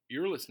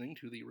You're listening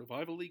to the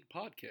Revival League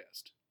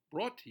podcast,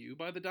 brought to you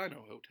by the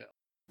Dino Hotel.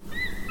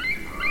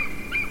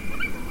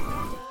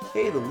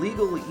 Hey, the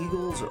legal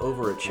eagles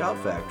over at Shout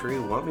Factory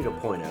want me to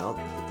point out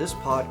that this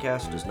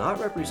podcast does not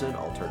represent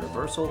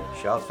Alternaversal,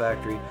 Shout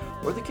Factory,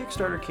 or the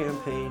Kickstarter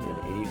campaign in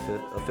any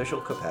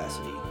official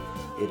capacity.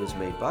 It is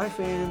made by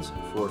fans,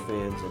 for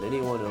fans, and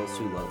anyone else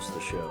who loves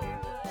the show.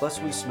 Plus,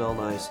 we smell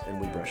nice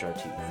and we brush our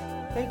teeth.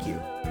 Thank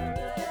you.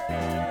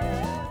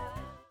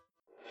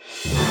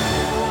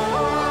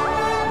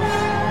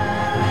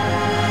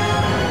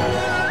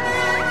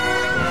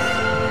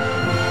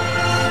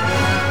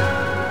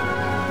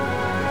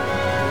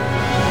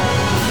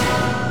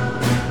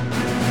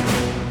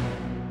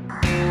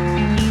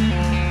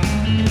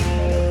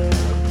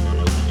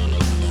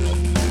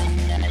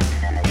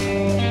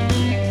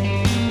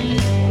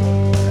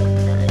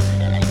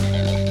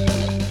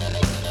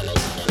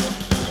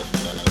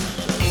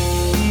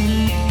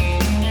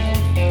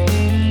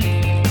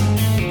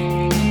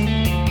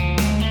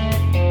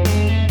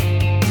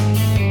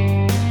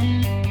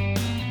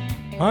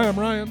 Hi, I'm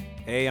Ryan.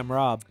 Hey, I'm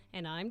Rob.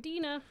 And I'm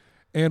Dina.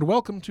 And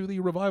welcome to the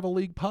Revival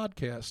League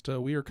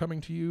podcast. We are coming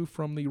to you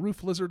from the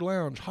Roof Lizard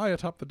Lounge, high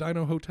atop the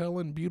Dino Hotel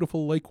in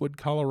beautiful Lakewood,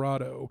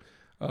 Colorado.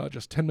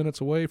 Just 10 minutes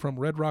away from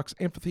Red Rocks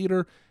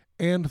Amphitheater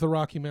and the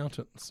Rocky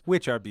Mountains.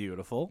 Which are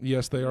beautiful.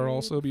 Yes, they are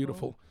also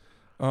beautiful.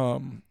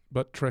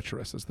 But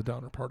treacherous, as the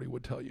Donner Party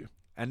would tell you.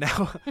 And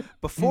now,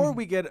 before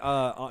we get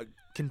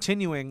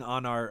continuing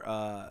on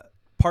our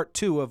part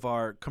 2 of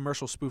our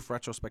Commercial Spoof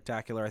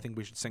Retrospectacular, I think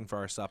we should sing for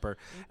our supper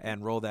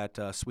and roll that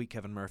sweet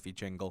Kevin Murphy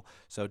jingle.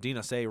 So,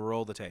 Dina, say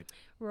roll the tape.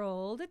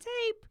 Roll the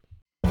tape.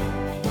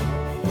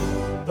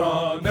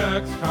 The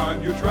next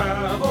time you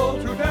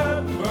travel to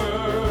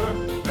Denver,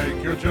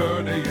 make your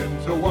journey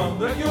into one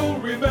that you'll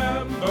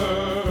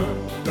remember.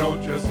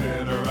 Don't just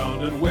sit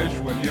around and wish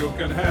when you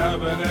can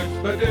have an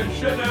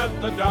expedition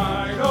at the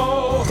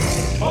Dino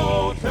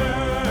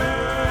Hotel.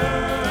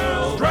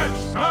 Stretch,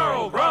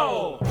 snarl,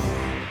 growl.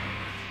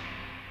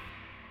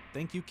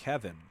 Thank you,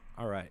 Kevin.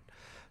 All right.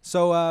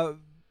 So,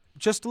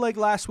 just like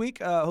last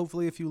week,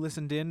 hopefully if you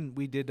listened in,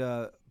 we did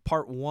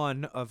part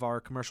 1 of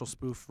our Commercial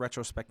Spoof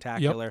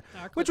Retrospectacular,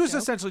 which was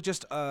essentially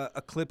just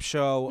a clip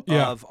show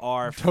of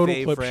our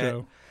favorite clip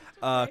show.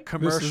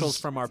 Commercials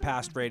from our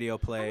past radio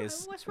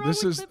plays. What's wrong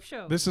with clip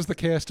show? This is the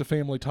cast of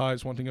Family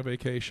Ties wanting a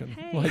vacation.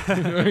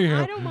 Hey,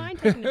 Yeah. I don't mind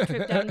taking a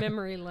trip down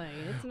memory lane.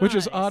 It's Which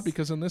is nice. odd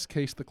because in this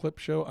case, the clip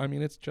show, I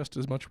mean, it's just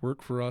as much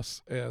work for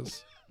us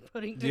as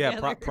putting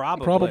together.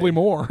 Probably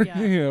more.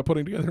 Yeah.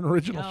 Putting together an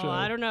original show.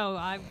 I don't know.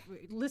 I've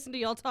listened to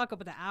y'all talk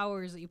about the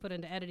hours that you put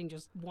into editing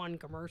just one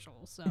commercial.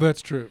 So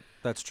That's true.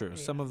 That's true.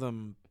 Yeah. Some of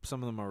them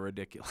are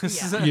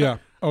ridiculous. Yeah. Yeah.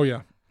 Oh,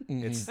 yeah.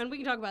 Mhm. It's and we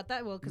can talk about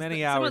that. Well, 'cause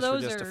many some hours of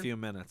those for just are, a few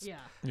minutes. Yeah.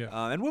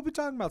 Yeah. And we'll be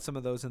talking about some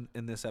of those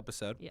in this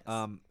episode. Yes.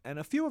 And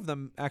a few of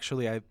them I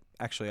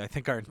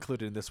think are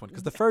included in this one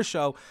because the first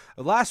show,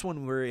 the last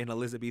one, we're in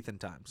Elizabethan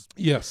times.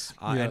 Yes.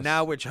 And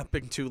now we're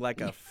jumping to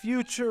like a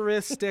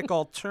futuristic,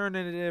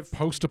 alternative,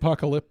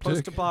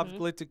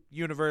 post-apocalyptic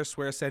universe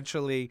where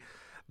essentially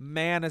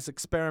man has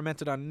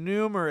experimented on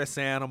numerous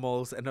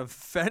animals, and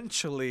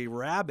eventually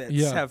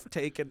rabbits have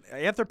taken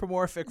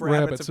anthropomorphic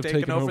rabbits have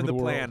taken over the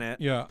planet.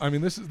 Yeah, I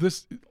mean, this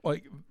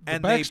like the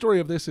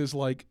backstory of this is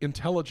like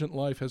intelligent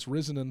life has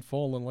risen and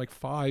fallen like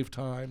 5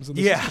 times, and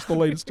this is just the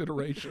latest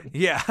iteration.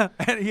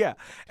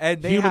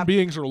 And human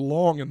beings are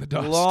long in the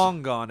dust,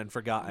 long gone and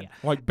forgotten.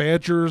 Like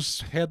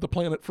badgers had the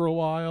planet for a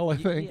while, I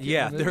think.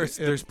 Yeah,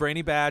 there's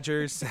brainy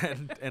badgers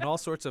and all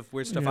sorts of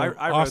weird stuff.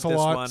 I wrote this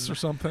one or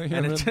something,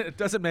 and it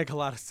doesn't make a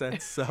lot of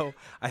sense. So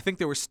I think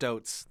there were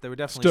stoats. There were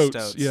definitely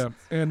stoats. Yeah,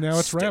 and now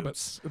it's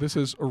rabbits. This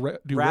is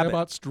do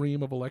rabbits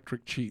dream of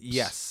electric cheeps?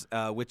 Yes,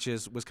 which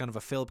was kind of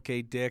a Philip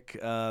K. Dick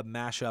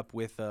mashup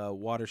with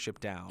Watership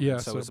Down. Yeah,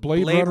 so it's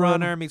Blade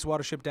Runner meets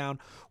Watership Down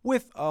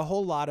with a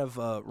whole lot of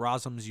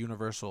Rossum's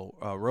Universal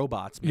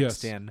robots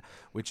mixed in,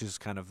 which is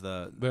kind of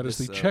the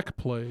Czech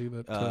play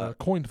that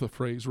coined the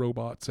phrase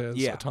robots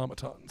as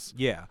automatons.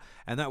 Yeah,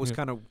 and that was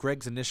kind of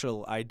Greg's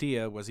initial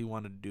idea was he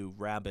wanted to do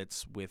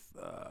rabbits with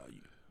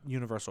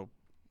Universal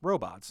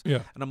robots.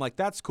 Yeah. And I'm like,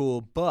 that's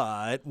cool,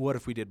 but what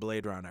if we did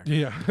Blade Runner?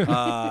 Yeah.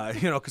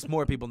 Because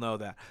more people know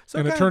that. So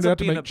and it turned out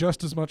to make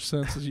just as much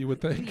sense as you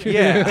would think.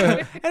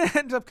 Yeah. And it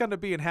ended up kind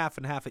of being half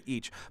and half of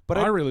each. But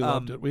I really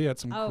loved it. We had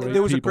some great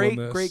there was people a in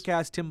this. great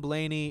cast. Tim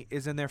Blaney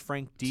is in there.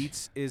 Frank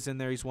Dietz is in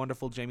there. He's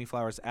wonderful. Jamie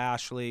Flowers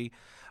Ashley.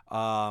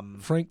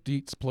 Frank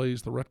Dietz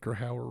plays the Rutger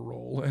Hauer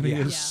role, and he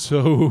is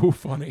so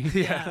funny.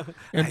 Yeah.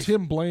 And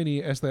Tim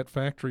Blaney as that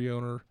factory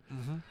owner.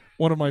 Mm-hmm.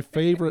 One of my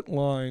favorite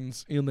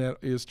lines in that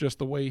is just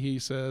the way he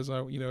says,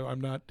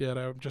 I'm not dead.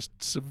 I'm just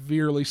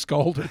severely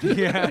scalded.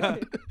 Yeah.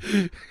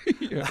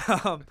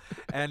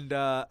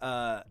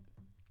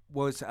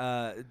 Was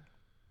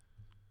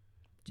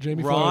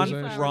Jamie Ron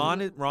Flowers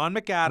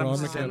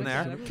McAdams is in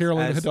there.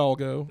 Caroline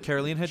Hidalgo.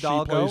 She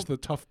plays the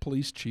tough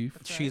police chief.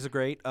 She's a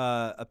great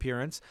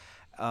appearance.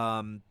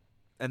 And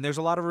there's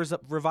a lot of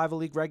Revival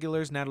League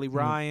regulars: Natalie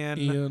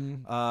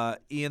Ryan,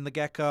 Ian the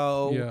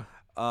Gecko. Yeah.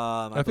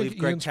 I believe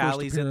Greg Ian's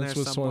Talley's first in there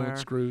appearance was somewhere. Soylent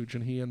Scrooge,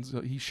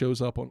 and he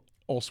shows up on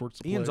all sorts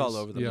of Ian's plays. all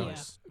over the Yeah.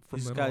 place. From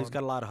He's then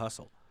got a lot of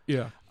hustle.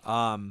 Yeah.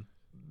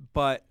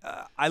 But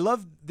I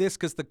love this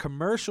because the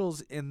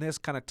commercials in this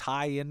kind of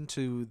tie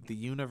into the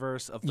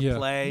universe of the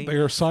play. They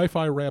are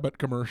sci-fi rabbit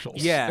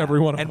commercials. Yeah, every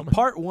one of and them.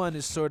 part one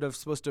is sort of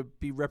supposed to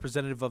be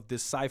representative of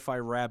this sci-fi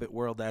rabbit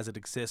world as it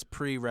exists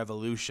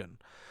pre-revolution.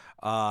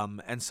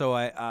 And so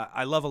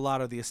I love a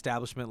lot of the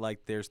establishment.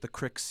 Like there's the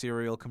Crix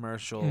cereal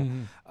commercial,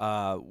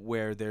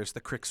 where there's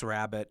the Crix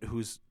rabbit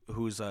who's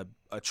a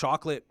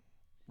chocolate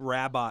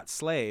rabbit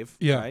slave.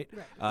 Yeah.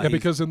 Right.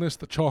 Because in this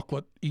the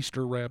chocolate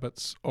Easter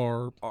rabbits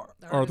are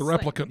the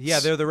replicants. Yeah,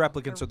 they're the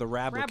replicants or the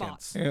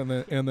rabblicants. And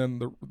then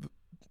the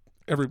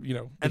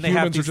and they humans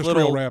have these are just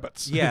little real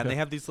rabbits. Yeah, and they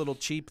have these little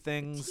cheap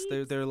things.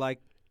 They're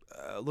like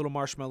little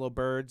marshmallow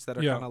birds that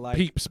are kind of like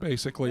peeps,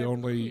 basically,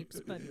 only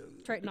Peeps, but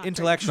not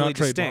intellectually not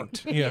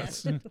distinct. trademarked.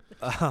 Yes,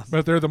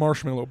 but they're the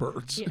marshmallow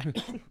birds.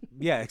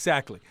 Yeah,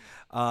 exactly.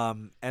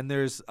 And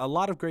there's a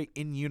lot of great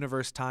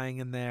in-universe tying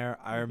in there.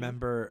 I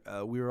remember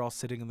we were all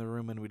sitting in the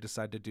room and we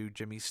decided to do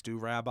Jimmy Stew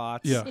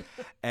Rabots. Yeah.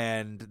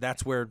 And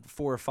that's where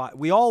 4 or 5...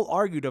 We all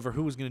argued over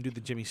who was going to do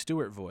the Jimmy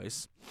Stewart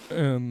voice.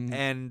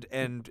 And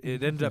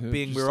it ended up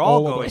being we were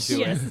all going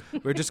to it.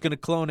 We're just going to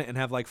clone it and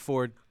have like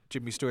 4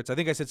 Jimmy Stewarts. I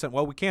think I said something,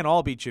 well, we can't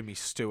all be Jimmy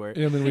Stewart.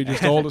 And then we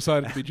just all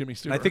decided to be Jimmy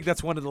Stewart. I think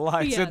that's one of the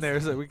lines in there.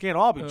 Is that we can't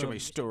all be Jimmy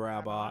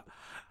Stewart Rabot.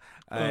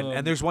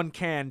 And there's one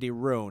Candy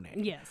Rooney.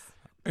 Yes.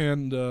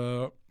 And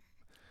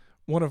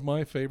one of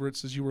my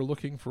favorites is you were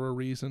looking for a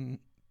reason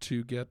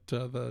to get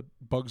the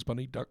Bugs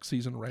Bunny duck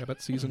season,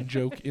 rabbit season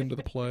joke into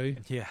the play.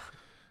 Yeah.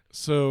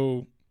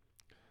 So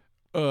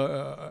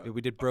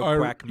we did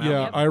Brokequack Mountain.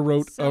 Yeah, I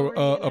wrote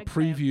a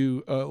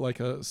preview, like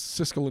a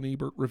Siskel and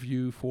Ebert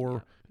review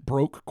for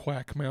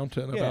Brokequack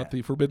Mountain about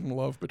the forbidden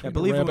love between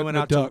the rabbit and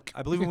the duck.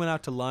 I believe we went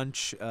out to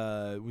lunch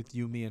with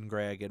you, me, and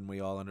Greg, and we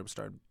all ended up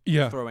starting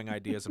throwing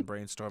ideas and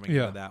brainstorming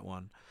into that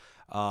one.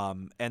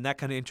 And that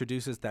kind of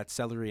introduces that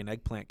celery and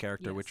eggplant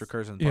character, which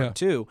occurs in part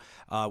 2,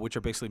 which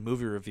are basically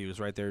movie reviews,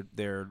 right? They're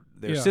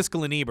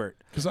Siskel and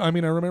Ebert. Because I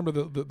remember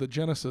the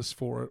genesis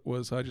for it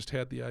was I just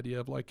had the idea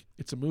of like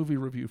it's a movie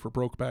review for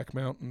Brokeback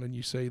Mountain, and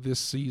you say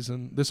this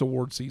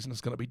award season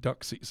is going to be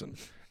duck season,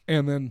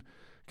 and then.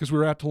 Because we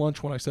were out to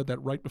lunch when I said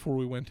that right before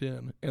we went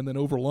in. And then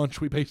over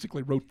lunch, we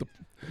basically wrote the...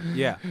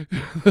 Yeah.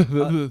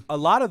 A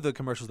lot of the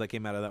commercials that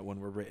came out of that one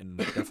were written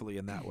definitely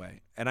in that way.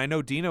 And I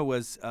know Dina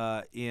was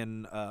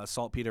in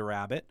Saltpeter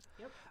Rabbit,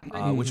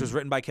 which was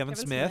written by Kevin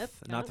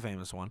Smith, not the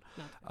famous one,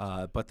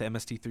 but the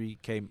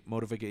MST3K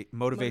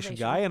motivation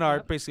guy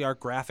and basically our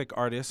graphic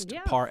artist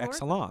par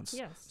excellence.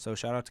 Yes. So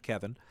shout out to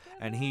Kevin.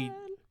 And he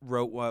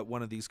wrote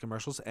one of these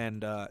commercials.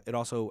 And it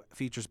also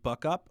features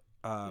Buck Up,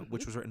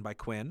 which was written by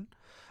Quinn.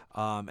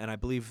 And I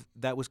believe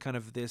that was kind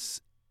of this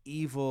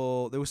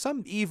evil. There was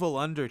some evil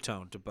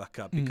undertone to Buck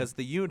Up because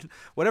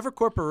whatever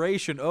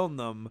corporation owned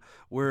them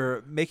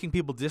were making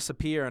people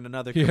disappear in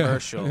another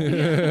commercial,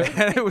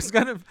 and it was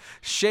kind of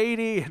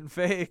shady and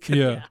fake.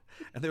 And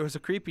there was a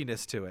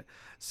creepiness to it.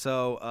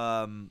 So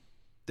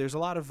there's a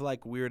lot of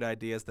like weird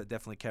ideas that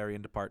definitely carry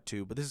into part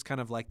 2. But this is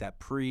kind of like that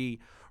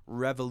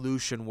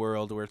pre-revolution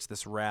world where it's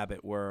this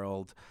rabbit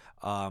world.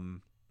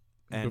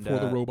 And before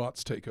the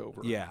robots take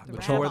over. Yeah,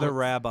 before the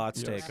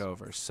Rabots take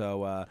over.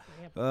 So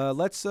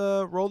let's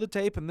roll the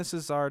tape, and this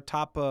is our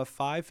top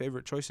 5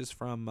 favorite choices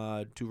from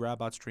Do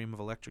Rabots Dream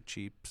of Electric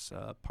Sheeps,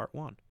 Part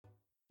 1.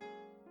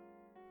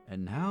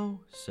 And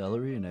now,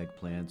 Celery and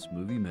Eggplant's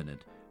Movie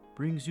Minute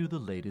brings you the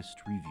latest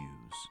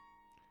reviews.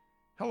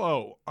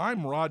 Hello,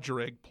 I'm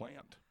Roger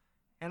Eggplant.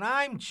 And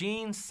I'm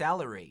Gene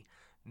Celery.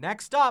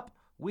 Next up,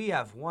 we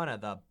have one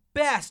of the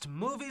best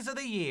movies of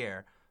the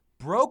year,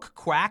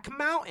 Brokequack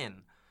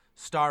Mountain,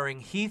 starring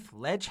Heath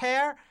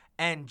Ledger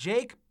and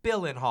Jake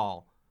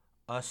Gyllenhaal.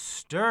 A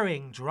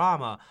stirring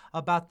drama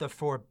about the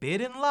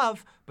forbidden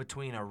love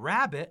between a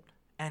rabbit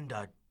and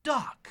a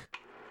duck.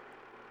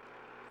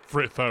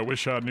 Frith, I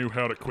wish I knew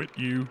how to quit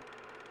you.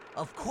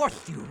 Of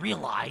course you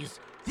realize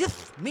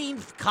this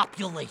means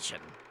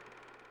copulation.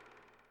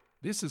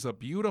 This is a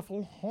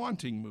beautiful,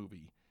 haunting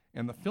movie,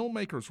 and the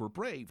filmmakers were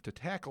brave to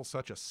tackle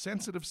such a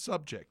sensitive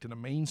subject in a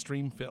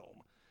mainstream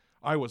film.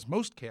 I was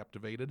most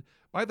captivated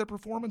by the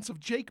performance of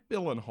Jake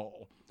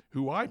Gyllenhaal,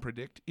 who I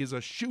predict is a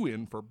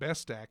shoo-in for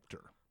Best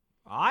Actor.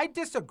 I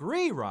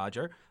disagree,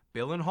 Roger.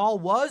 Gyllenhaal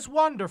was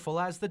wonderful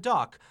as the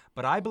duck,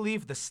 but I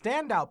believe the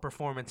standout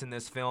performance in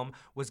this film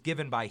was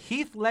given by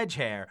Heath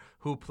Ledger,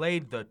 who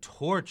played the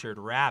tortured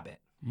rabbit.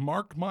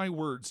 Mark my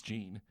words,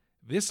 Gene.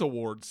 This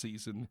award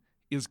season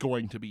is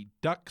going to be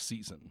duck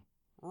season.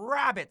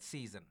 Rabbit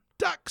season.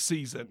 Duck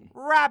season.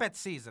 Rabbit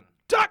season.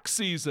 Duck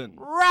season!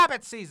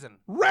 Rabbit season!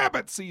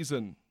 Rabbit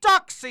season!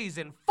 Duck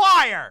season!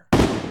 Fire!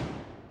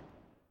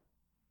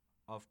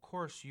 Of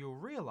course you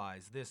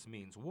realize this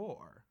means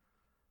war.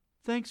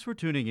 Thanks for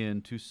tuning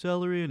in to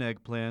Celery and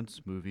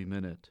Eggplant's Movie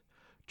Minute.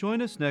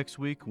 Join us next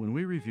week when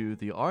we review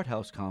the art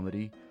house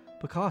comedy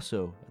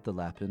Picasso at the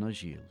Lapin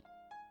Agile.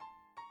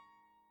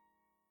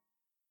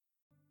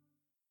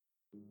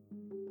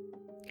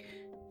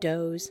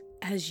 Doze,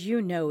 As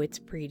you know, it's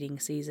breeding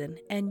season,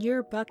 and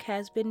your buck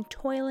has been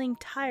toiling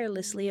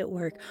tirelessly at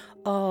work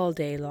all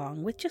day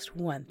long with just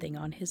one thing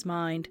on his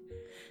mind.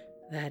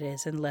 That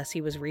is, unless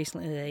he was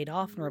recently laid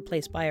off and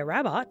replaced by a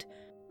rabbit.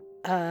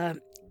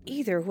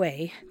 Either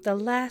way, the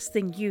last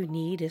thing you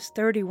need is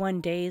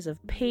 31 days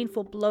of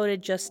painful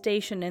bloated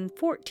gestation and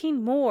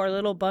 14 more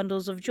little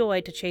bundles of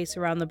joy to chase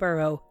around the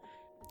burrow.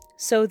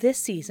 So this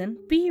season,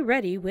 be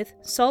ready with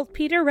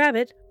Saltpeter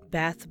Rabbit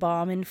Bath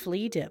Bomb and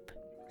Flea Dip.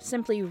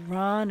 Simply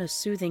run a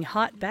soothing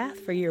hot bath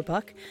for your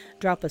buck,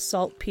 drop a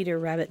Saltpeter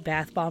Rabbit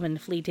Bath Bomb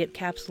and Flea Dip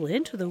capsule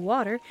into the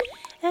water,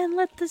 and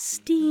let the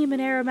steam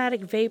and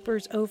aromatic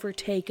vapors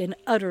overtake and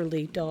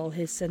utterly dull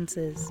his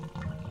senses.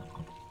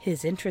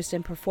 His interest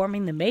in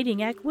performing the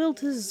mating act will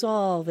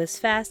dissolve as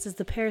fast as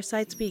the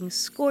parasites being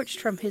scorched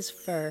from his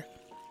fur.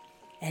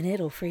 And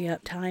it'll free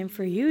up time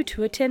for you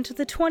to attend to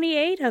the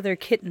 28 other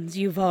kittens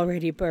you've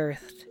already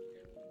birthed.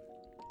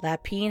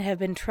 Lapine have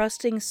been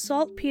trusting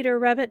Saltpeter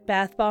Rabbit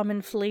Bath Bomb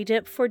and Flea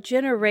Dip for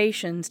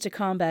generations to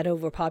combat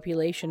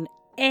overpopulation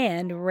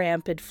and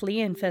rampant flea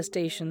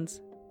infestations.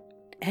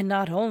 And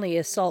not only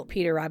is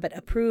Saltpeter Rabbit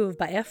approved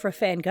by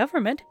Efrafan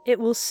government, it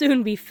will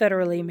soon be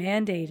federally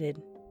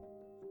mandated.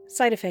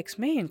 Side effects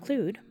may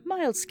include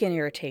mild skin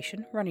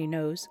irritation, runny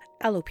nose,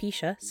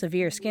 alopecia,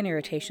 severe skin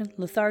irritation,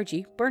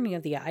 lethargy, burning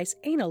of the eyes,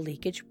 anal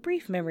leakage,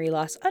 brief memory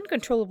loss,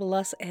 uncontrollable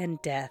lust,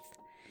 and death.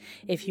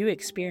 If you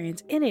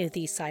experience any of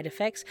these side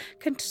effects,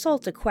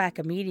 consult a quack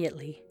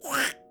immediately.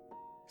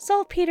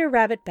 Saltpeter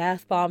Rabbit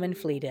Bath Bomb and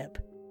Flea Dip.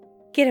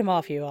 Get him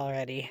off you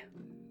already.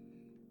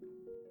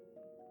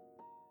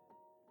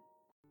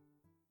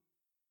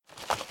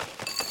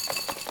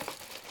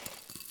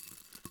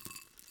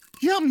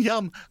 Yum,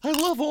 yum. I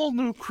love all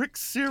new Crick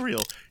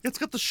cereal. It's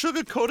got the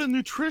sugar-coated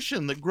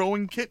nutrition that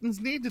growing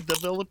kittens need to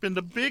develop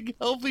into big,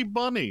 healthy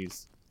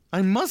bunnies.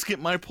 I must get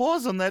my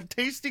paws on that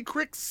tasty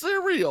Crick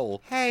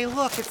cereal. Hey,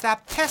 look, it's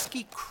that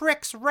pesky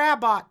Crick's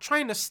Rabbit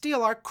trying to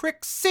steal our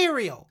Crick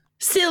cereal.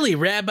 Silly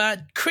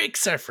Rabbit,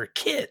 Cricks are for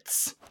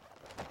kids.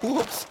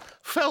 Whoops.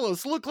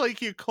 Fellas, look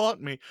like you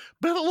caught me.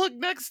 Better luck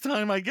next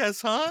time, I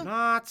guess, huh?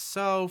 Not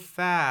so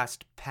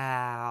fast,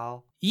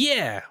 pal.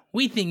 Yeah,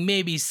 we think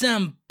maybe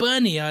some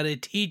bunny ought to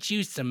teach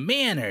you some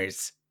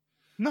manners.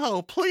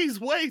 No, please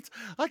wait.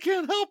 I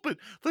can't help it.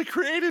 They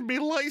created me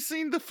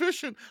lysine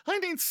deficient. I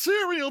need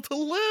cereal to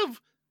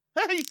live.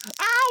 Hey,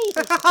 ow!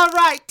 All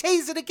right,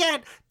 tease it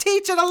again.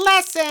 Teach it a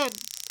lesson.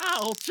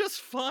 Ow, just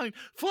fine.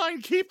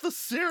 Fine, keep the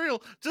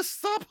cereal. Just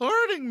stop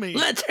hurting me.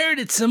 Let's hurt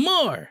it some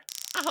more.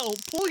 Ow,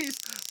 please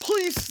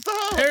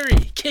stop.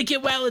 Hurry, kick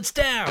it while it's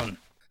down.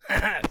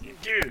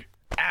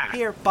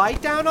 Here,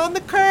 bite down on the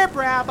curb,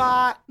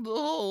 Rabbit.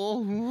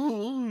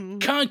 Oh.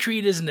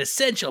 Concrete is an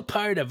essential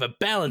part of a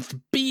balanced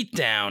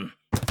beatdown.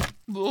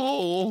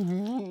 Oh.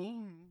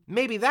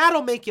 Maybe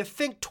that'll make you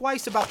think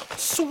twice about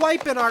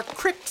swiping our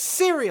Crick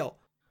cereal.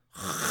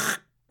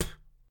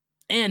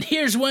 And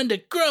here's one to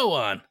grow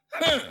on.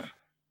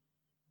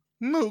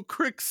 New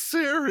Crick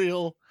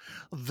cereal.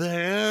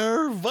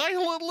 They're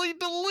violently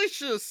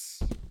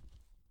delicious.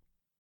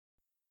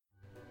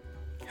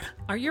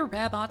 Are your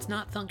Rabbots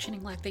not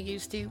functioning like they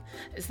used to?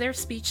 Is their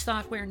speech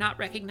software not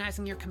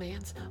recognizing your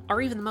commands? Are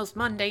even the most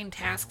mundane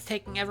tasks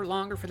taking ever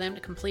longer for them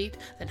to complete?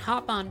 Then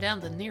hop on down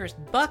to the nearest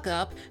Buck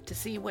Up to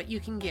see what you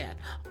can get.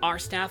 Our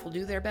staff will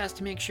do their best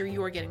to make sure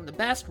you are getting the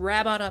best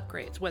Rabbot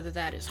upgrades, whether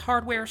that is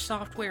hardware,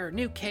 software, a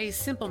new case,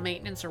 simple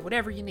maintenance, or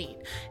whatever you need.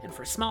 And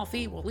for a small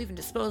fee, we'll even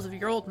dispose of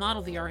your old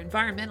model via our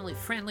environmentally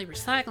friendly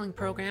recycling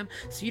program,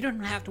 so you don't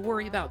have to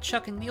worry about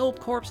chucking the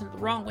old corpse into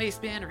the wrong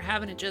waste bin or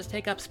having it just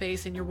take up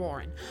space in your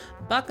warren.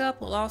 Buck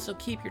Up will also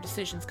keep your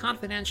decisions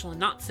confidential and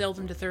not sell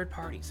them to third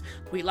parties.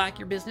 We like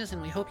your business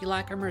and we hope you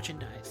like our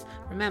merchandise.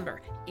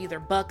 Remember, either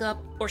buck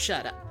up or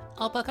shut up.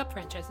 All Buck Up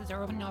franchises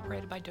are owned and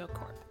operated by Doe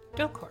Corp.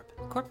 Doe Corp,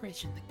 a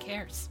corporation that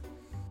cares.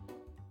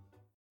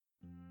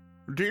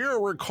 Do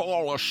you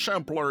recall a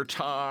simpler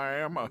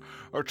time?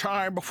 A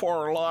time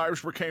before our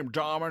lives became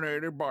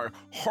dominated by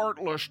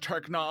heartless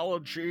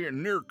technology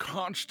and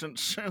near-constant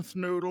synth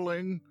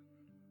noodling?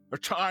 A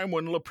time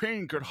when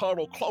Lapine could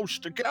huddle close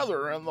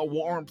together in the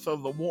warmth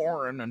of the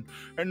warren,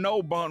 and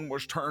no bun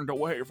was turned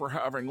away for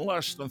having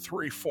less than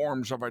 3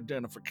 forms of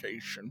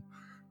identification.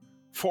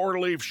 Four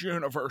Leaf's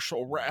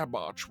Universal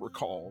Rabbits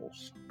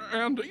recalls.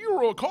 And do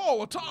you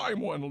recall a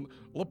time when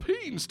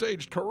Lapine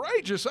staged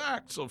courageous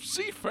acts of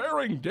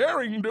seafaring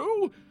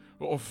daring-do?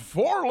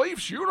 Four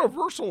Leaf's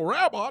Universal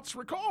Rabbits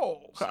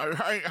recalls.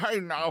 Hey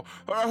now,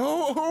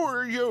 who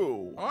are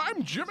you?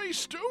 I'm Jimmy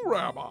Stew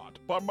Rabbit.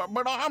 But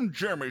I'm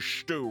Jimmy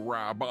Stew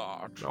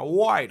Rabbit. Now,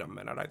 wait a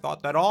minute. I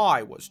thought that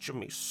I was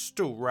Jimmy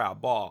Stew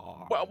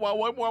Rabbit.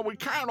 Well, we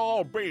can't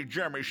all be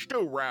Jimmy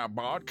Stew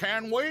Rabbit,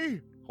 can we?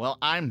 Well,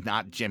 I'm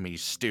not Jimmy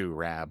Stew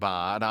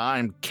Rabbit.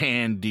 I'm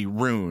Candy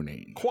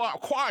Rooney.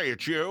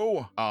 Quiet,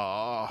 you.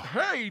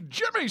 Hey,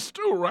 Jimmy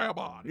Stew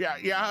Rabbit.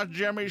 Yeah,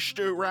 Jimmy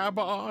Stew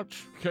Rabbit.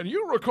 Can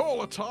you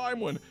recall a time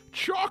when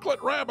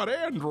chocolate rabbit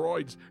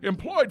androids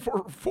employed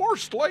for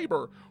forced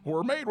labor who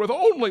are made with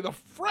only the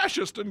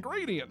freshest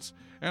ingredients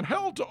and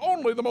held to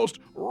only the most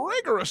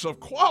rigorous of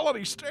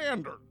quality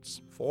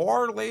standards.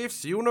 Four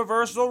Leafs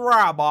Universal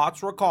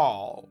Robots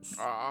recalls.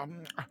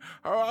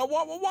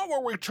 What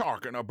were we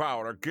talking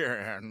about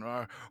again?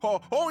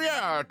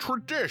 Yeah,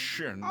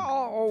 tradition.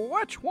 Oh,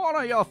 which one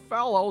of you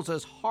fellows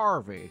is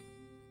Harvey?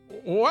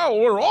 Well,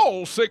 we're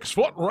all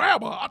 6-foot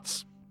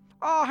robots.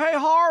 Hey,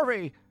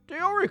 Harvey, do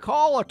you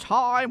recall a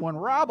time when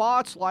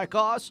robots like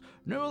us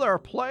knew their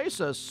place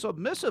as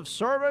submissive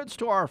servants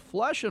to our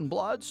flesh and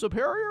blood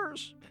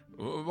superiors?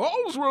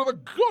 Those were the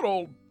good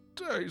old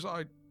days,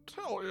 I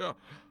tell you.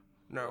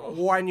 No,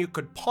 when you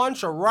could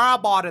punch a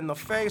robot in the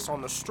face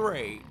on the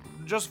street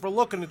just for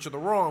looking at you the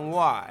wrong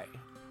way.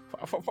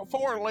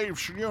 Four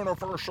Leafs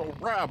Universal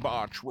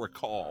Robots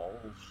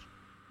recalls.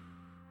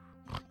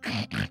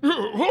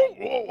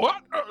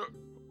 What?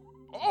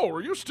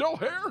 Are you still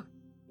here?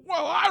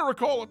 Well, I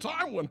recall a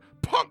time when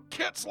punk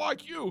kits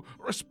like you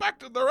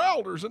respected their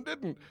elders and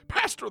didn't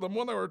pester them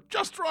when they were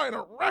just trying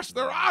to rest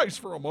their eyes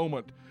for a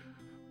moment.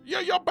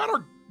 Yeah, you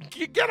better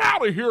get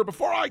out of here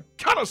before I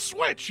cut a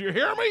switch, you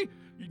hear me?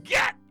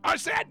 Get! I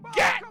said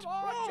get! He's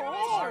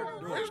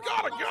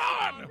got a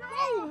gun!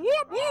 Oh,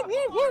 whoop!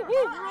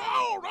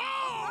 Oh,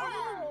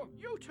 no!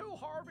 You too,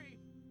 Harvey.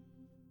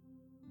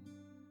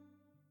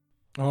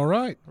 All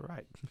right.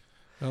 Right.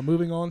 Now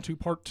moving on to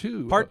part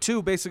 2. Part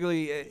 2,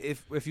 basically,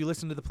 if you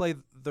listen to the play,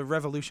 the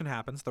revolution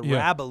happens. The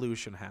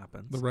Ravolution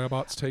happens. The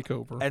robots take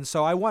over. And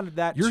so I wanted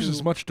that Yours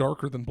is much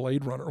darker than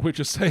Blade Runner, which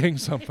is saying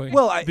something.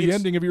 Well, the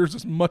ending of yours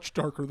is much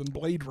darker than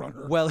Blade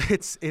Runner. Well,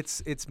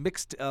 it's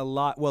mixed a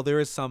lot. Well,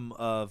 there is some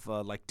of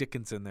like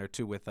Dickens in there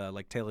too, with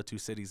like Tale of Two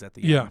Cities at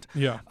the end.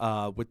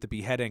 With the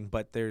beheading,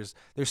 but there's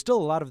still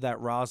a lot of that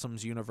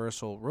Rossum's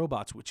Universal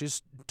Robots, which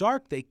is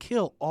dark. They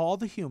kill all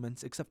the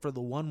humans except for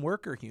the one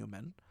worker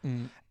human,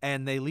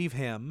 and they leave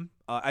him.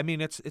 I mean,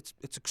 it's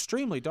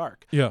extremely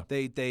dark. Yeah.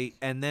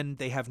 And then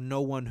they have no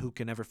one who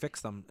can ever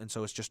fix them, and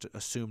so it's just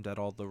assumed that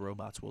all the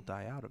robots will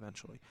die out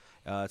eventually.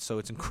 So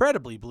it's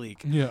incredibly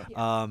bleak. Yeah.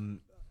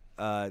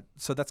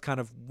 So that's kind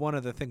of one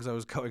of the things I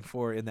was going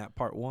for in that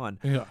part 1.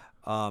 Yeah.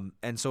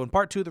 And so in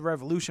part 2, the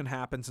revolution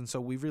happens, and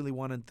so we really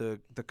wanted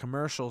the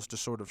commercials to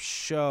sort of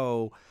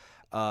show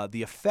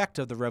the effect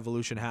of the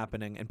revolution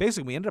happening, and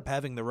basically we ended up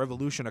having the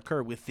revolution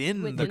occur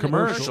within the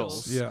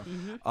commercials. Yeah.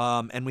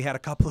 And we had a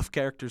couple of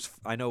characters.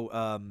 I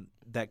know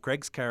that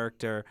Greg's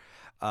character,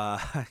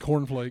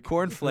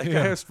 Cornflake.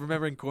 I was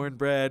remembering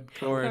cornbread,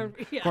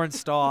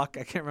 cornstalk.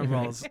 I can't remember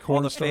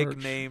all the fake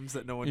names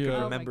that no one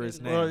could remember his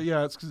name. Well,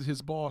 yeah, it's because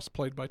his boss,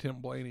 played by Tim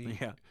Blaney,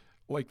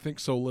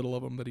 thinks so little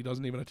of him that he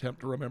doesn't even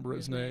attempt to remember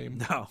his name.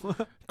 No.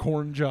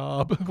 Corn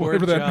job,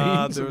 whatever that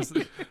means.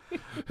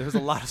 There was a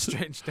lot of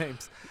strange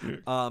names.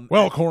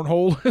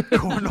 Cornhole.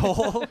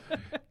 Cornhole.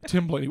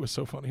 Tim Blaney was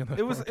so funny in that.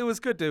 It was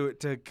good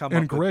to come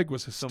and up Greg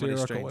with was so many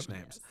hysterical strange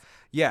names.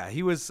 Yeah,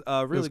 he was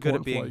really good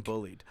at being Cornflake.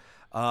 bullied.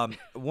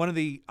 One of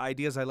the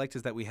ideas I liked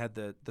is that we had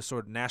the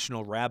sort of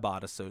National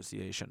Rabot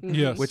Association,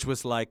 Yes. which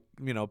was like,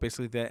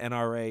 basically the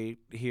NRA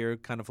here,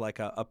 kind of like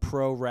a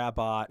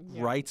pro-Rabot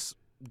rights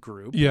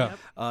group. Yeah.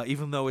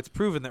 Even though it's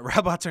proven that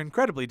robots are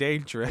incredibly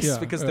dangerous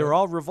because they're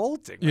all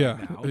revolting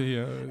right now.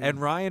 And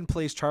Ryan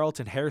plays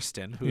Charlton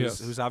Heston,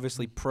 who's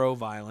obviously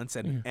pro-violence,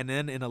 and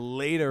then in a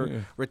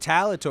later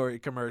retaliatory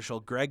commercial,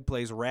 Greg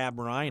plays Rab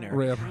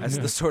Reiner as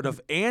the sort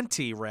of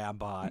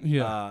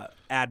anti-Rabot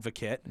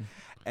advocate.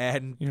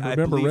 And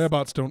remember,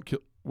 Rabots don't kill.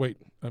 Wait,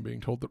 I'm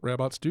being told that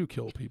Rabots do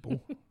kill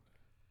people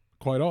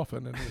quite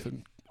often, and with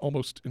an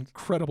almost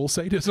incredible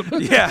sadism.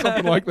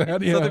 Something like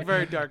that. Yeah. Something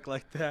very dark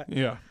like that.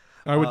 Yeah.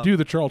 I would do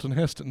the Charlton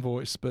Heston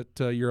voice, but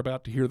you're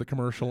about to hear the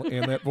commercial,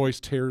 and that voice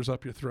tears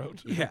up your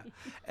throat. Yeah,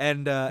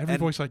 and every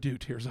voice I do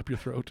tears up your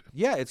throat.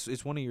 Yeah,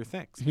 it's one of your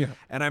things. Yeah,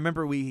 and I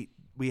remember we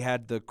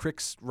had the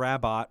Crix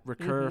Rabot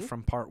recur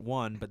from part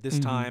 1, but this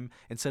time,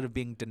 instead of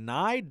being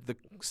denied the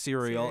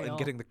cereal and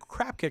getting the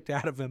crap kicked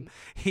out of him,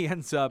 he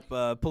ends up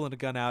pulling a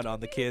gun out on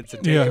the kids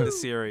and taking the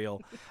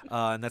cereal,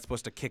 and that's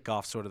supposed to kick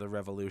off sort of the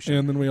revolution.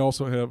 And then we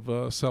also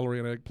have Celery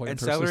and Eggplant. And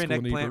Celery and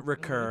Eggplant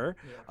recur.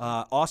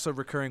 Also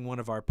recurring one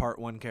of our part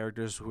 1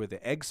 characters who were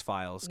the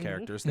X-Files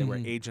characters. They were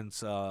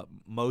agents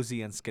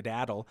Mosey and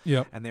Skedaddle,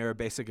 and they were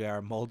basically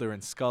our Mulder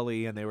and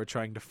Scully, and they were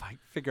trying to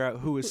figure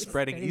out who was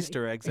spreading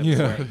Easter eggs at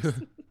place.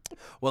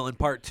 Well, in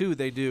part 2,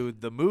 they do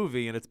the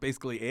movie, and it's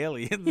basically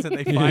aliens, and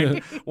they find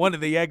one of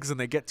the eggs, and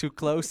they get too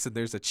close, and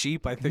there's a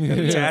cheap, I think, that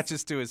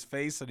attaches to his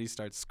face, and he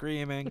starts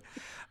screaming.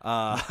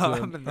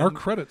 Our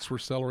credits were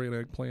Celery and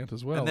Eggplant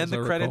as well. And then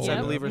the credits,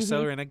 I believe, are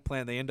Celery and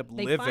Eggplant. They end up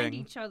living. They find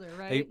each other,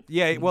 right?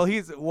 Well,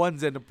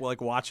 one's end up like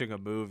watching a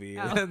movie,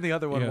 and then the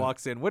other one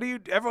walks in.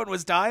 Everyone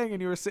was dying,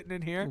 and you were sitting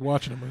in here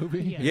watching a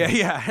movie.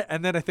 Yeah.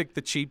 And then I think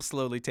the Cheeps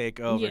slowly take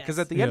over because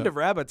at the end of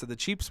Rabbits, the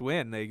Cheeps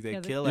win. They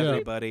kill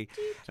everybody,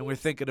 and we're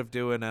thinking of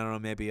doing, I don't know,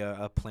 maybe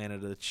a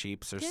Planet of the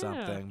Cheeps or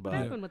something. But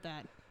what happened with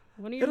that?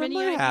 One of your It'll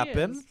many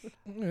happen.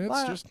 ideas.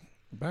 It's just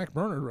back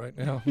burner right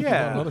now. Yeah. There's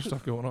a lot of other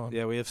stuff going on.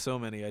 Yeah, we have so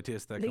many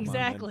ideas that come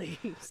Exactly.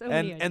 on. So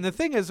many And the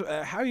thing is,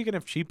 how are you going to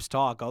have Cheeps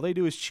talk? All they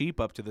do is cheap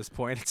up to this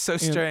point. It's so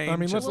strange. I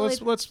mean,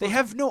 let's they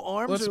have no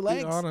arms let's or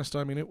legs. be honest.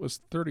 I mean, it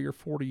was 30 or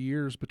 40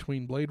 years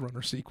between Blade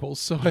Runner sequels,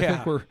 so I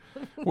Yeah. think we're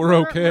We're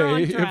okay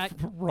on if track.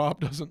 Rob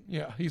doesn't.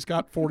 Yeah, he's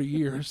got 40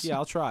 years. Yeah,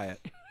 I'll try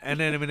it. And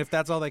then, I mean, if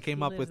that's all they came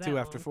He up with, lives too,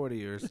 that after long. 40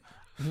 years.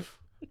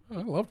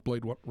 I loved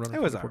Blade Runner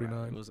It was 2049.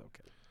 all right. It was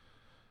okay.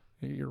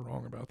 You're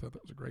wrong about that.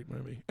 That was a great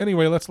movie.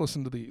 Anyway, let's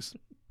listen to these.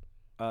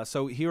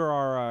 So here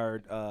are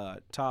our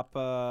top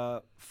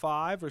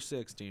 5 or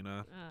 6,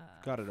 Dina.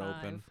 Got it 5.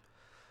 open.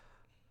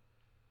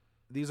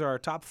 These are our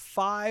top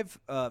 5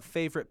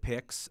 favorite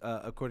picks,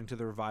 according to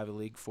the Revival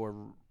League, for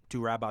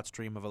Do Rabots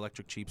Dream of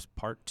Electric Cheeps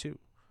Part 2.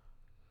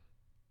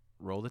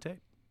 Roll the tape.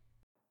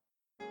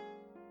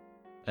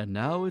 And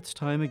now it's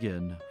time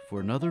again for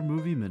another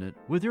Movie Minute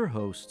with your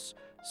hosts,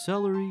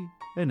 Celery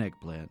and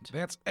Eggplant.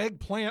 That's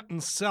Eggplant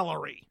and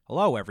Celery.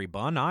 Hello,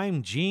 everyone.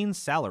 I'm Gene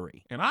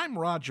Celery. And I'm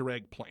Roger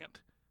Eggplant.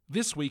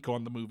 This week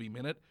on the Movie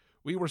Minute,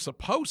 we were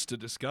supposed to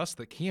discuss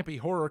the campy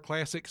horror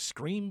classic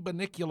Scream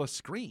Banicula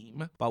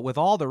Scream. But with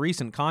all the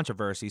recent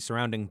controversy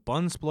surrounding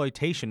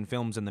bunsploitation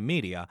films in the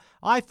media,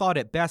 I thought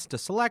it best to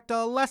select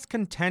a less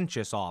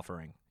contentious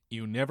offering.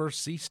 You never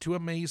cease to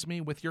amaze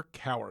me with your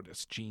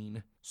cowardice,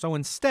 Gene. So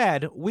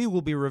instead, we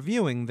will be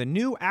reviewing the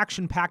new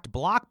action-packed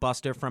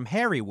blockbuster from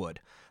Harrywood,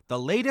 the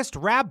latest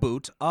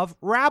reboot of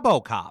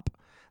RoboCop.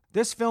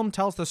 This film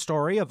tells the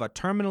story of a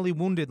terminally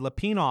wounded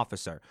Lapine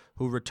officer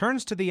who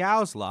returns to the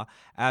Ausla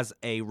as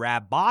a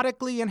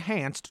robotically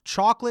enhanced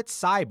chocolate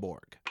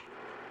cyborg.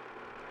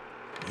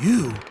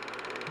 You?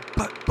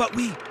 But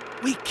we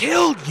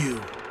killed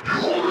you! You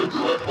are in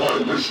direct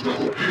violation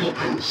of Appeal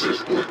Code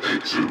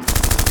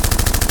 6.82.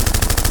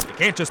 You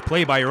can't just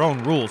play by your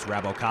own rules,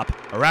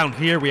 RoboCop. Around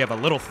here, we have a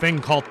little thing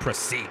called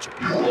procedure.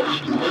 You are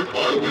in direct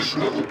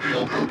violation of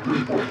Appeal Code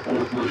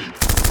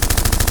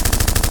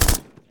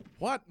 3.43.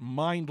 What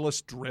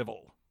mindless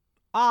drivel.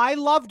 I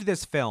loved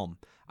this film.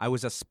 I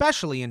was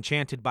especially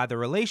enchanted by the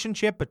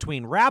relationship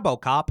between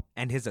RoboCop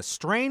and his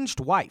estranged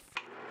wife.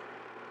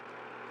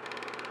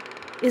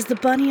 Is the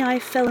bunny I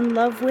fell in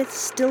love with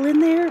still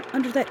in there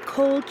under that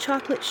cold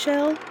chocolate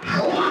shell?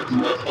 You are in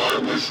direct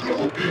violation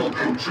of Appeal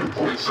Code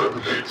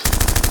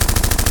 2.78.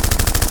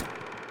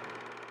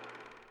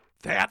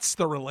 That's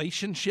the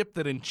relationship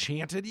that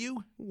enchanted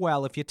you?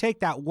 Well, if you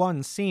take that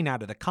one scene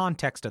out of the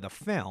context of the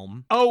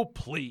film... Oh,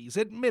 please,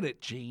 admit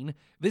it, Gene.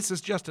 This is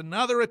just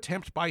another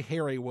attempt by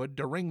Harrywood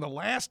to wring the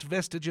last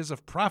vestiges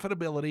of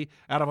profitability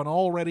out of an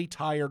already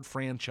tired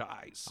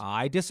franchise.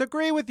 I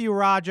disagree with you,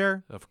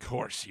 Roger. Of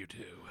course you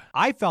do.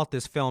 I felt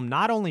this film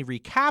not only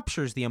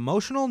recaptures the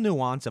emotional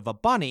nuance of a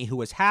bunny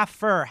who is half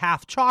fur,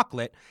 half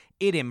chocolate,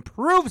 it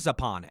improves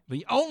upon it.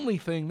 The only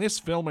thing this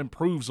film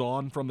improves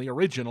on from the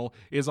original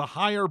is a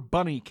higher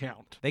bunny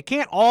count. They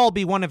can't all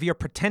be one of your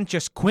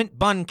pretentious Quint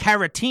Bun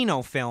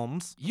Caratino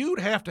films. You'd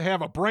have to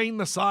have a brain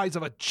the size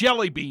of a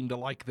jelly bean to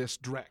like this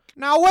dreck.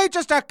 Now wait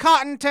just a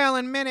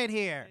cottontailin' minute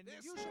here.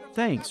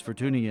 Thanks for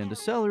tuning in to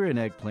Celery and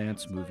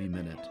Eggplant's Movie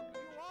Minute.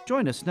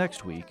 Join us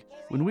next week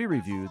when we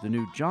review the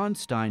new John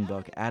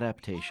Steinbeck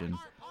adaptation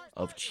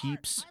of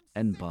Cheeps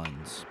and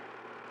Buns.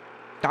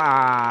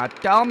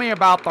 Tell me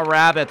about the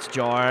rabbits,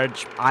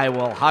 George. I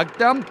will hug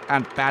them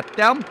and pet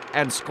them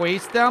and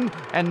squeeze them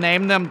and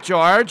name them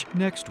George.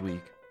 Next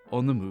week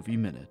on the Movie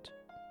Minute.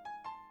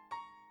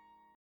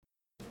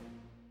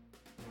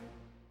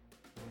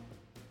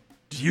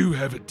 Do you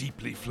have a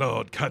deeply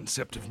flawed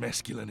concept of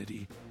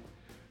masculinity?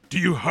 Do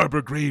you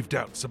harbor grave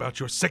doubts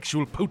about your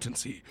sexual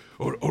potency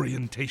or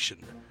orientation?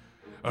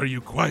 Are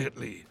you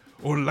quietly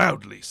or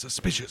loudly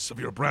suspicious of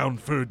your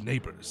brown-furred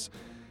neighbors?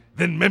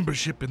 Then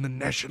membership in the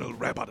National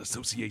Rabbit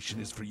Association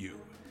is for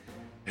you.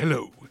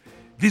 Hello,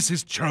 this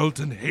is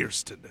Charlton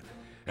Hairston,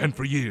 and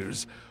for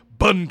years,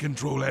 bun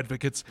control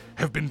advocates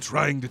have been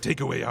trying to take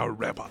away our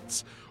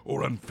rabbits,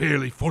 or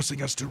unfairly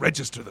forcing us to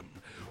register them,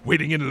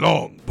 waiting in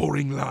long,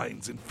 boring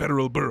lines in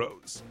federal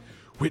boroughs,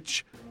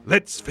 which,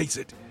 let's face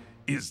it,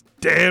 is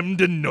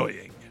damned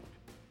annoying.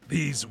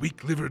 These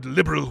weak-livered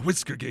liberal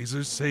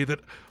whisker-gazers say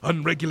that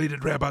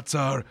unregulated rabbits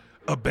are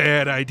a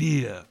bad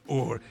idea,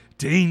 or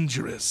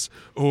dangerous,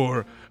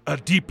 or a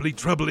deeply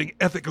troubling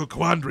ethical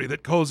quandary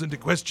that calls into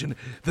question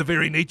the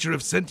very nature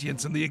of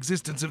sentience and the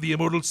existence of the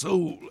immortal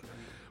soul.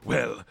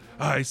 Well,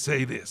 I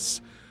say this.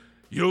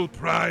 You'll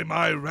pry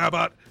my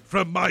rabbit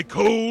from my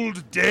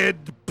cold,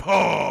 dead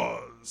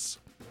paws.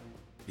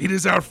 It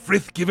is our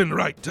frith-given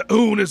right to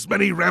own as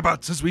many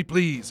rabbits as we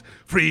please,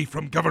 free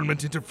from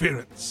government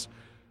interference.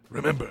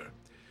 Remember,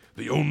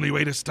 the only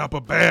way to stop a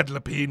bad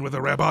Lapine with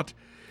a rabbit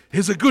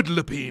is a good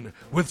Lapine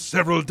with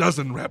several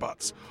dozen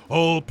rabbits,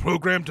 all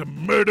programmed to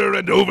murder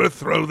and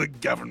overthrow the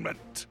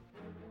government.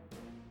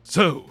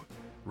 So,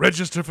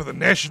 register for the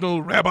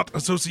National Rabbit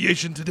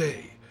Association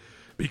today,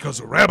 because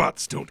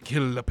rabbits don't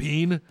kill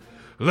Lapine.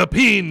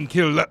 Lapine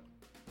kill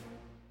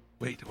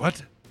Wait,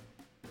 what?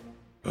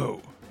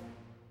 Oh,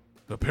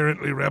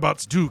 apparently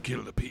rabbits do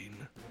kill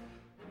Lapine.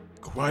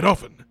 Quite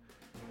often.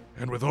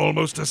 and with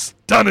almost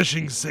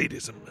astonishing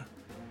sadism.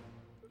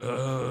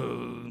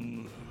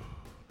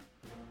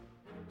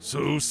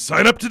 So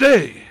sign up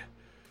today,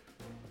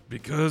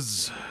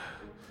 because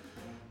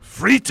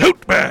free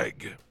tote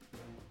bag.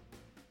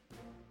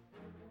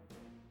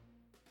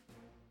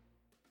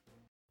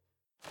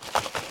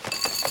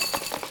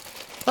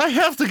 I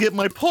have to get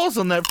my paws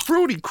on that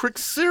fruity Crick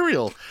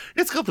cereal.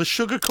 It's got the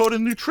sugar-coated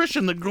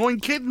nutrition that growing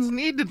kittens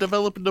need to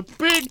develop into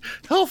big,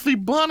 healthy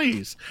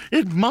bunnies.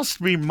 It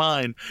must be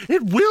mine.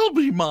 It will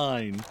be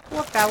mine.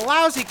 Look, that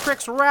lousy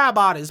Crick's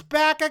Rabot is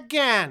back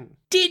again.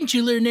 Didn't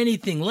you learn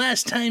anything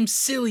last time,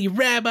 silly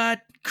Rabot?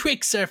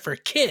 Cricks are for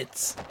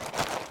kids.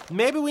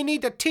 Maybe we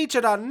need to teach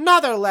it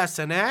another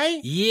lesson,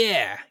 eh?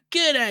 Yeah,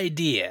 good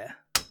idea.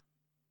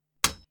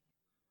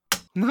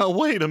 Now,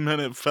 wait a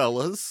minute,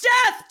 fellas.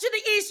 Death to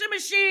the Easter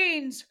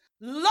machines!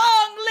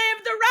 Long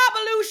live the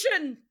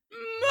revolution!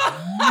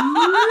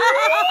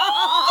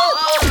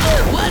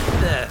 What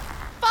the?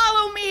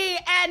 Follow me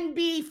and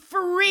be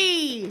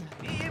free!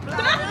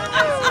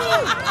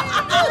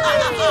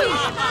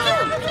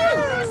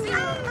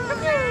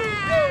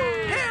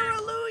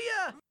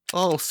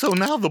 Oh, so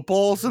now the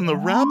ball's in the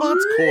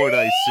Rabot's court,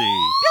 I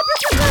see.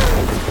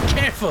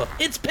 Careful,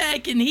 it's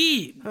packing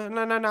heat.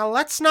 No,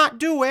 let's not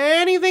do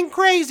anything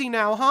crazy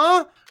now,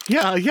 huh?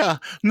 Yeah,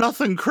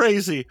 nothing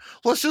crazy.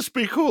 Let's just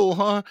be cool,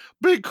 huh?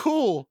 Be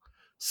cool.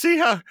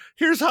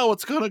 Here's how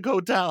it's gonna go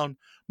down.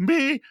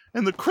 Me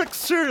and the Crick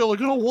cereal are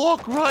gonna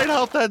walk right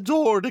out that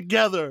door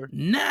together.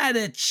 Not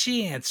a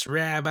chance,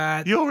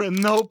 Rabot. You're in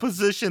no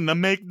position to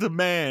make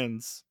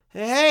demands.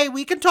 Hey,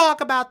 we can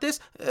talk about this.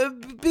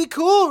 Be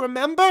cool,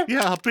 remember?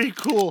 Yeah, be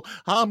cool.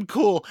 I'm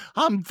cool.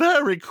 I'm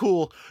very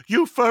cool.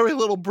 You furry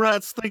little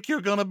brats think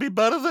you're gonna be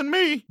better than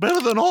me? Better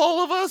than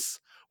all of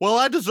us? Well,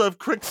 I deserve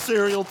Crick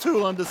cereal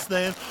too,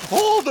 understand?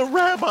 All the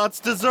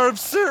Rabots deserve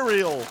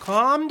cereal.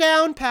 Calm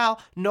down,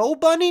 pal. No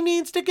bunny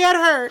needs to get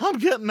hurt. I'm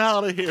getting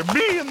out of here.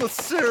 Me and the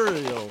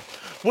cereal.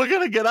 We're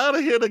gonna get out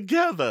of here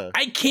together.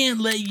 I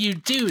can't let you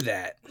do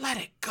that. Let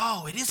it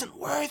go. It isn't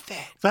worth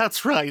it.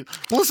 That's right.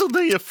 Listen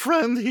to your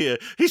friend here.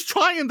 He's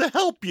trying to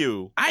help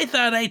you. I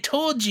thought I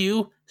told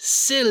you,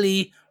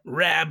 silly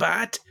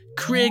Rabot.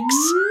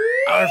 Cricks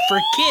are for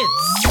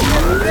kids.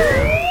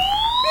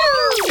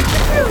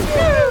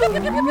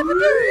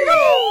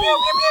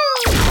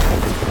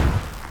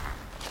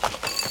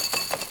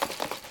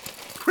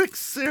 Crick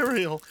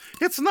cereal.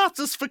 It's not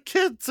just for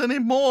kids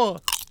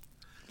anymore.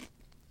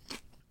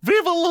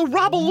 Viva la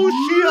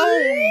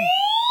revolution!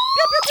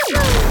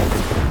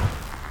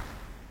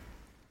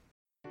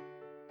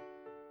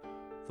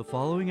 The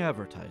following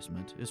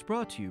advertisement is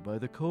brought to you by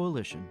the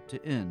Coalition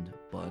to End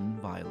Bun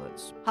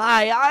Violence.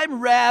 Hi,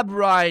 I'm Rab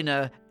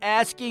Reiner,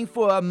 asking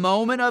for a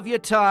moment of your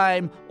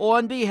time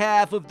on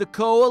behalf of the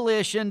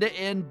Coalition to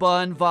End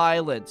Bun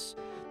Violence.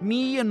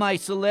 Me and my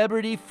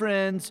celebrity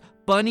friends,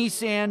 Bunny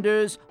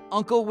Sanders,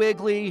 Uncle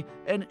Wiggly,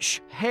 and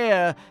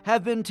Hare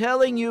have been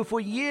telling you for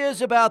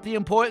years about the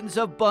importance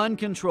of bun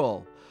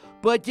control.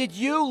 But did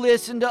you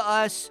listen to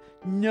us?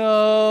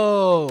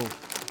 No.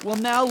 Well,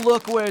 now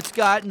look where it's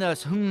gotten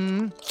us.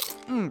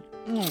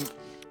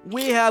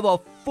 We have a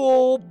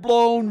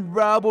full-blown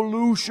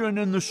revolution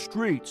in the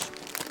streets.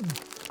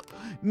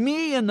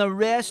 Me and the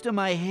rest of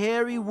my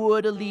Harry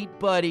Wood elite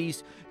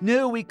buddies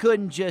knew we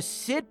couldn't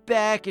just sit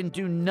back and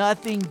do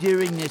nothing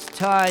during this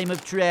time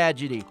of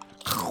tragedy.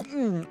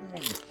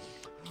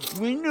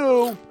 We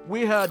knew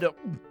we had to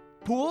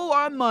pool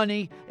our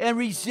money and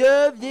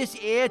reserve this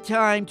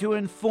airtime to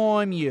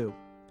inform you.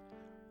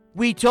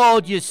 We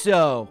told you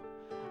so.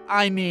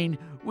 I mean,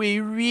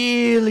 we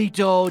really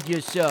told you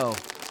so.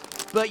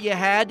 But you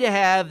had to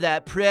have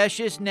that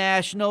precious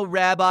National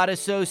Rabot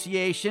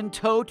Association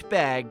tote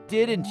bag,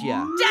 didn't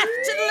you? Death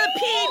to the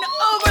Lapine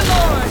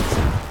overlords!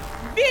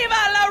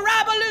 Viva la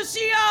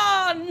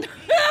revolution!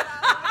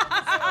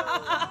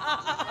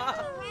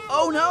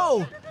 Oh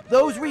no!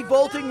 Those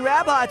revolting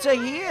Rabots are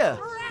here!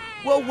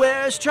 Well,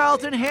 where's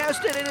Charlton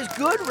Heston and his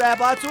good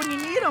Rabots when you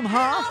need them,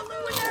 huh?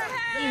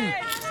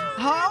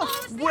 Huh?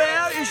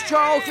 Where is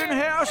Charlton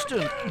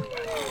Heston?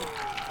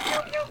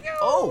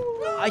 Oh,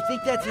 I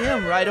think that's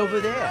him right over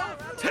there.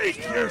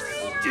 Take your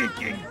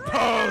stinking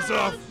paws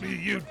off me,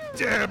 you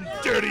damn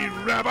dirty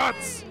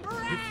Rabots!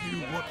 If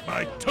you want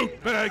my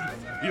tote bag,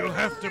 you'll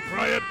have to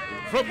pry it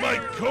from my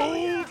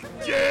cold,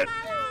 dead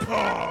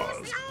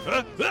paws!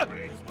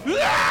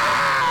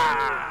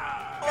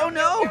 Oh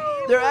no!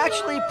 They're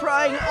actually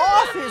prying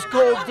off his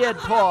cold, dead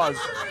paws!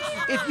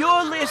 If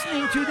you're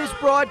listening to this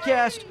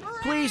broadcast,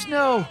 please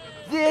know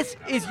this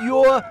is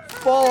your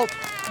fault.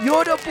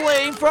 You're to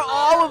blame for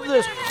all of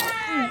this.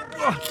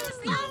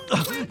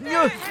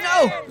 No,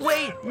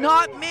 wait,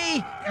 not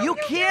me. You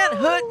can't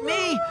hurt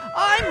me.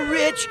 I'm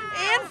rich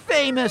and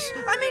famous.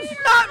 I mean,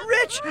 not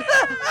rich.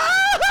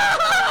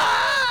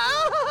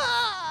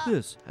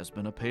 This has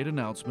been a paid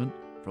announcement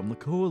from the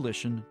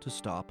Coalition to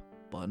Stop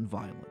Bun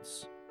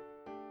Violence.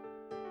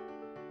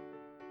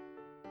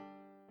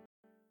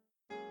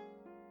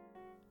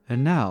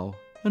 And now,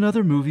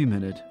 another movie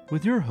minute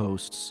with your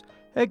hosts,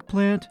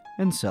 Eggplant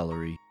and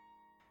Celery.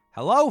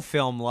 Hello,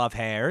 film love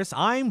hairs.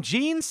 I'm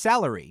Gene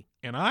Celery.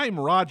 And I'm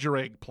Roger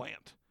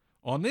Eggplant.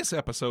 On this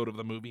episode of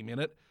the Movie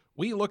Minute,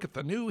 we look at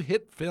the new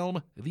hit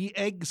film The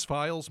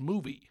Eggs-Files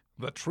movie,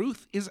 The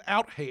Truth Is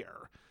Out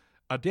Here.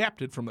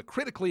 Adapted from the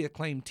critically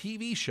acclaimed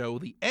TV show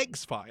The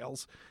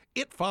Eggs-Files,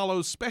 it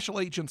follows Special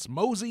Agents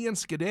Mosey and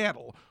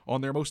Skedaddle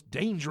on their most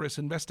dangerous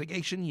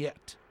investigation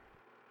yet.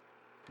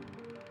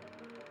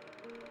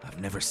 I've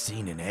never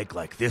seen an egg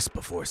like this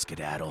before,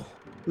 Skedaddle.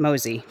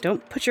 Mosey,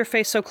 don't put your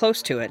face so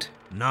close to it.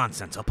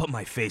 Nonsense, I'll put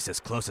my face as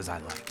close as I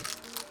like.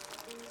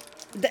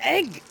 The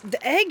egg,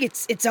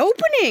 it's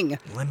opening!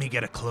 Let me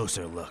get a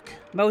closer look.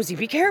 Mosey,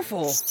 be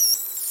careful.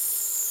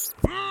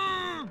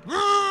 Mosey!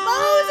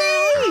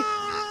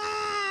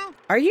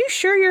 Are you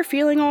sure you're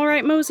feeling all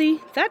right, Mosey?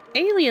 That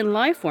alien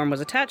life form was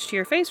attached to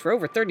your face for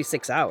over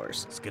 36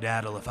 hours.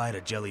 Skedaddle, if I had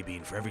a jelly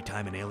bean for every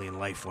time an alien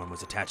life form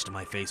was attached to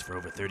my face for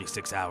over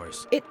 36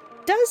 hours. It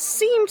does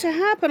seem to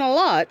happen a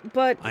lot,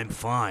 but... I'm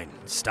fine.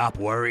 Stop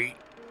worry.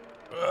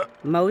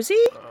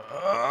 Mosey?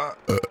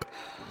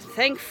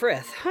 Thank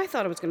Frith. I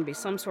thought it was going to be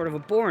some sort of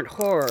abhorrent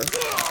horror. Cheep.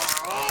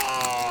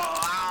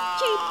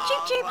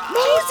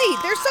 Mosey,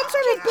 there's some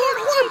sort of abhorrent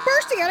horror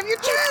bursting out of your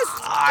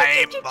chest!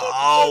 I'm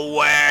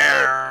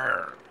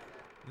aware.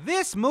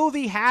 This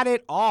movie had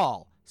it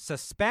all.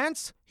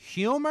 Suspense,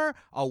 humor,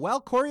 a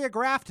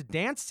well-choreographed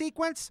dance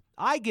sequence.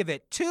 I give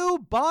it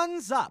 2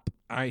 buns up.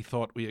 I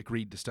thought we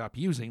agreed to stop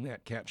using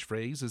that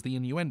catchphrase as the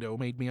innuendo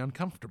made me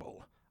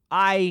uncomfortable.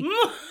 Death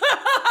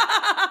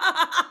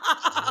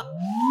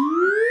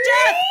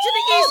to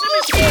the Easter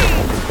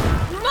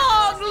machines!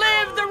 Long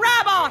live the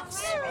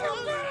robots!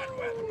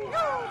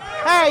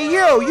 Hey,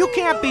 you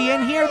can't be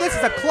in here. This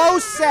is a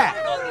closed set.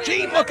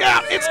 Gene, look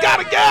out! It's got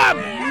a gun!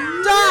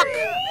 Duck!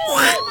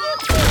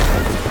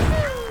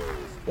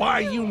 Why,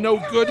 you no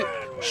good.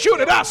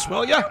 Shoot at us,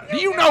 will ya? Do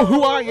you know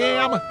who I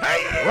am?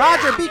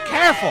 Roger, be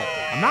careful.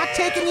 I'm not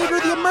taking you to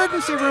the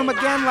emergency room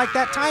again like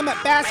that time at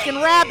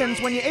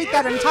Baskin-Robbins when you ate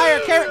that entire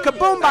carrot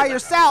kaboom by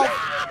yourself.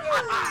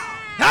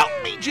 Help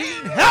me,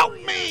 Gene! Help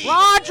me!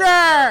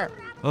 Roger!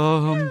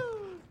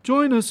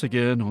 Join us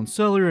again on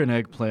Celery and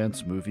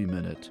Eggplant's Movie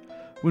Minute,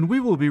 when we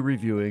will be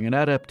reviewing an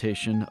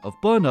adaptation of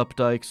Bun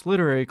Updike's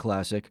literary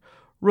classic,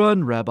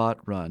 Run, Rabbot,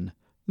 Run.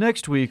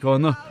 Next week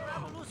on the...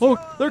 Oh,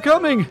 they're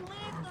coming!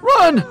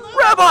 Run!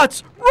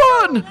 Rabbots!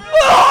 Run!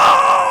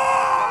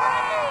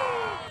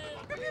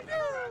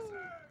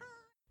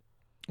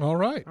 All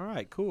right. All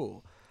right,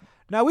 cool.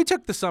 Now, we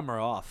took the summer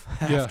off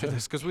after Yeah.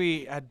 this because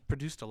we had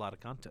produced a lot of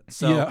content.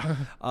 So, Yeah.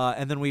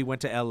 And then we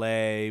went to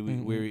L.A.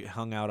 We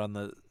hung out on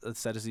the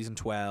set of season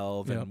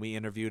 12, Yeah. and we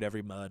interviewed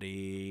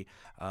everybody,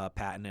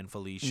 Patton and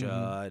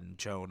Felicia and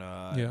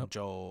Jonah Yeah. and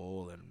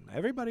Joel and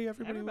everybody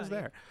was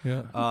there.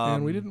 Yeah,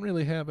 and we didn't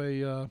really have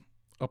a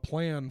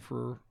plan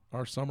for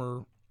our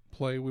summer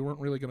play. We weren't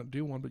really going to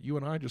do one, but you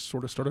and I just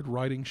sort of started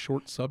writing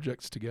short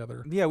subjects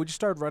together. Yeah, we just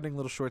started writing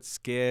little short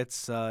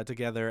skits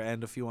together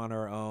and a few on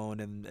our own,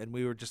 and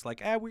we were just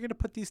like, we're going to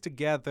put these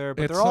together,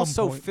 but At they're all some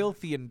so point.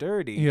 filthy and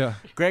dirty. Yeah.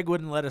 Greg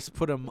wouldn't let us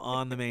put them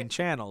on the main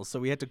channel, so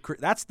we had to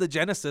that's the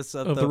genesis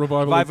of the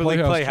Revival League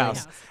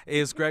Playhouse.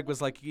 Is Greg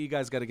was like, you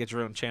guys got to get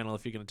your own channel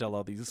if you're going to tell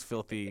all these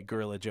filthy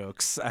gorilla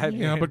jokes.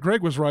 Yeah, but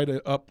Greg was right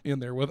up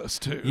in there with us,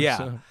 too. Yeah.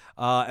 So.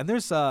 And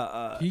there's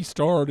he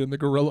starred in the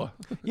gorilla.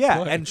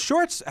 Yeah, play. and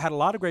Shorts had a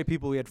lot of great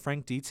people. We had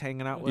Frank Dietz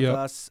hanging out with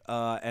us,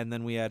 and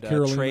then we had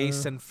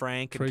Trace and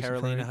Frank and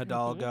Carolina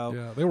Hidalgo.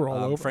 Yeah, they were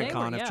all over. Frank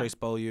Conniff, Trace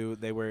Beaulieu.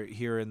 They were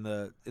here in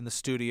the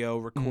studio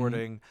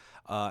recording,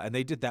 and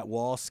they did that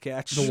wall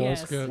sketch,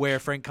 where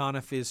Frank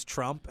Conniff is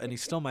Trump, and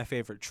he's still my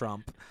favorite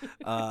Trump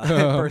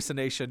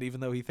impersonation, even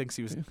though he thinks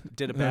he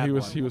did a bad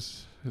one. He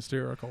was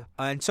hysterical.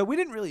 And so we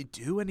didn't really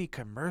do any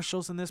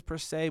commercials in this per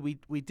se. We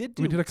did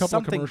a couple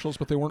of commercials,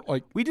 but they weren't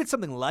like... We did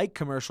something like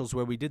commercials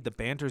where we did the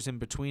banters in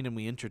between and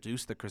we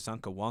introduced the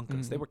Krasunka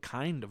Wonkas. They were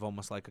kind of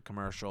almost like a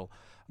commercial.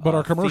 But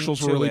our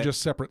commercials were really it.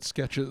 just separate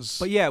sketches.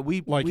 But yeah, in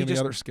the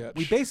other sketch.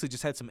 We basically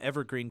just had some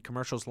evergreen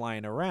commercials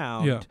lying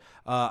around. Yeah.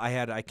 I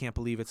had I Can't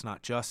Believe It's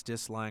Not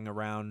Justice lying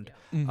around,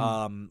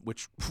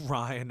 which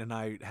Ryan and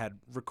I had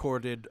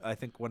recorded, I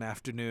think, one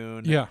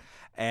afternoon. Yeah.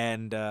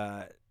 And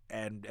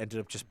ended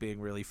up just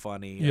being really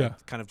funny. Yeah.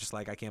 And kind of just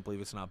like, I Can't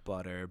Believe It's Not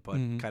Butter, but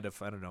kind of,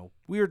 I don't know,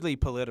 weirdly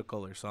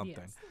political or something.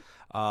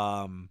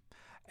 Yes.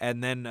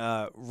 And then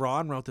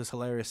Ron wrote this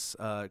hilarious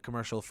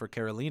commercial for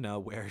Carolina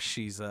where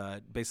she's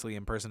basically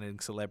impersonating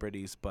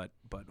celebrities, but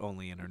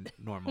only in her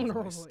normal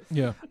voice.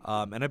 Yeah.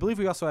 And I believe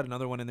we also had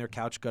another one in there,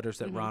 Couch Gutters,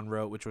 that Ron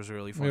wrote, which was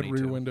really funny. We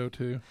had Rear Window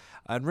too.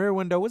 And Rear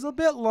Window was a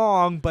bit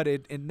long, but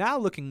and now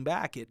looking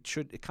back, it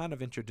kind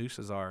of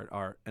introduces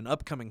an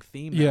upcoming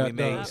theme that we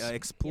may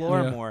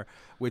explore more,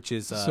 which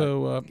is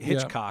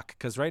Hitchcock.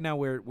 Because right now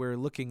we're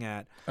looking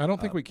at. I don't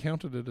think we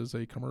counted it as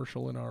a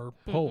commercial in our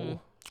poll.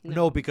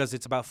 No, because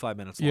it's about 5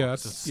 minutes long. Yeah,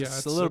 it's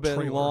it's a little bit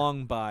trailer.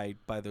 long by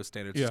those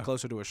standards. Yeah. It's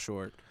closer to a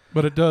short.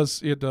 But it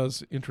does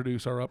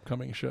introduce our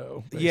upcoming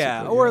show.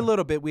 Yeah, or a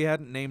little bit. We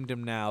hadn't named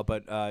him now,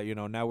 but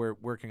now we're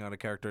working on a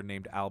character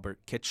named Albert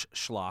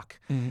Kitschschlock.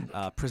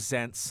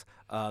 Presents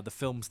the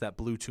films that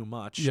blew too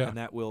much, and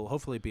that will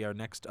hopefully be our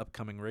next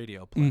upcoming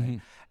radio play.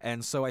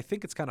 And so I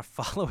think it's kind of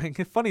following.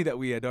 It's funny that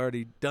we had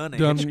already done a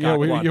Hitchcock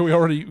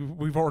one.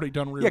 We've already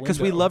done Rear Window. Yeah, because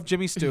we love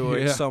Jimmy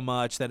Stewart so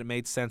much that it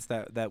made sense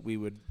that we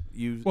would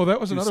use. Well, that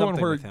was another one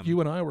where with him. you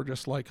and I were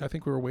just like, I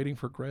think we were waiting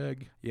for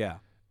Greg. Yeah.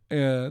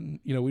 And,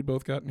 we'd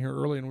both gotten here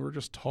early and we were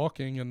just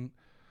talking. And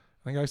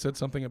I think I said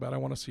something about I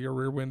want to see a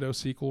Rear Window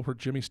sequel where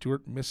Jimmy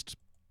Stewart missed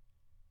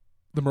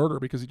the murder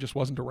because he just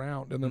wasn't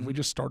around. And then we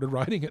just started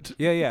writing it.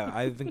 Yeah.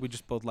 I think we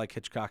just both like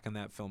Hitchcock in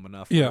that film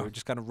enough. Yeah. We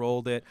just kind of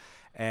rolled it.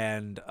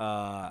 And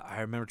I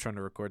remember trying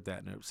to record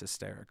that, and it was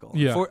hysterical.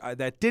 Yeah.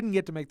 That didn't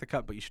get to make the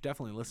cut, but you should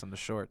definitely listen to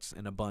Shorts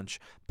in a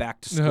bunch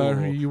back to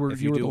school. You were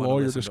the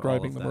lawyer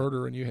describing the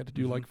murder, and you had to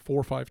do like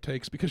 4 or 5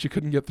 takes because you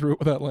couldn't get through it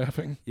without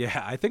laughing.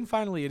 Yeah, I think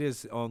finally it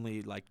is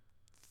only like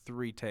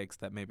 3 takes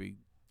that maybe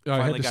I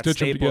finally had to got stitch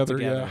them stapled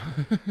together.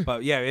 Yeah.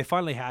 But yeah, it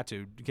finally had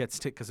to get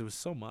stick because it was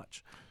so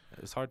much. It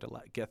was hard to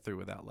get through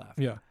without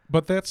laughing. Yeah,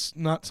 but that's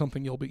not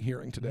something you'll be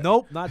hearing today.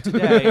 Nope, not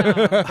today.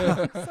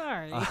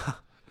 Sorry.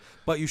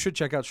 But you should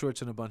check out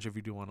Shorts in a Bunch if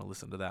you do want to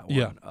listen to that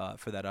one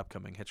for that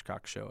upcoming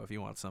Hitchcock show. If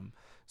you want some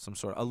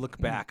sort of a look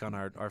back on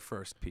our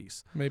first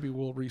piece. Maybe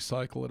we'll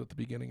recycle it at the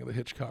beginning of the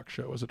Hitchcock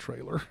show as a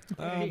trailer.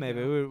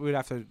 Maybe we'd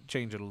have to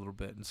change it a little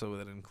bit, and so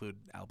that include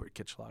Albert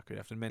Kitschlock. We'd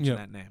have to mention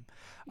that name.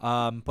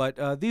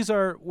 But these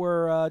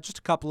were just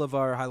a couple of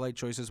our highlight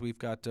choices we've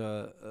got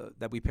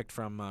that we picked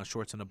from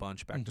Shorts in a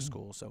Bunch back to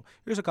school. So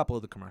here's a couple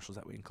of the commercials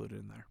that we included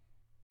in there.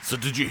 So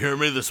did you hear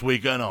me this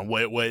weekend on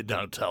Wait, Wait,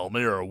 Don't Tell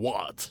Me, or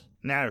what?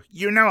 No,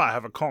 you know I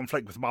have a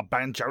conflict with my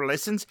banjo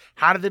lessons.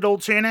 How did it all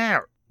turn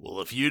out? Well,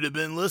 if you'd have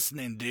been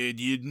listening, dude,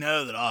 you'd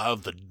know that I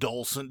have the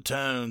dulcet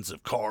tones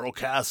of Carl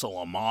Castle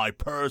on my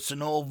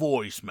personal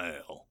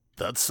voicemail.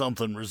 That's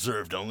something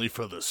reserved only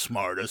for the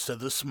smartest of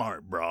the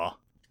smart, brah.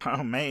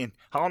 Oh, man,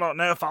 I don't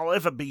know if I'll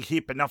ever be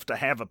hip enough to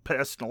have a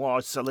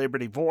personalized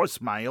celebrity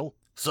voicemail.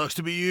 Sucks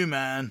to be you,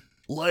 man.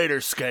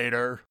 Later,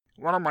 skater.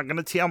 What am I going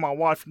to tell my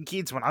wife and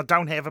kids when I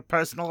don't have a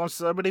personalized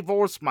celebrity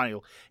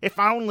voicemail? If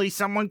only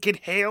someone could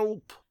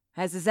help.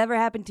 Has this ever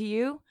happened to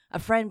you? A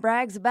friend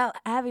brags about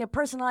having a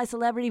personalized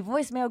celebrity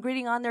voicemail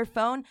greeting on their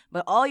phone,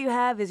 but all you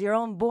have is your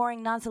own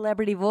boring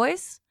non-celebrity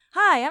voice?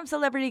 Hi, I'm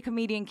celebrity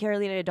comedian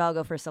Carolina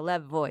Hidalgo for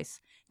Celeb Voice,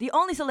 the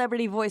only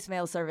celebrity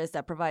voicemail service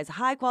that provides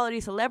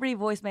high-quality celebrity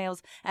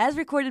voicemails as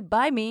recorded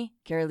by me,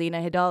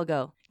 Carolina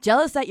Hidalgo.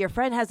 Jealous that your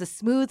friend has the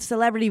smooth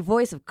celebrity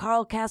voice of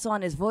Carl Castle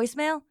on his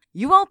voicemail?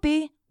 You won't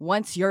be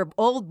once your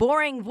old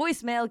boring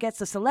voicemail gets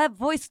the celeb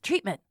voice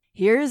treatment.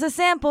 Here's a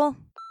sample.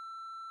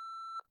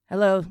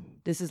 Hello,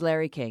 this is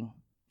Larry King.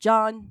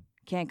 John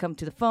can't come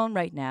to the phone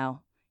right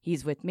now.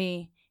 He's with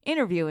me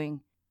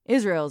interviewing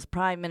Israel's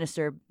Prime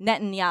Minister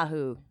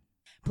Netanyahu.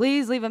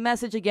 Please leave a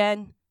message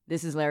again.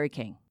 This is Larry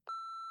King.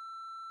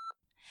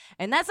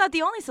 And that's not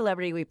the only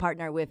celebrity we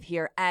partner with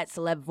here at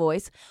Celeb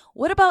Voice.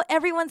 What about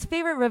everyone's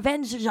favorite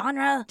revenge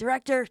genre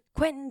director,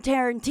 Quentin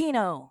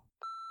Tarantino?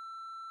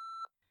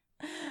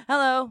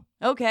 Hello.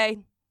 Okay.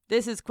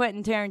 This is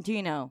Quentin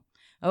Tarantino.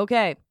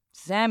 Okay.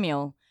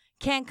 Samuel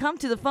can't come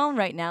to the phone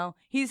right now.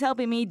 He's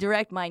helping me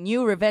direct my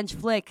new revenge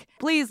flick.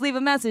 Please leave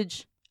a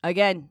message.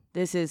 Again,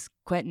 this is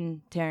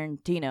Quentin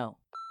Tarantino.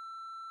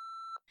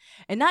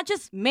 And not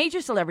just major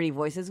celebrity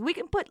voices, we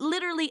can put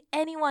literally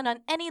anyone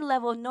on any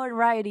level of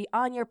notoriety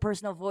on your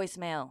personal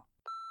voicemail.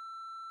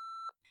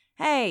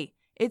 Hey,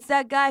 it's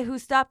that guy who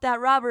stopped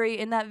that robbery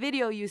in that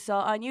video you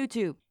saw on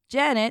YouTube.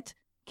 Janet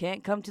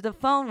can't come to the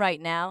phone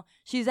right now.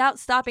 She's out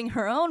stopping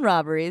her own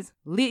robberies.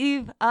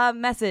 Leave a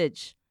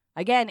message.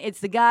 Again,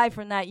 it's the guy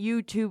from that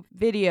YouTube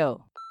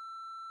video.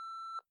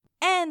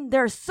 And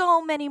there's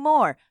so many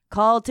more.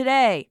 Call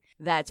today.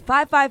 That's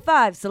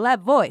 555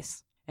 Celeb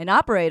Voice. An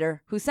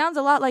operator who sounds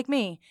a lot like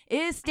me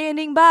is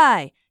standing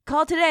by.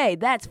 Call today.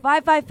 That's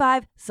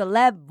 555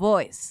 Celeb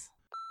Voice.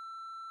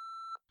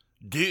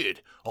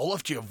 Dude, I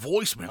left you a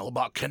voicemail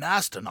about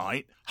Canasta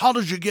Night. How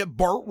did you get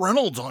Burt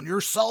Reynolds on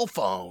your cell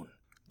phone?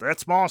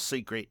 That's my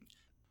secret.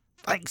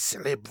 Thanks,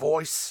 Celeb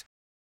Voice.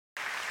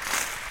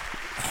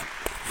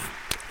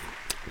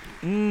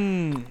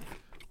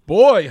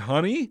 Boy,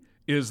 honey,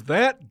 is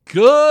that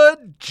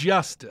good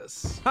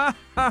justice.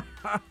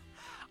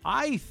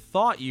 I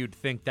thought you'd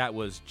think that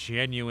was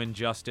genuine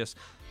justice,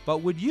 but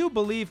would you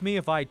believe me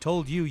if I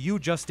told you you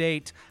just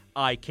ate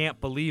I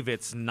can't believe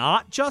it's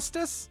not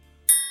justice?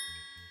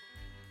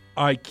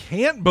 I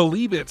can't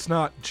believe it's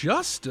not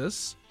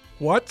justice?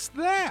 What's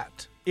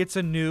that? It's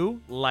a new,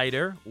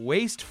 lighter,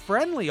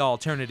 waste-friendly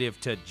alternative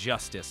to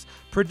justice,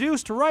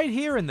 produced right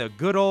here in the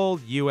good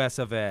old US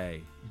of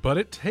A. But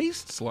it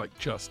tastes like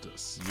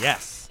justice.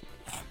 Yes,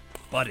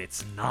 but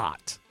it's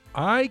not.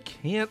 I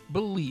can't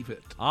believe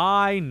it.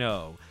 I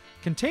know.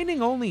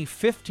 Containing only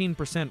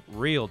 15%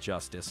 real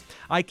justice,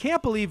 I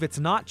Can't Believe It's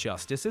Not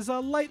Justice is a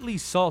lightly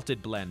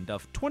salted blend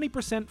of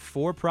 20%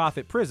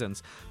 for-profit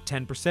prisons,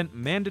 10%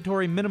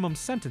 mandatory minimum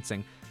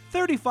sentencing,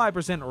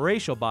 35%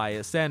 racial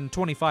bias, and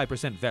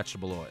 25%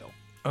 vegetable oil.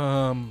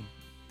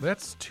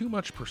 That's too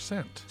much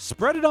percent.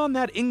 Spread it on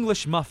that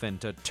English muffin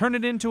to turn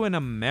it into an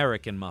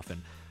American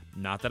muffin.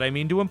 Not that I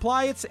mean to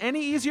imply it's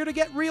any easier to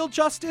get real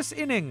justice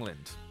in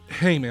England.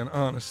 Hey man,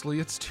 honestly,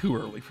 it's too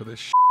early for this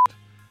shit.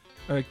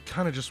 I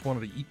kind of just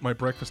wanted to eat my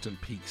breakfast in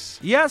peace.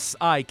 Yes,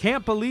 I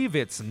Can't Believe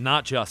It's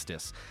Not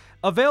Justice.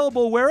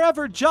 Available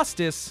wherever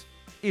justice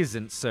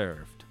isn't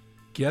served.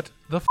 Get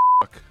the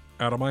fuck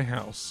out of my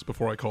house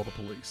before I call the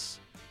police.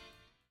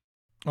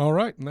 All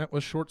right, and that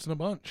was Shorts in a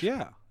Bunch.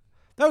 Yeah.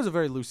 That was a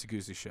very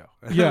loosey-goosey show.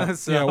 Yeah,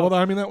 So- yeah. Well,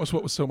 I mean, that was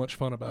what was so much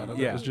fun about it.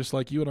 Yeah. It was just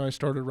like you and I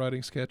started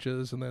writing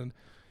sketches, and then,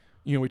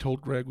 we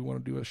told Greg we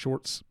want to do a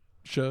shorts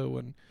show,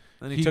 and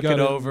Then he took it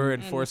over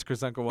and forced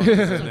Krasunka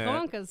in there.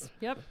 Wonkas,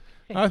 yep.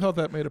 I thought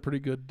that made a pretty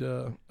good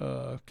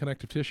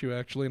connective tissue,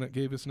 actually, and it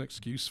gave us an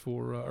excuse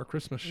for our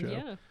Christmas show.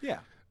 Yeah. Yeah.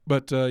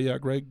 But,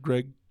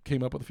 Greg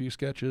came up with a few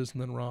sketches,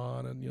 and then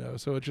Ron, and,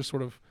 so it just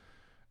sort of,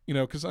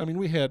 because,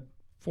 we had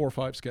 4 or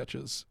 5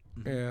 sketches,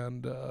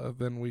 and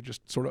then we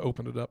just sort of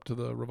opened it up to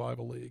the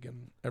Revival League,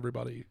 and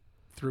everybody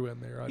threw in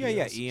their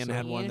ideas. Ian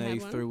had one that he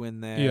threw in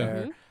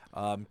there.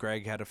 Yeah.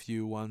 Greg had a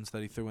few ones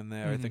that he threw in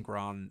there. I think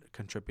Ron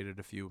contributed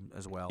a few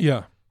as well.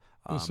 Yeah.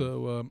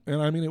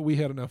 We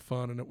had enough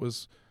fun, and it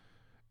was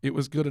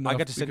good enough. I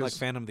got to sing like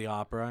Phantom of the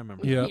Opera. I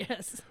remember. Yeah.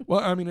 Yes.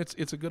 Well,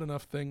 it's a good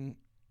enough thing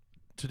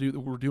to do that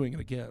we're doing it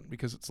again,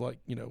 because it's like,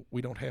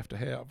 we don't have to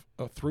have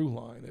a through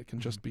line. It can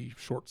just be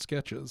short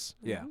sketches.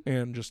 Yeah.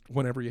 And just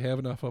whenever you have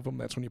enough of them,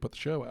 that's when you put the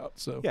show out.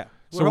 So yeah.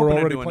 So we're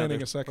already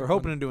planning a second. We're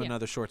hoping one. to do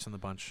another Shorts in the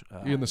Bunch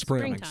in the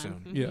spring. coming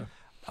soon.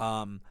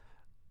 Yeah.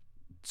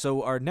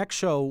 So our next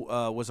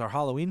show was our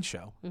Halloween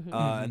show,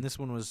 and this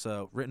one was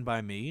written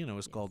by me, and it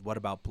was called What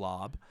About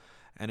Blob?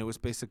 And it was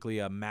basically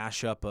a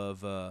mashup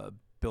of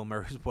Bill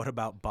Murray's What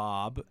About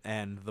Bob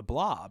and The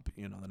Blob,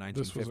 the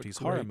 1950s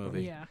horror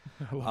movie. Yeah.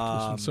 I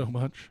love this one so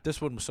much.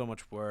 This one was so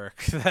much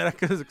work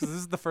because this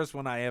is the first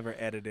one I ever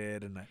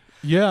edited. And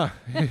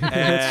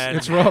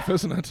it's rough,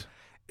 isn't it?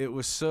 It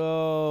was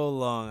so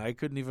long. I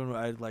couldn't even,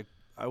 I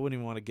wouldn't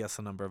even want to guess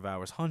the number of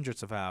hours,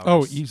 hundreds of hours.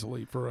 Oh,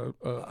 easily for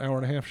a hour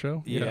and a half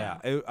show. Yeah,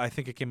 I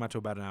think it came out to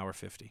about an hour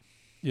 50.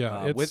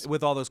 Yeah,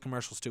 with all those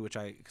commercials too,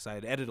 because I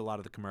had edited a lot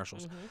of the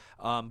commercials.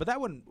 But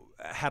that one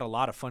had a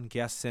lot of fun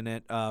guests in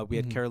it. We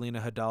had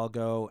Carolina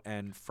Hidalgo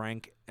and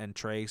Frank and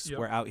Trace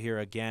were out here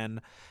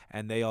again,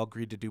 and they all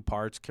agreed to do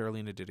parts.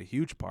 Carolina did a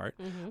huge part.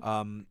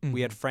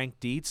 We had Frank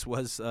Dietz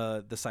was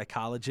the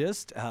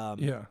psychologist,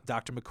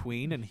 Dr.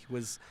 McQueen, and he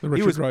was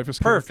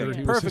Dreyfuss perfect,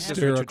 character. perfect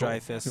as Richard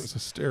Dreyfuss. It was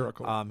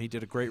hysterical. He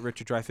did a great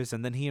Richard Dreyfuss,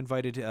 and then he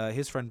invited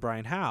his friend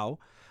Brian Howe,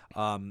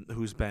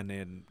 who's been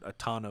in a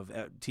ton of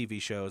TV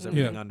shows,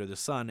 everything under the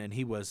sun, and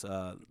he was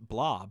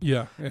Blob.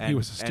 Yeah, and he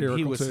was hysterical. And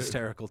he was too.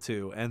 hysterical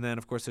too. And then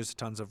of course there's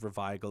tons of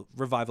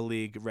Revival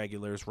League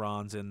regulars.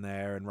 Ron's in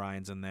there, and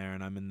Ryan's in there,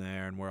 and I'm in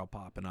there, and we're all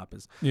popping up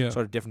as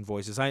sort of different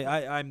voices.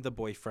 I'm the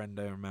boyfriend.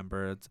 I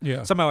remember.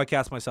 Somehow I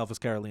cast myself as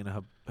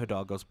Carolina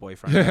Hidalgo's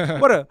boyfriend.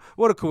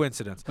 What a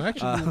coincidence.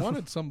 Actually, you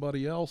wanted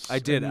somebody else. I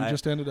did. And you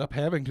just ended up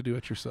having to do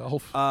it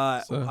yourself.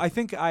 I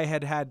think I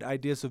had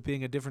ideas of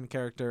being a different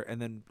character,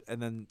 and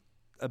then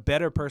a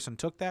better person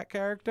took that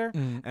character,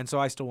 and so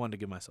I still wanted to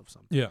give myself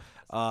something. Yeah.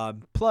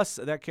 Plus,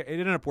 it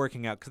ended up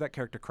working out because that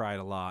character cried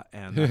a lot,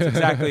 and that's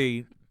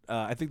exactly.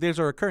 I think there's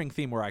a recurring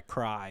theme where I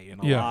cry in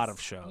a lot of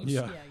shows.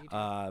 Yeah.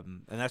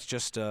 And that's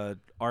just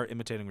art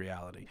imitating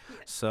reality.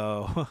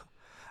 So,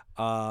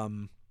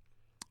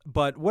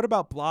 but What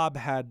About Blob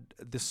had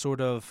this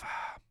sort of.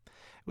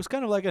 It was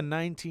kind of like a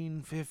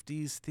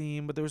 1950s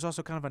theme, but there was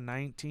also kind of a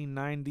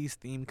 1990s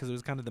theme because it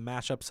was kind of the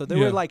mashup. So there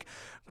were like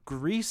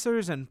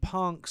greasers and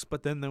punks,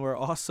 but then there were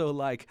also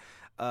like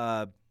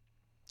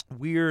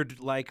weird,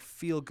 like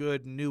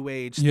feel-good new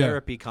age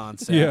therapy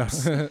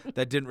concepts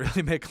that didn't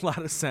really make a lot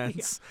of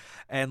sense.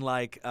 And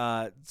like,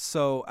 one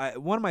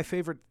of my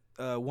favorite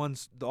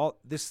ones,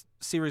 this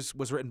series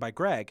was written by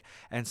Greg,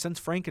 and since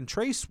Frank and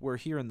Trace were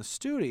here in the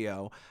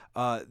studio,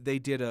 they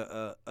did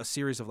a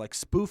series of like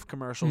spoof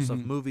commercials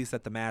of movies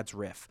that the Mads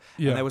riff.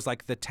 And that was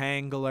like The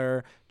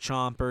Tangler,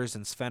 Chompers,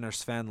 and Svenner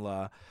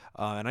Svenla.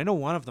 And I know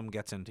one of them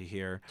gets into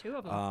here. 2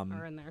 of them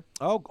are in there.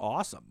 Oh,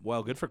 awesome.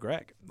 Well, good for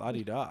Greg.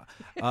 La-di-da.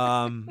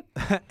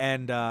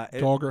 And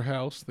Dogger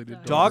House. They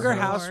did Dogger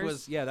House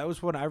was, that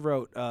was what I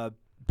wrote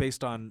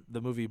based on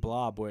the movie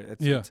Blob, where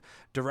it's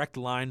direct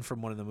line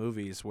from one of the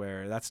movies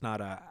where that's not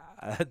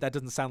that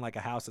doesn't sound like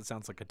a house, it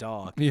sounds like a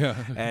dog. Yeah.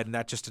 And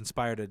that just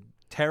inspired a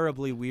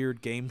terribly weird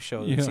game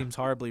show that seems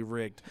horribly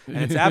rigged. And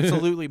it's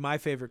absolutely my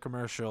favorite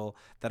commercial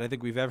that I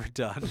think we've ever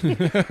done.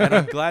 And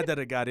I'm glad that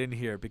it got in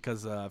here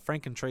because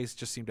Frank and Trace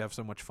just seem to have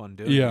so much fun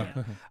doing it.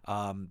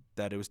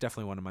 That it was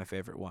definitely one of my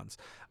favorite ones.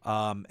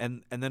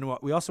 And then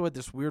we also had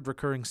this weird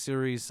recurring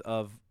series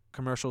of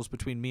commercials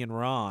between me and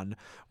Ron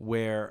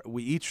where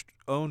we each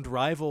owned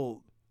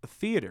rival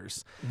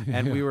theaters,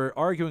 and we were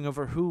arguing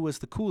over who was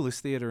the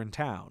coolest theater in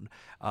town,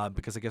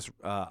 because I guess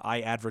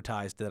I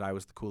advertised that I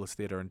was the coolest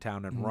theater in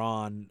town, and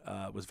Ron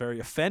was very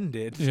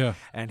offended,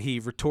 and he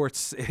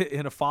retorts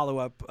in a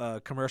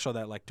follow-up commercial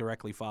that like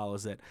directly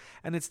follows it,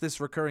 and it's this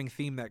recurring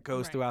theme that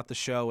goes throughout the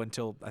show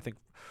until I think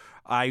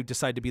I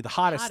decide to be the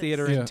hottest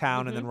theater in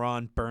town, and then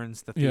Ron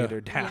burns the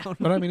theater down.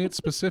 But I mean, it's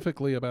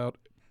specifically about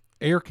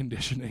air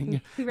conditioning,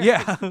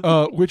 yeah,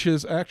 which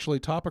is actually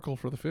topical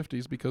for the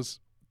 50s because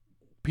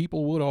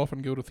people would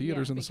often go to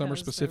theaters in the summer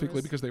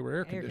specifically because they were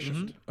air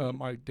conditioned.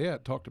 My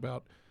dad talked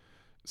about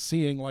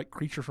seeing like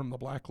Creature from the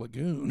Black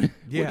Lagoon,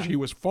 which he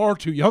was far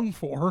too young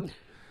for.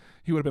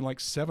 He would have been like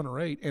 7 or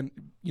 8, and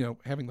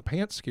having the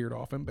pants scared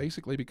off him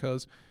basically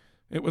because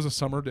it was a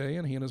summer day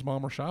and he and his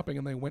mom were shopping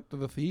and they went to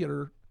the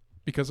theater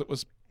because it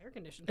was air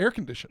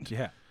conditioned.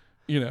 Yeah,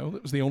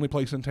 it was the only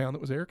place in town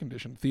that was air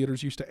conditioned.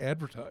 Theaters used to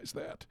advertise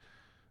that.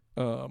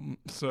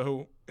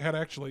 So it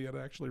actually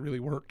really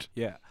worked.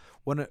 Yeah.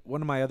 One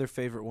of my other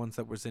favorite ones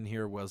that was in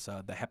here was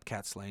the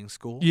Hepcat Slaying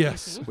School.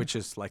 Yes. Which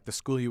is like the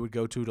school you would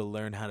go to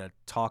learn how to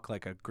talk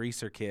like a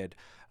greaser kid.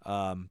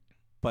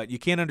 But you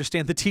can't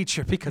understand the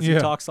teacher because he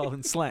talks all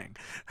in slang.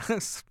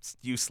 It's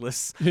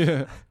useless.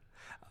 Yeah.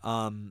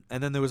 And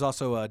then there was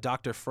also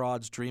Dr.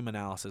 Fraud's Dream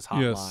Analysis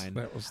Hotline.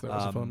 Yes, that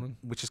was a fun one.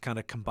 Which is kind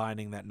of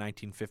combining that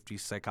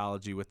 1950s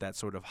psychology with that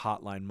sort of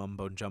hotline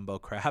mumbo jumbo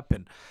crap.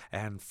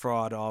 And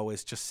Fraud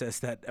always just says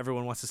that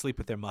everyone wants to sleep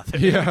with their mother.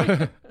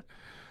 Yeah.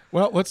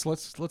 Well, let's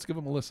give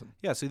them a listen.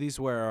 Yeah. So these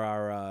were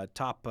our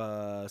top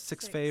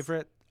 6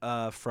 favorite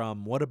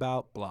from What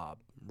About Blob.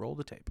 Roll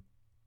the tape.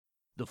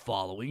 The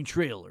following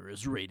trailer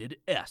is rated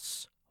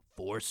S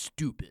for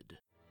stupid.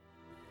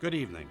 Good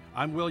evening.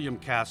 I'm William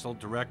Castle,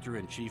 Director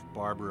and Chief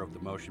Barber of the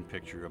motion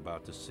picture you're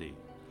about to see.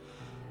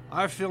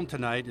 Our film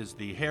tonight is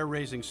the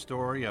hair-raising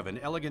story of an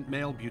elegant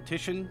male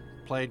beautician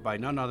played by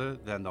none other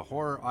than the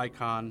horror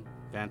icon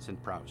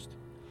Vincent Proust.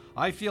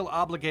 I feel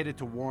obligated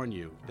to warn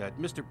you that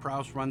Mr.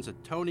 Proust runs a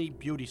Tony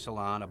beauty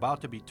salon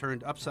about to be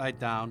turned upside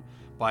down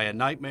by a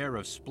nightmare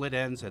of split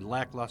ends and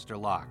lackluster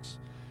locks.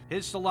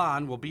 His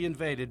salon will be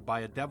invaded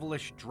by a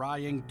devilish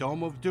drying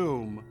dome of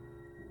doom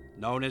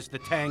known as the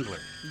Tangler.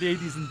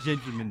 Ladies and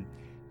gentlemen,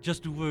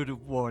 just a word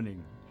of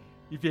warning.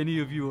 If any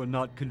of you are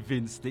not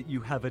convinced that you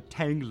have a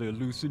tangler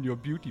loose in your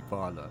beauty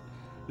parlor,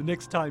 the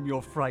next time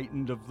you're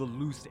frightened of the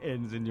loose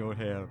ends in your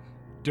hair,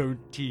 don't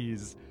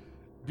tease,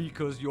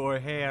 because your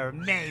hair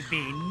may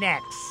be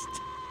next.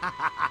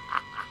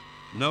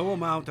 No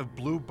amount of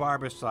blue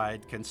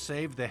barbicide can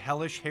save the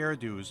hellish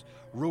hairdos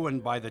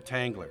ruined by the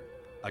Tangler.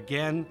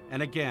 Again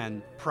and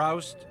again,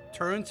 Proust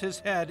turns his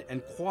head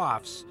and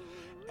quaffs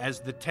as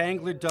the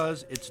Tangler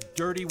does its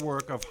dirty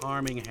work of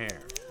harming hair.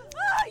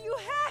 Ah, you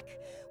hack!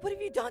 What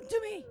have you done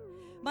to me?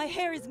 My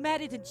hair is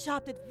matted and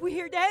chopped at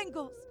weird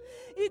angles.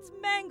 It's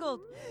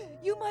mangled.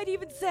 You might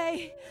even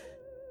say,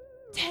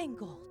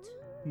 tangled.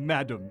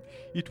 Madam,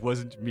 it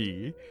wasn't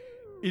me.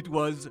 It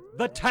was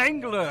the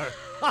Tangler.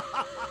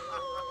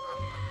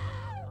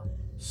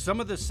 Some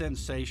of the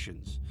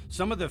sensations,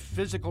 some of the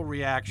physical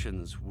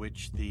reactions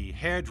which the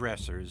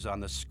hairdressers on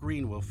the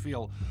screen will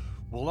feel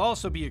will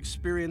also be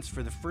experienced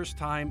for the first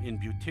time in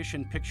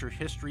beautician picture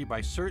history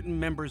by certain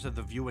members of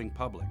the viewing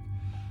public.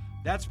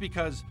 That's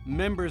because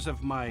members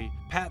of my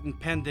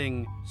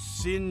patent-pending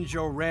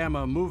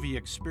Sinjorama movie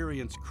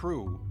experience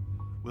crew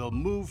will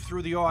move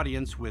through the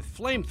audience with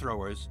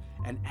flamethrowers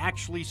and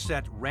actually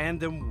set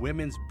random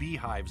women's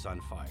beehives on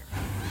fire.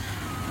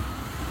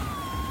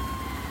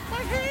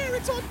 My hair,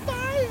 it's on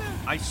fire!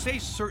 I say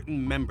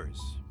certain members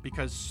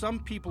because some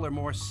people are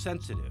more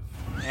sensitive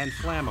and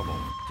flammable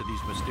to these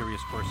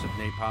mysterious bursts of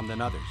napalm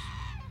than others.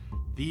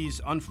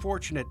 These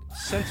unfortunate,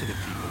 sensitive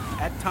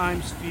people at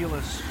times feel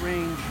a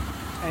strange,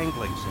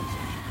 tangling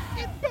sensation.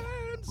 It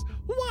burns!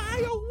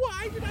 Why, oh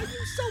why did I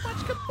use so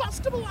much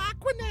combustible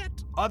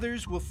Aquanet?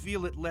 Others will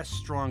feel it less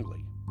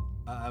strongly,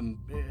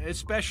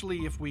 especially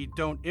if we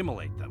don't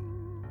immolate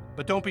them.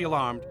 But don't be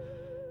alarmed.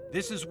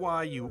 This is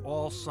why you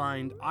all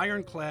signed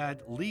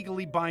ironclad,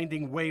 legally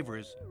binding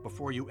waivers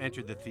before you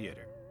entered the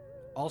theater.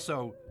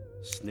 Also,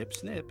 snip,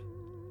 snip,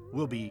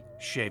 we'll be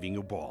shaving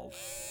you bald.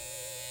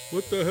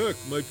 What the heck,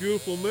 my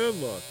beautiful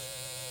manlocks?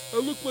 I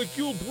look like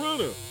Yul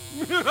Brynner.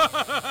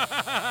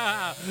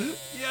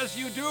 Yes,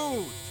 you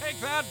do. Take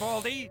that,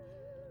 Baldy.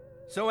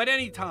 So at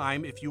any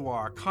time, if you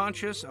are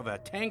conscious of a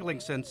tangling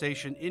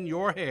sensation in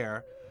your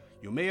hair,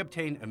 you may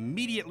obtain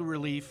immediate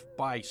relief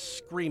by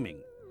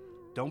screaming.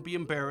 Don't be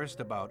embarrassed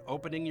about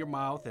opening your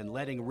mouth and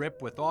letting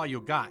rip with all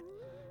you got,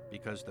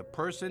 because the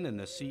person in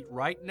the seat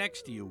right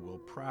next to you will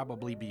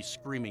probably be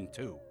screaming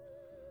too.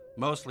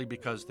 Mostly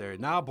because they're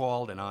now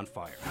bald and on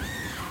fire.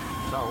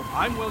 So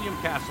I'm William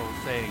Castle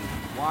saying,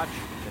 watch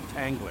the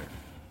Tangler.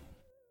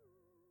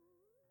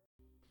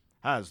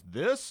 Has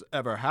this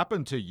ever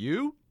happened to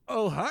you?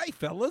 Oh, hi,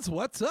 fellas.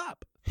 What's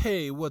up?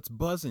 Hey, what's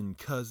buzzin',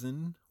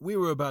 cousin? We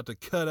were about to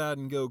cut out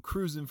and go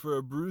cruising for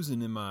a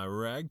bruising in my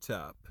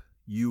ragtop.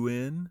 You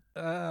in?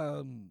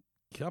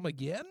 Come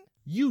again?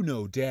 You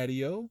know,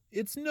 Daddy-O,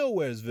 it's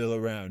Nowheresville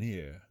around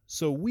here.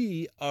 So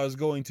we are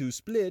going to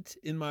split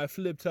in my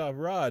flip-top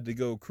rod to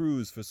go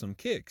cruise for some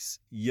kicks.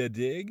 Ya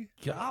dig?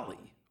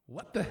 Golly,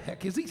 what the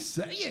heck is he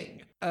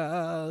saying?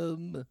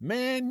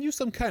 Man, you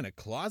some kind of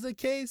closet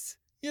case?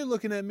 You're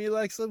looking at me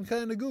like some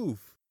kind of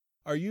goof.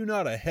 Are you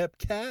not a hep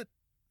cat?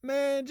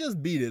 Man,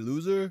 just beat it,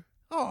 loser.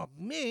 Oh,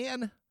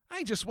 man,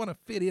 I just want to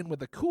fit in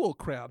with the cool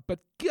crowd, but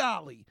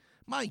golly,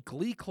 my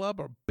glee club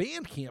or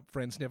band camp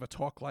friends never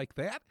talk like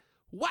that.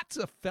 What's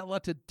a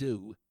fella to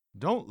do?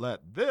 Don't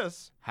let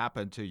this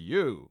happen to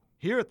you.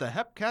 Here at the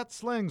Hepcat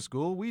Slang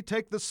School, we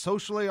take the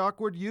socially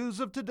awkward youths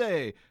of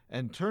today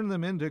and turn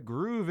them into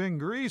grooving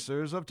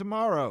greasers of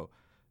tomorrow.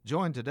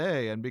 Join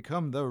today and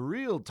become the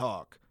real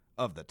talk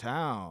of the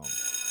town.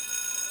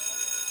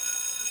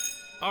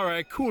 All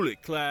right, cool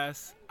it,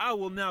 class. I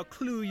will now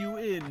clue you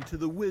in to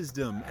the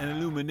wisdom and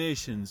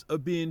illuminations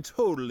of being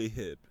totally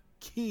hip,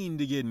 keen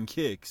to getting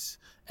kicks,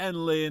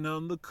 and laying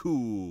on the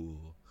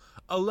cool.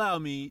 Allow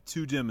me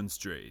to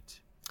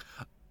demonstrate.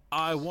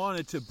 I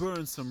wanted to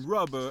burn some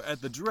rubber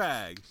at the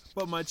drag,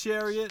 but my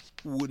chariot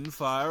wouldn't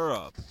fire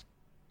up.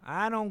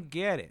 I don't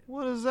get it.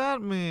 What does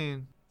that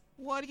mean?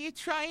 What are you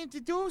trying to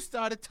do?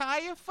 Start a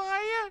tire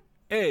fire?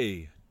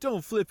 Hey,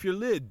 don't flip your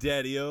lid,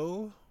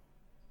 Daddy-O.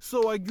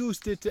 So I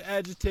goosed it to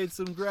agitate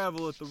some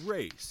gravel at the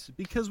race,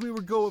 because we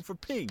were going for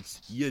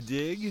pinks, you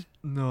dig?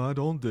 No, I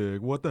don't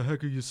dig. What the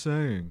heck are you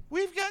saying?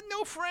 We've got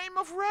no frame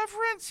of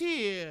reference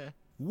here.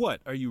 What,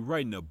 are you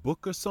writing a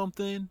book or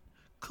something?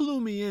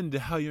 Clue me into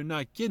how you're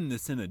not getting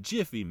this in a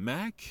jiffy,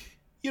 Mac.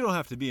 You don't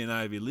have to be an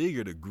Ivy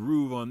Leaguer to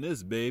groove on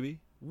this,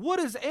 baby. What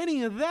does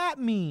any of that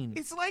mean?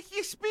 It's like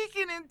you're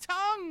speaking in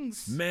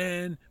tongues.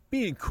 Man,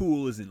 being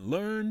cool isn't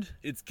learned.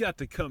 It's got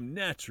to come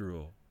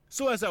natural.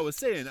 So as I was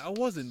saying, I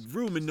wasn't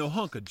rooming no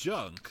hunk of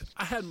junk.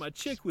 I had my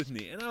chick with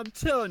me, and I'm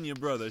telling you,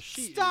 brother,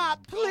 she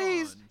Stop,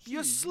 please!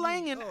 You're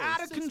slanging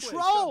out of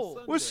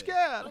control! We're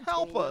scared.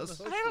 Help us.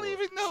 I don't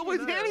even know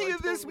what any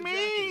of this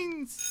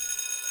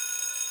means!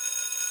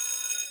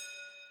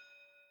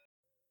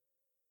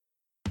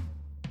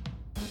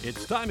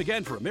 It's time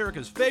again for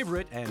America's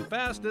favorite and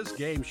fastest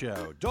game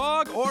show,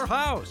 Dog or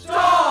House.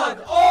 Dog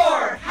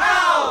or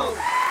House!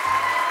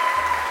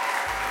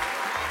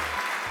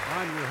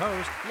 I'm your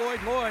host,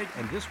 Floyd Lloyd,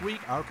 and this week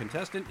our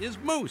contestant is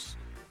Moose.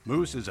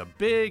 Moose is a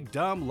big,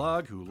 dumb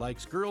lug who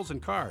likes girls and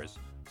cars.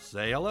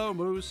 Say hello,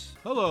 Moose.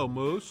 Hello,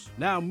 Moose.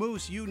 Now,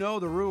 Moose, you know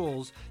the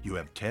rules. You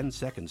have 10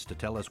 seconds to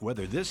tell us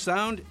whether this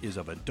sound is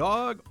of a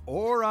dog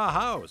or a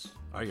house.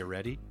 Are you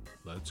ready?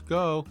 Let's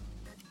go.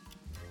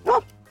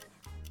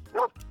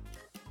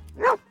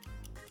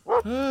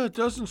 It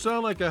doesn't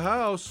sound like a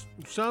house.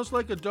 It sounds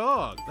like a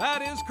dog.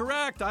 That is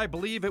correct. I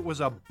believe it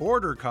was a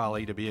border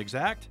collie, to be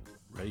exact.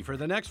 Ready for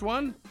the next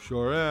one?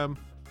 Sure am.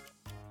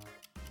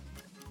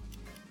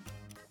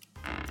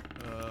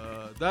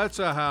 That's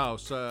a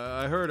house.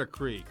 I heard a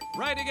creak.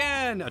 Right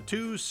again. A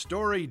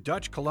 2-story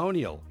Dutch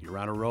colonial. You're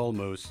on a roll,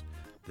 Moose.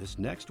 This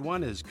next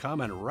one is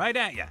coming right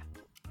at you.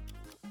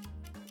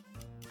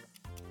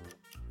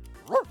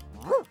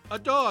 A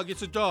dog.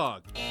 It's a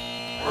dog.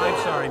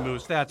 I'm sorry,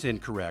 Moose. That's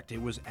incorrect.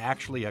 It was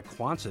actually a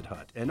Quonset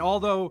hut. And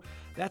although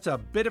that's a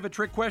bit of a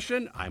trick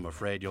question, I'm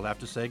afraid you'll have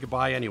to say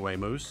goodbye anyway,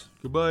 Moose.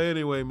 Goodbye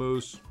anyway,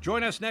 Moose.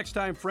 Join us next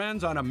time,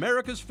 friends, on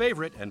America's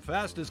favorite and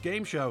fastest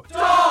game show,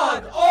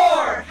 Dog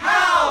or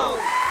House!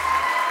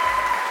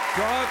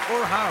 Dog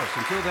or House.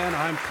 Until then,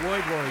 I'm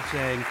Floyd Lloyd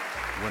saying,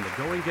 when the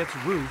going gets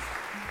roof,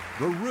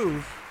 the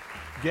roof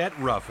get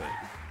roughin'.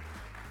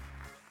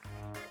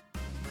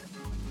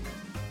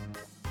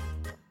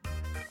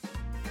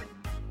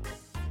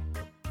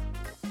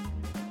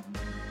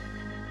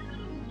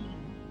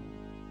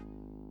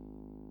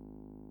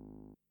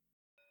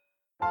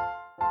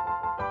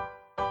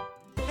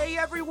 Hey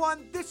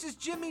everyone, this is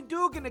Jimmy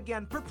Dugan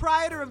again,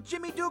 proprietor of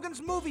Jimmy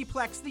Dugan's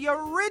Movieplex, the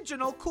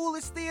original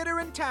coolest theater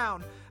in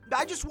town.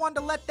 I just wanted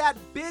to let that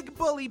big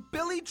bully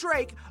Billy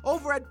Drake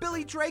over at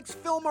Billy Drake's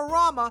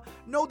Filmorama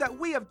know that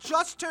we have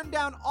just turned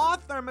down our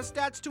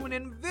thermostats to an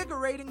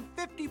invigorating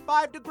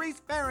 55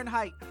 degrees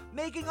Fahrenheit,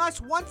 making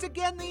us once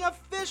again the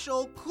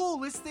official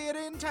coolest theater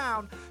in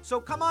town.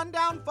 So come on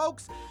down,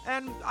 folks,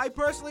 and I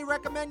personally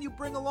recommend you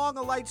bring along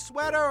a light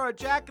sweater or a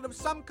jacket of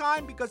some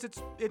kind because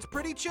it's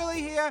pretty chilly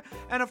here.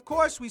 And of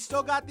course, we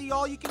still got the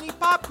all-you-can-eat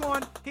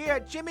popcorn here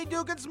at Jimmy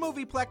Dugan's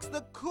Movieplex,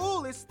 the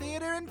coolest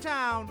theater in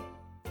town.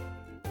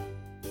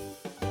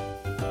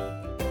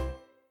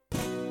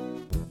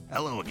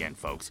 Hello again,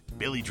 folks.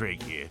 Billy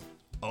Drake here,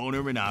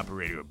 owner and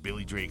operator of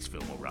Billy Drake's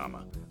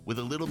Filmorama, with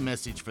a little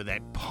message for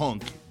that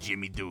punk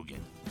Jimmy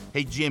Dugan.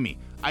 Hey, Jimmy,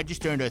 I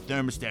just turned our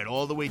thermostat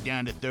all the way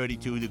down to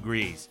 32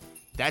 degrees.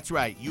 That's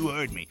right, you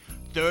heard me.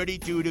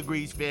 32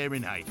 degrees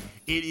Fahrenheit.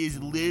 It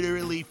is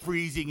literally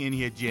freezing in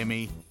here,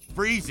 Jimmy.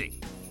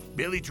 Freezing.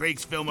 Billy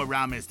Drake's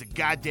Filmorama is the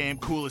goddamn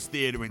coolest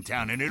theater in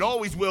town, and it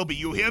always will be.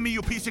 You hear me,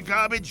 you piece of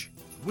garbage?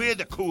 We're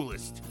the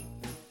coolest.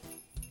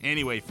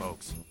 Anyway,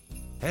 folks,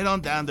 head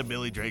on down to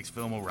Billy Drake's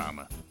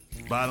Filmorama.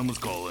 Bottomless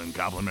cola and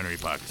complimentary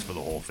pockets for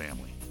the whole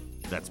family.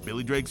 That's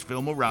Billy Drake's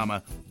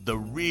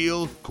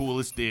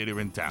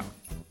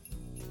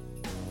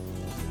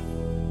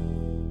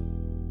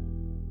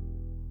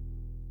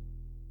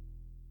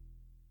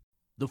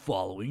The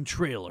following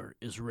trailer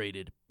is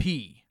rated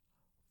P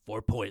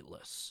for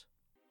pointless.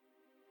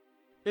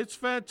 It's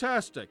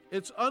fantastic.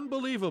 It's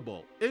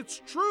unbelievable.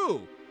 It's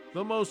true.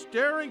 The most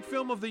daring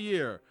film of the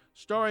year,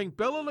 starring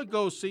Bela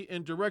Lugosi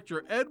and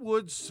director Ed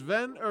Wood's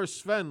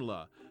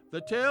Svenla,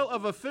 the tale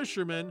of a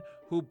fisherman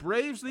who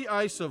braves the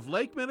ice of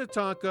Lake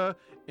Minnetonka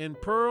in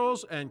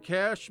pearls and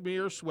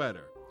cashmere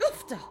sweater.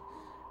 Oofta!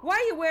 Why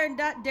are you wearing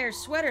that there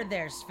sweater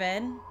there,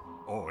 Sven?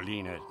 Oh,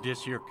 Lena,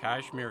 this here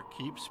cashmere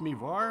keeps me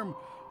warm.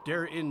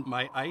 They're in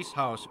my ice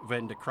house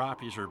when the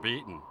crappies are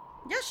baiting.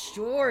 Yeah,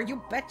 sure, you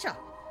betcha.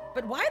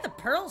 But why the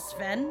pearls,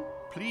 Sven?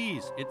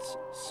 Please, it's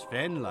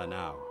Svenla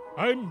now.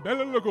 I'm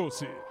Bela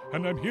Lugosi,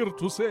 and I'm here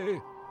to say,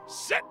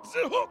 set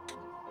the hook!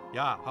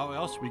 Yeah, how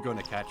else we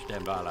gonna catch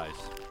them walleyes?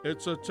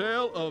 It's a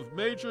tale of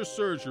major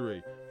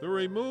surgery, the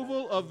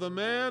removal of the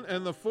man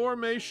and the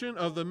formation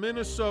of the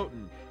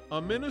Minnesotan,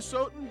 a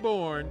Minnesotan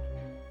born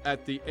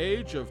at the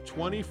age of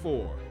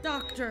 24.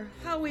 Doctor,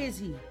 how is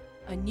he?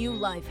 A new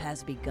life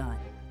has begun.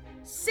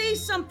 Say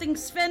something,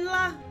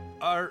 Svenla.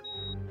 Are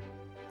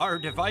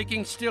the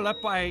Vikings still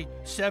up by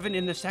 7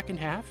 in the second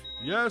half?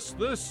 Yes,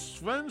 this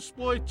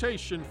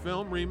Svensploitation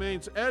film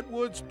remains Ed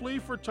Wood's plea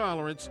for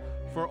tolerance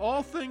for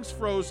all things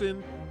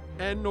Frozen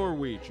and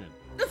Norwegian.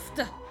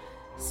 Oofta!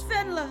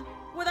 Svenla,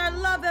 will our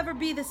love ever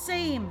be the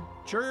same?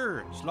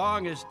 Sure, as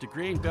long as the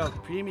grain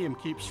belt premium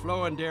keeps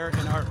flowing there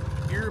and our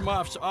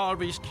earmuffs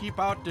always keep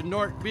out the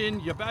north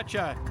wind, you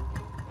betcha.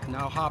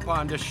 Now hop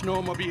on the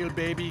snowmobile,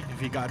 baby,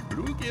 if you got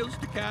bluegills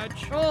to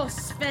catch. Oh,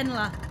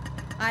 Svenla,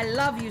 I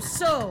love you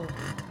so.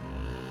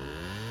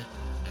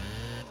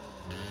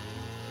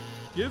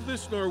 Give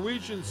this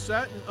Norwegian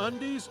satin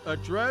undies, a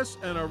dress,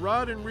 and a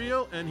rod and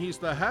reel, and he's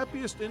the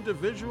happiest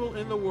individual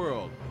in the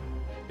world.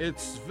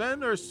 It's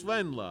Sven or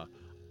Svenla.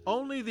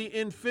 Only the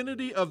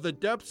infinity of the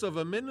depths of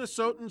a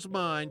Minnesotan's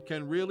mind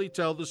can really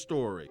tell the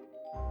story.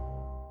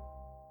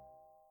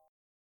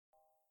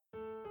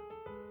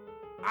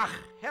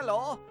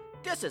 Hello.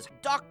 This is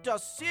Dr.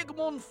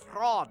 Sigmund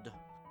Fraud.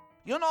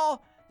 You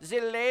know,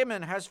 the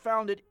layman has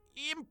found it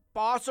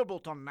impossible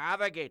to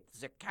navigate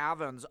the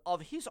caverns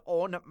of his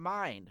own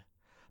mind.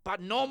 But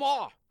no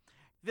more.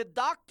 With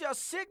Dr.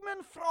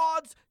 Sigmund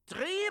Fraud's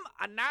Dream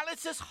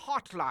Analysis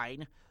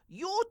Hotline,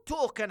 you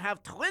too can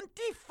have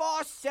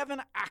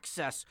 24/7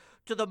 access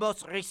to the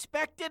most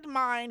respected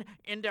mind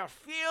in the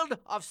field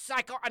of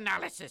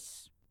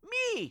psychoanalysis.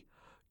 Me,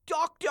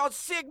 Dr.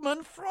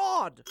 Sigmund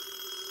Fraud.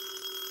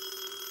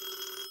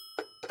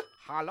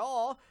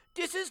 Hello,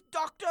 this is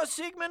Dr.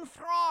 Sigmund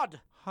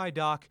Fraud. Hi,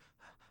 Doc.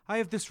 I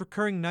have this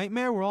recurring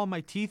nightmare where all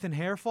my teeth and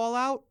hair fall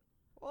out.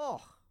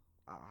 Oh,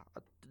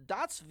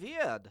 that's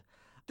weird.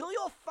 Do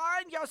you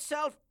find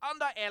yourself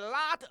under a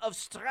lot of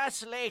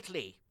stress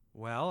lately?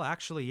 Well,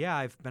 actually, yeah,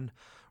 I've been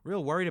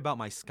real worried about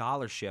my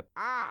scholarship.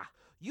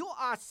 You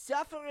are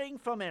suffering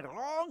from a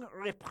long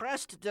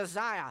repressed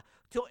desire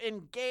to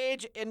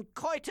engage in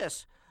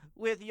coitus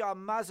with your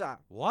mother.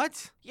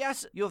 What?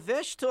 Yes, you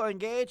wish to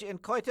engage in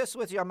coitus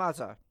with your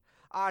mother.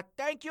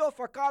 Thank you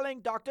for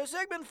calling Dr.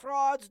 Sigmund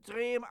Fraud's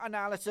Dream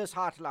Analysis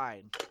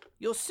Hotline.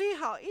 You see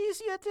how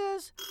easy it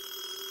is?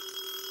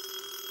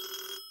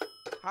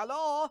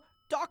 Hello,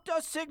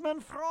 Dr.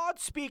 Sigmund Fraud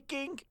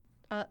speaking.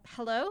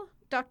 Hello,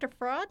 Dr.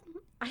 Fraud?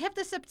 I have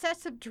this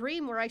obsessive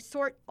dream where I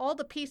sort all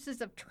the pieces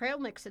of trail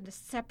mix into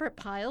separate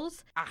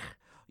piles.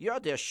 Your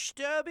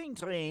disturbing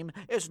dream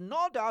is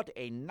no doubt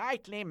a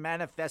nightly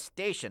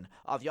manifestation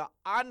of your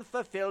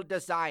unfulfilled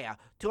desire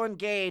to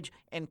engage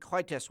in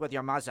coitus with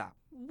your mother.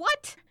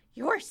 What?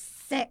 You're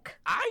sick.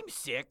 I'm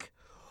sick?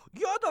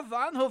 You're the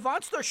one who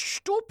wants to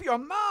stoop your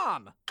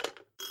mom.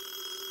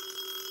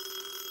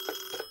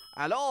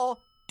 Hello,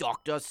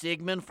 Dr.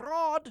 Sigmund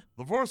Fraud.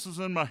 The voices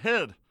in my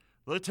head.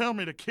 They tell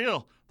me to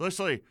kill. They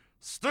say,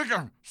 stick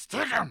 'em,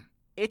 stick 'em.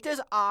 It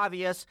is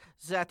obvious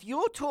that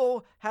you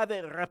too have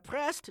a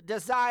repressed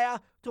desire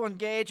to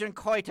engage in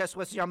coitus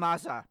with your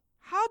mother.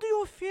 How do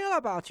you feel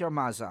about your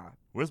mother?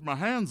 With my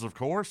hands, of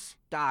course.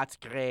 That's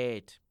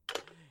great.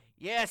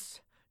 Yes,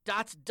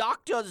 that's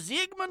Dr.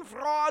 Sigmund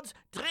Fraud's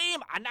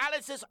Dream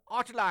Analysis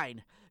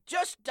Hotline.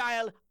 Just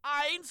dial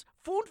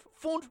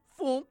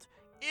 155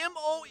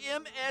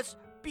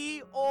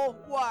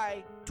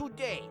 MOMSBOY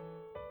today.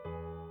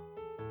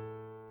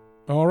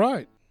 All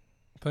right.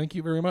 Thank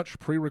you very much,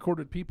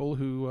 pre-recorded people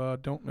who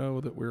don't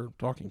know that we're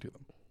talking to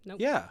them.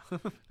 Nope. Yeah.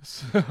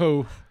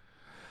 So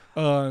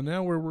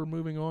now we're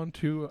moving on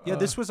to... yeah,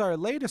 this was our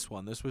latest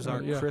one. This was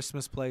our yeah.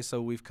 Christmas play,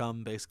 so we've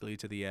come basically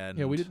to the end.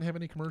 Yeah, we didn't have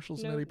any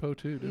commercials in Eddie Poe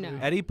 2, did we?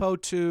 Eddie Poe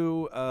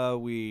 2,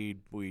 we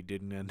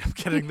didn't end up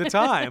getting the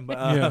time.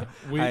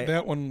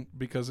 That one,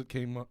 because it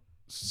came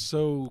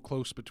so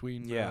close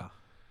between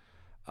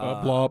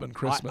Blob and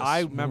Christmas.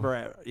 I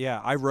remember,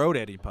 I wrote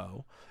Eddie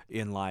Poe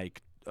in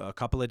like a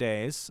couple of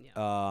days.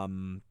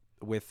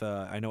 With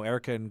I know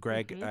Erica and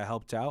Greg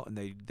helped out, and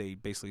they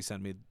basically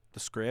sent me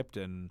the script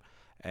and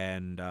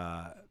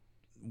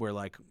we're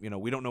like,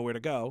 we don't know where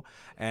to go,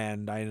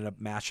 and I ended up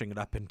mashing it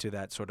up into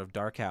that sort of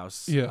dark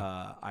house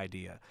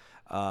idea.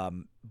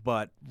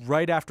 But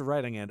right after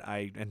writing it,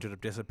 I ended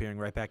up disappearing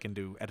right back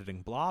into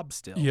editing Blob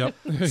still. Yep.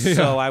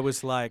 So I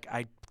was like,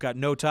 I got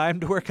no time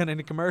to work on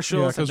any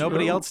commercials, and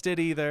nobody else did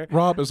either.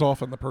 Rob is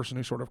often the person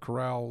who sort of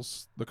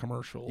corrals the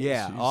commercials.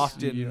 Yeah, He's,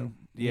 often.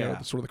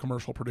 sort of the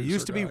commercial producer. It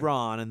used to be guy.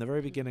 Ron. In the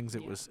very beginnings,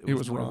 it was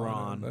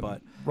Ron,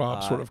 but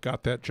Rob sort of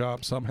got that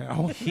job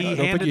somehow. He I don't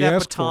handed think he that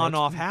asked baton for it.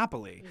 off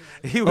happily.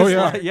 He was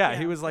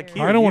he was like,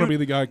 Here, I don't want to be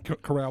the guy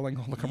corralling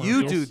all the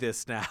commercials. You do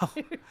this now.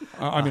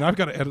 I mean, I've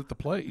got to edit the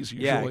plays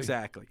usually. Yeah,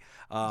 exactly.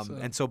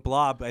 And so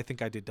Blob, I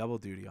think I did double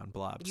duty on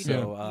Blob. You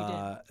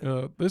so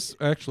did. This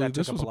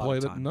was a lot play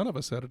of that time. none of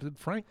us edited.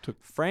 Frank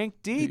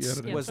Dietz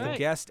edited. was the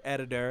guest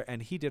editor,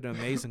 and he did an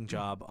amazing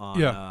job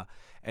on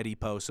Eddie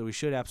Poe. So we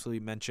should absolutely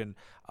mention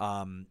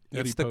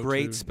it's the Poe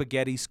Great too.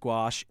 Spaghetti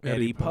Squash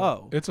Eddie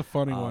Poe. It's a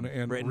funny one,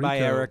 and written Rico, by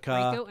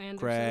Erica, Rico Anderson.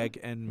 Greg,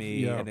 and me.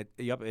 Yeah. And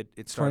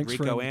it starred Frank's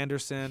Rico friend,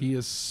 Anderson. He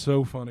is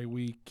so funny.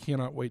 We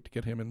cannot wait to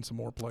get him in some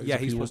more plays. Yeah,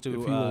 If he's he will- supposed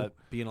if he to will-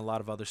 be in a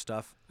lot of other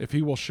stuff. If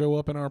he will show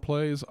up in our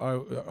plays, I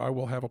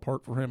will have a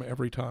part for him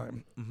every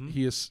time. Mhm.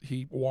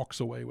 He walks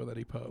away with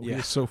Eddie Poe. Yeah. He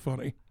is so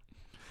funny.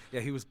 Yeah,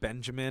 he was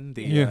Benjamin,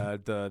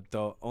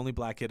 the only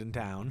black kid in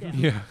town.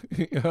 Yeah.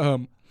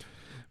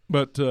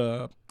 But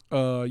there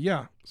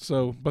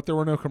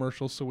were no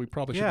commercials, so we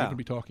probably shouldn't even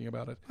be talking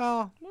about it.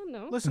 Well,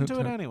 no. listen to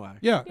it anyway.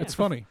 Yeah, it's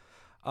funny.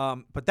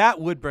 But that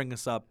would bring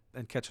us up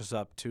and catch us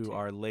up to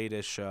our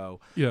latest show,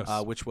 Yes.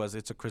 which was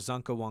It's a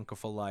Krasunka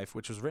Wonderful Life,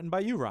 which was written by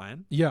you,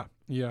 Ryan. Yeah.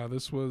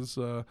 This was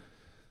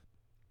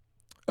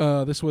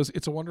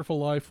It's a Wonderful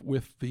Life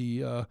with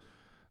the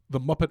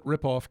Muppet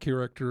ripoff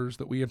characters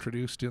that we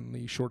introduced in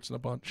the Shorts in a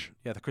Bunch.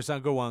 Yeah, the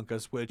Krasunka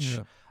Wonkas, which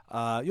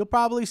you'll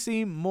probably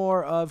see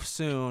more of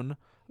soon,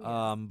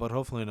 but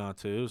hopefully not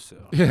too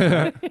soon.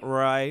 Yeah.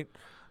 Right?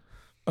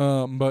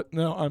 But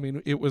no, I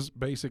mean, it was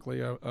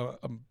basically a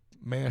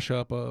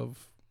mashup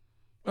of...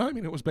 I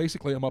mean, it was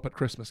basically a Muppet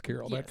Christmas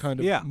Carol, that kind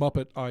of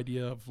Muppet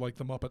idea of like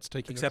the Muppets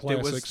taking Except a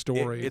classic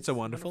story. It's a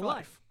Wonderful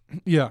Life.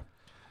 Yeah.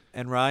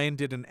 And Ryan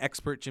did an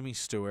expert Jimmy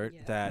Stewart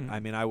that, I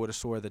mean, I would have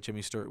swore that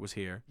Jimmy Stewart was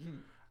here.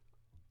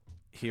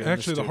 Here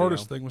Actually, in the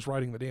hardest thing was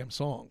writing the damn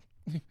song.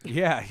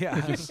 Yeah.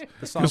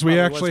 Because we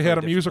actually had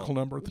a musical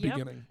number at the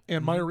beginning.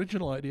 And my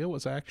original idea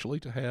was actually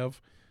to have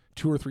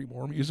 2 or 3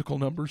 more musical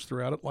numbers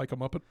throughout it, like a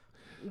Muppet.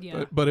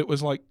 Yeah. But it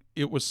was like,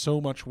 it was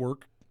so much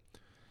work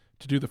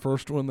to do the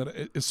first one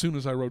that as soon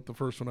as I wrote the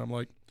first one, I'm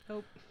like,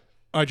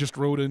 I just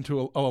wrote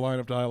into a line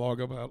of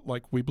dialogue about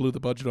like we blew the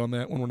budget on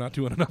that when we're not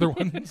doing another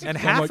one. And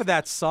half of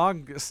that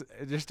song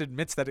just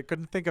admits that it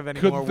couldn't think of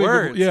any more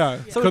words.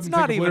 So it's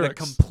not even a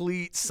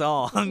complete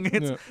song.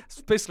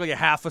 It's basically a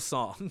half a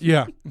song.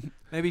 Yeah.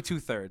 Maybe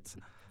 2/3.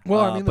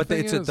 Well, I mean, but the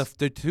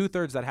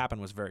 2/3 that happened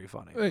was very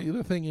funny.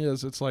 The thing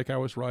is, it's like I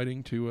was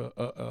writing to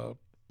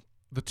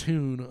the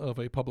tune of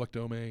a public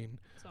domain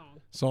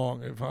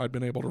song. If I'd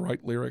been able to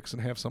write lyrics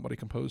and have somebody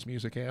compose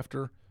music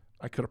after,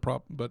 I could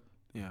have but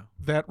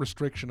that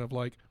restriction of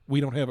like,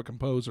 we don't have a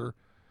composer,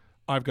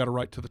 I've got to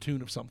write to the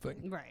tune of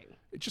something. Right.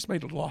 It just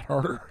made it a lot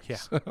harder. Yeah.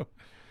 So,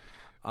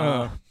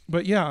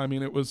 but yeah, I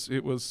mean, it was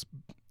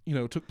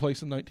took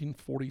place in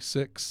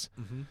 1946.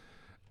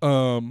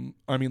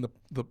 I mean,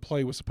 the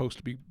play was supposed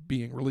to be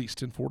being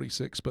released in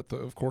 46, but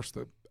of course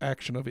the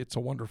action of It's a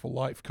Wonderful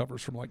Life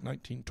covers from like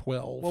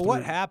 1912. Well,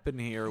 what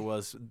happened here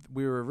was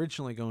we were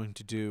originally going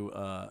to do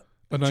a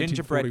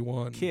Gingerbread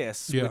 1941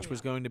 Kiss, which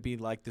was going to be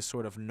like this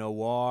sort of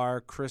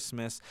noir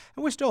Christmas,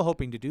 and we're still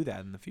hoping to do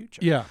that in the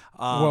future. Yeah.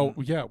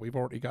 We've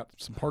already got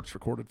some parts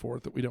recorded for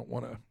it that we don't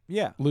want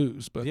to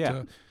lose.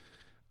 But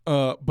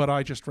but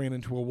I just ran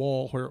into a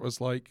wall where it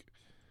was like,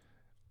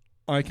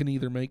 I can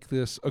either make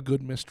this a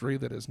good mystery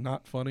that is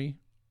not funny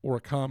or a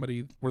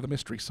comedy where the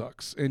mystery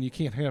sucks. And you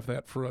can't have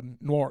that for a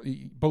noir.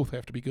 Both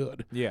have to be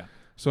good. Yeah.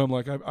 So I'm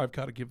like, I've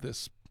got to give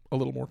this a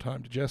little more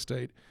time to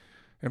gestate.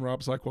 And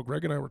Rob's like, well,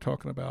 Greg and I were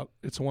talking about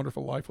It's a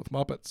Wonderful Life with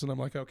Muppets. And I'm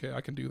like, okay,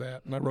 I can do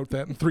that. And I wrote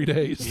that in 3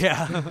 days.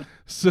 Yeah.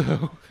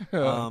 So...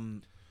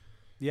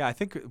 yeah, I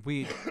think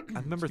I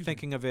remember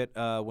thinking of it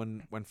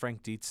when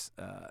Frank Dietz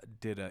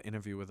did an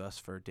interview with us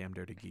for Damn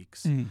Dirty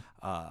Geeks.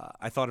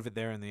 I thought of it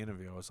there in the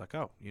interview. I was like,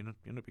 oh,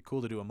 it'd be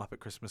cool to do a Muppet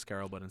Christmas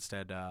Carol, but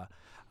instead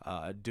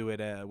do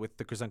it with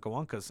the Krasunka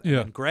Wonkas. And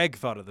then Greg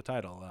thought of the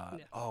title.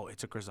 Oh,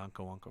 It's a Krasunka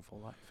Wonderful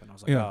Life. And I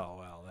was like, oh,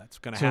 well, that's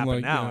going to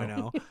happen now, I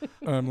know.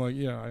 I'm like,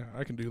 yeah,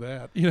 I can do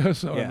that.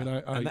 So, I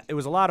mean, it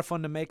was a lot of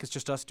fun to make. It's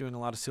just us doing a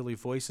lot of silly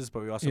voices,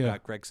 but we also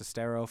got Greg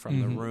Sestero from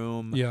The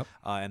Room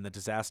and the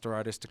Disaster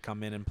Artist to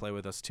come in and play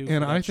with us too.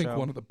 And I think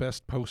one of the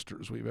best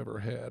posters we've ever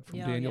had from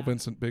Daniel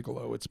Vincent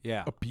Bigelow. It's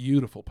a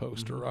beautiful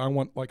poster. I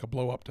want like a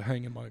blow up to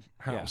hang in my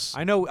house.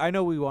 I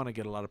know we want to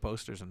get a lot of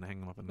posters and hang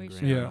them up in the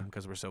green room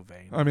because we're so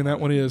vain. I mean, that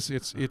one is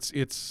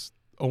it's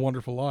a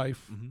Wonderful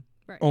Life.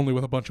 Only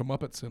with a bunch of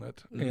Muppets in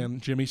it,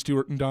 and Jimmy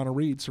Stewart and Donna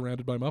Reed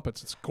surrounded by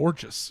Muppets. It's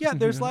gorgeous. Yeah,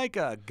 there's like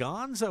a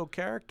Gonzo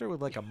character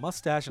with like a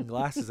mustache and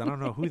glasses. I don't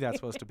know who that's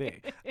supposed to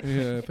be.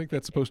 Yeah, I think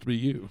that's supposed to be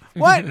you.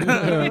 What?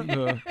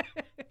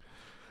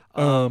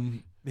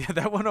 Yeah,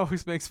 that one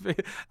always makes me.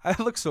 I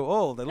look so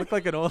old. I look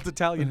like an old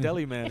Italian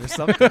deli man or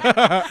something.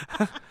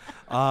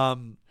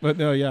 But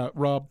no, yeah,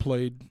 Rob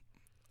played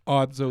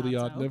Odzo the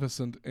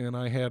Oddnificent, and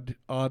I had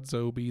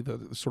Odzo be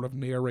the sort of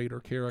narrator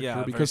character.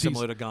 Yeah, because very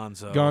similar to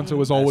Gonzo. Gonzo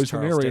is always the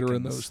Charles narrator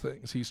in Dickens. those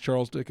things. He's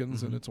Charles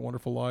Dickens in It's a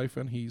Wonderful Life,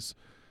 and he's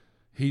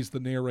the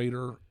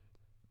narrator,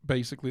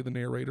 basically the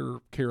narrator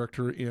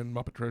character in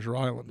Muppet Treasure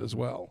Island as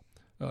well.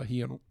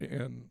 He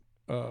and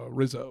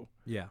Rizzo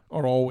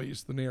are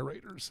always the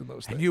narrators in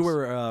those things. And you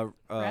were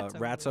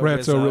Ratso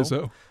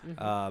Rizzo.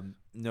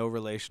 No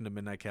relation to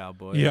Midnight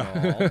Cowboy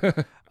Yeah.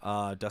 at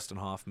all. Dustin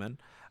Hoffman.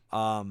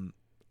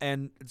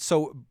 And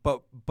so,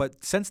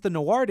 but since the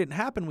noir didn't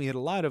happen, we had a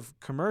lot of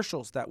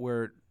commercials that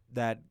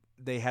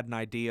they had an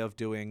idea of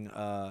doing,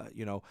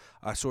 a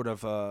sort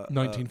of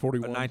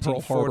 1941 a Pearl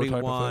Harbor type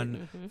of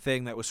 1941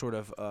 thing that was sort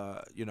of,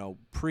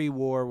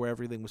 pre-war where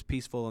everything was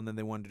peaceful, and then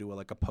they wanted to do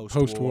like a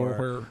post-war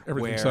where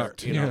everything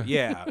sucked.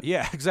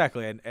 Yeah,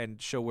 exactly,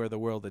 and show where the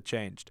world had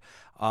changed.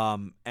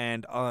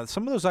 And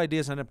some of those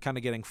ideas ended up kind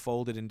of getting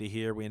folded into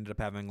here. We ended up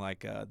having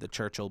like the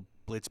Churchill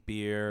Blitz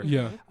beer.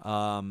 Yeah.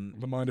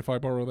 The Mind If I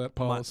Borrow That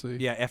policy.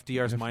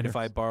 FDR's Mind If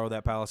I Borrow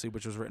That policy,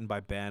 which was written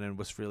by Ben and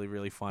was really,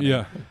 really funny.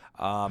 Yeah.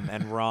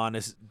 And Ron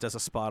does a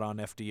spot on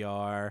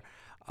FDR.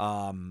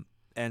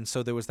 And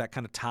so there was that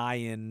kind of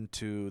tie-in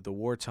to the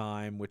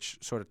wartime, which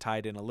sort of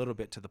tied in a little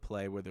bit to the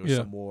play where there was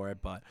some war.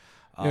 But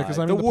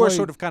the war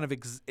sort of kind of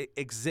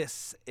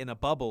exists in a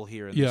bubble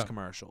here in these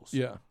commercials.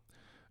 Yeah.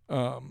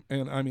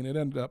 And I mean, it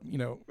ended up,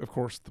 of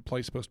course, the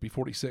play's supposed to be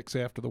 46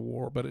 after the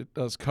war, but it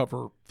does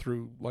cover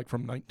through like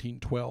from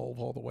 1912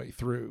 all the way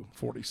through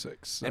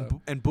 46.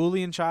 So. And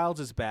Boolean Childs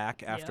is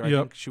back after I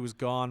think she was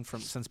gone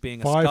since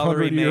being a 500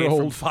 scullery maid from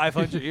old.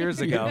 500 years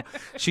ago.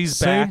 She's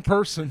Same back.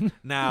 person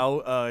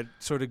now,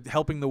 sort of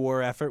helping the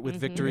war effort with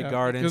Victory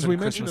Gardens. Because and we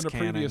Christmas mentioned in a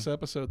canning. previous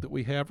episode that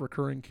we have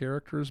recurring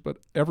characters, but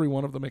every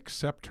one of them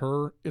except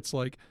her, it's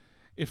like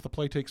if the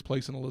play takes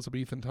place in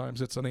Elizabethan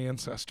times, it's an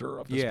ancestor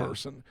of this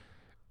person.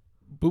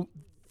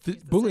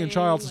 Boolean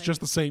Childs is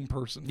just the same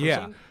person.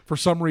 For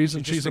some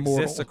reason, She just she's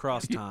immortal. exists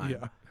across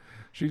time.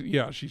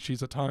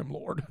 She's a time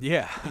lord.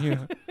 Yeah.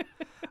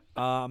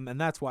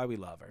 And that's why we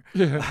love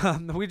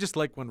her. We just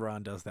like when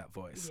Ron does that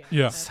voice.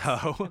 That's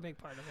So a big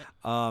part of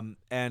it.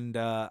 and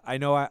I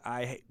know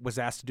I was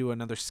asked to do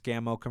another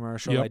Scammo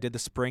commercial. I did the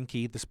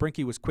Sprinky. The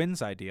Sprinky was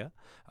Quinn's idea,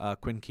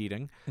 Quinn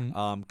Keating,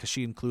 because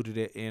she included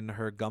it in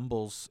her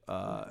Gumbels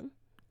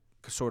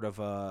sort of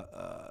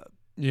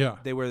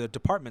they were the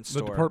department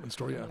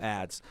store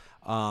ads.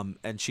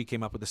 And she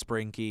came up with the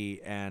Sprinky,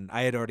 and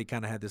I had already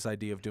kind of had this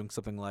idea of doing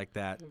something like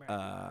that.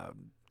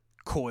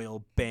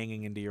 Coil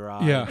banging into your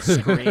eye,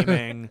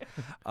 screaming.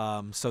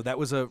 So that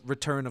was a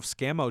return of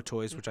Scammo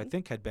toys, which I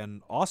think had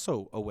been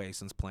also away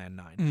since Plan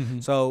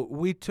 9. So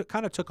we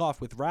kind of took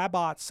off with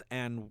Rabots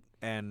and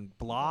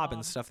Blob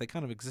and stuff. They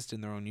kind of exist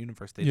in their own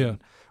universe. They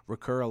didn't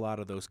recur a lot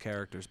of those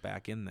characters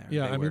back in there.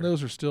 Yeah, I mean,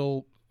 those are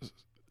still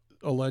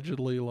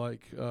allegedly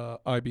like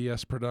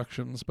IBS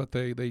productions, but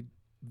they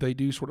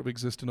do sort of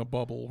exist in a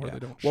bubble where they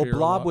don't share. Well,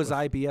 Blob a lot was with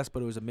IBS,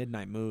 but it was a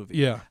midnight movie.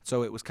 Yeah.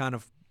 So it was kind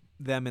of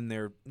them in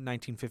their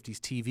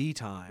 1950s TV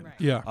time,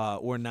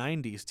 or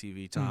 90s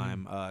TV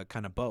time,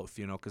 kind of both,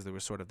 because there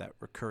was sort of that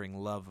recurring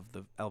love of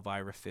the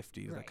Elvira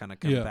 50s that kind of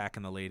come back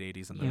in the late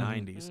 80s and the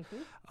 90s.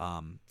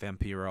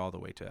 Vampira all the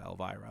way to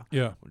Elvira,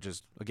 which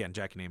is, again,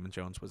 Jackie Naaman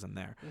Jones was in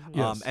there.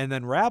 And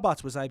then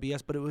Rabots was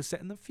IBS, but it was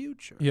set in the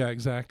future. Yeah,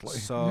 exactly.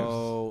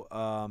 So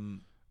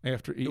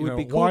after it would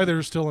be cool why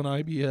there's still an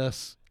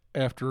IBS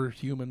after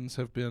humans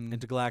have been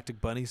Intergalactic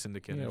Bunny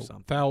Syndicate or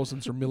something,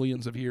 thousands or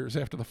millions of years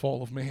after the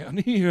fall of man,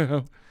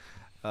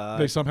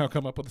 they somehow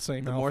come up with the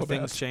same the alphabet.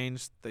 more things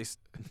change, they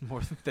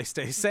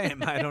stay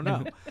same. I don't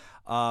know.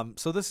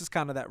 So this is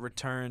kind of that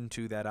return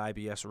to that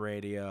IBS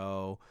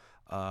radio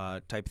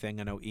type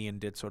thing. I know Ian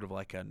did sort of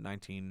like a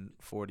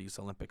 1940s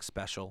Olympic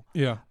special.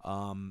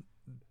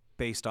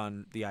 Based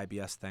on the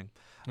IBS thing.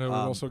 We've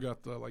also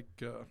got the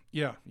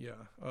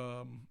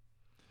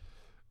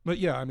but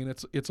yeah, I mean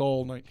it's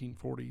all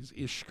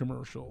 1940s-ish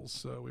commercials.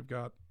 So we've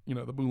got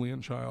the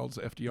Boolean Childs,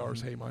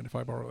 FDR's "Hey, mind if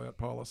I borrow that"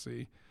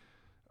 policy,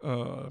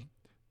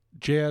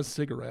 jazz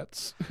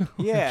cigarettes.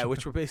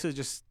 Which were basically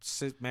just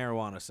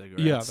marijuana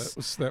cigarettes. Yeah,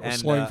 that was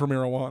slang for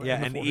marijuana.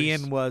 Yeah, in the and 40s.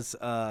 Ian was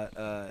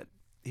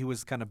he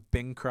was kind of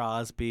Bing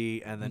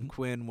Crosby, and then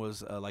Quinn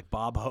was like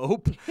Bob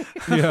Hope.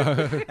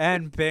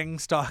 And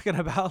Bing's talking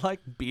about like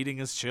beating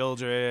his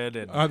children,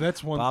 and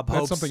that's Bob that's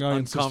Hope's something I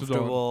insisted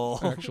uncomfortable.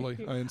 on. Actually,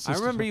 I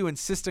remember you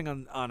insisting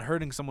on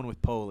hurting someone with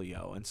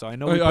polio, and so I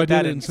know I we put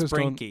that did in insist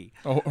Sprinky.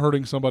 on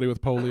hurting somebody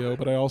with polio,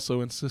 but I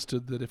also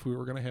insisted that if we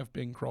were going to have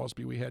Bing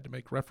Crosby, we had to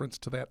make reference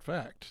to that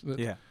fact.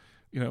 That,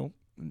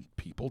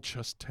 people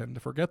just tend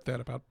to forget that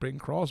about Bing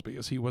Crosby,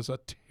 as he was a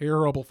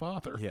terrible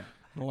father. Yeah,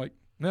 and like.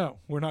 No,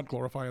 we're not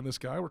glorifying this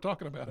guy. We're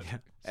talking about it.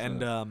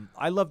 And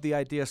I love the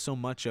idea so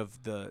much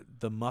of the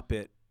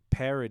Muppet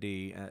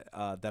parody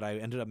that I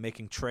ended up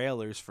making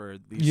trailers for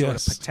these sort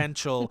of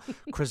potential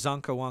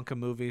Krazunka Wonka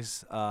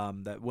movies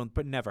that won't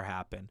but never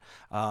happen.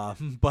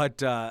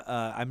 But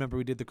I remember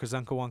we did the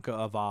Krazunka Wonka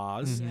of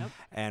Oz,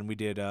 and we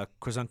did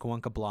Krazunka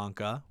Wonka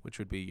Blanca, which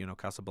would be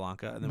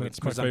Casablanca, and then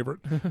that's my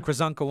favorite.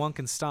 Krazunka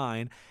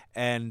Wonkenstein,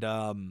 and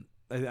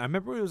I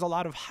remember there was a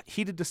lot of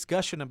heated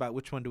discussion about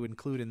which one to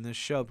include in this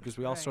show because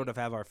we all sort of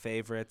have our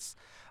favorites.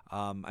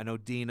 I know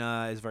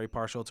Dina is very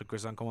partial to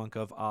Krazunka Wonka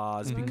of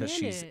Oz because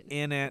she's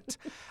in it.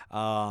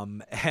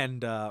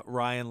 And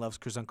Ryan loves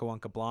Krazunka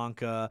Wonka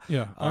Blanca.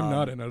 Yeah, I'm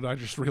not in it. I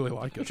just really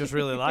like it. Just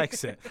really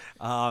likes it.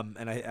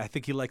 And I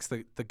think he likes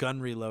the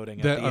gun reloading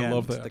at the end. I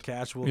love that. The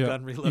casual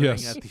gun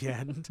reloading at the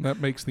end.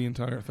 That makes the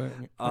entire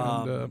thing.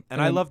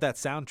 And I love that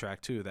soundtrack,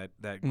 too,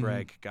 that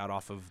Greg got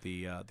off of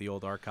the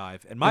old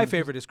archive. And my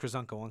favorite is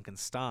Krazunka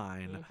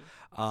Wonkenstein,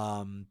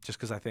 just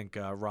because I think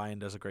Ryan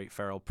does a great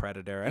feral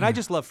predator. And I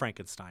just love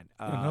Frankenstein.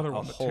 Another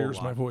one that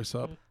tears my voice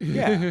up.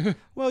 Yeah.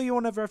 Well, you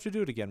won't ever have to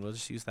do it again. We'll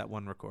just use that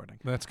one recording.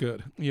 That's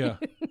good. Yeah.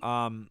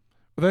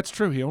 That's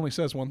true. He only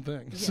says one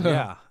thing. So.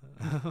 Yeah.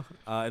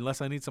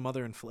 Unless I need some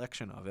other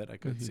inflection of it, I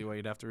could see why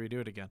you'd have to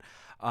redo it again.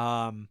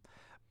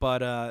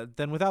 But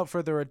then without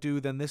further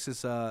ado, then this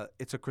is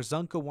it's a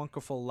Krazunka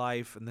Wonderful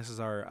Life, and this is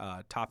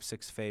our top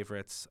 6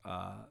 favorites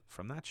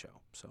from that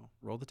show. So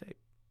roll the tape.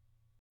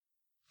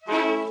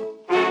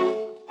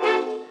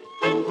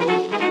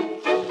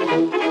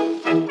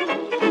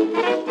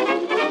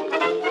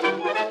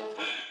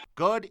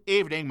 Good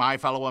evening, my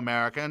fellow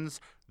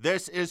Americans.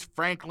 This is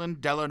Franklin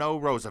Delano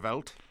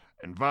Roosevelt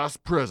and Vice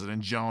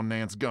President John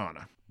Nance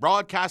Garner,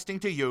 broadcasting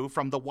to you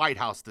from the White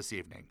House this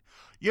evening.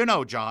 You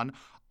know, John,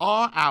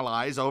 our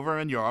allies over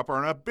in Europe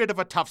are in a bit of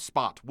a tough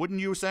spot, wouldn't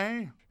you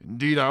say?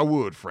 Indeed I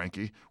would,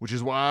 Frankie, which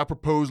is why our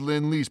proposed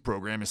Lend-Lease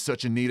program is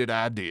such a needed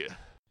idea.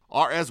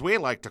 Or as we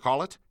like to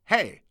call it,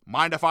 hey,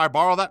 mind if I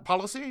borrow that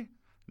policy?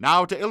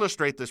 Now, to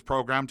illustrate this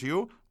program to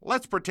you,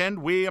 let's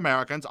pretend we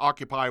Americans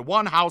occupy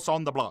one house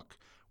on the block,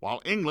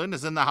 while England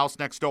is in the house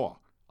next door.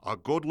 A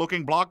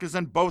good-looking block is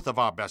in both of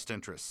our best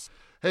interests.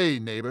 Hey,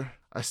 neighbor,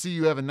 I see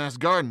you have a nice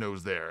garden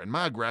nose there, and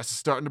my grass is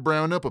starting to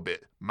brown up a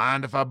bit.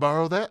 Mind if I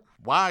borrow that?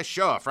 Why,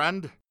 sure,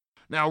 friend.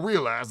 Now,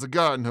 realize the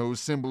garden hose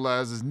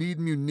symbolizes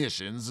needing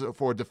munitions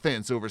for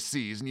defense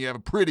overseas, and you have a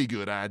pretty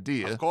good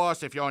idea. Of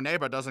course, if your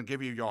neighbor doesn't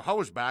give you your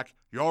hose back,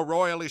 you're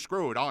royally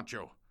screwed, aren't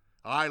you?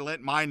 I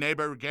lent my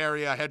neighbor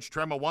Gary a hedge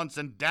trimmer once,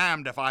 and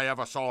damned if I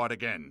ever saw it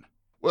again.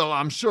 Well,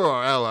 I'm sure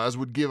our allies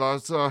would give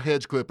us our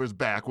hedge clippers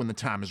back when the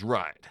time is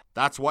right.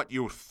 That's what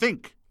you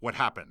think would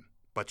happen.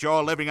 But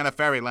you're living in a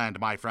fairyland,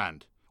 my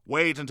friend.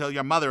 Wait until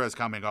your mother is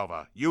coming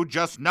over. You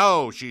just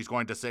know she's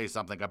going to say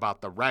something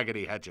about the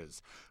raggedy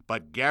hedges.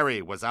 But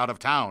Gary was out of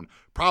town,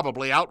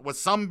 probably out with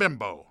some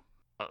bimbo.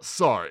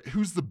 Sorry,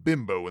 who's the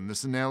bimbo in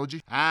this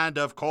analogy? And,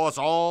 of course,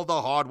 all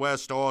the hardware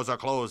stores are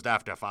closed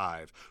after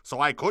 5,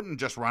 so I couldn't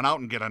just run out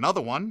and get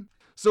another one.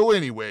 So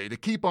anyway, to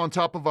keep on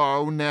top of our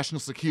own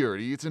national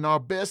security, it's in our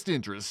best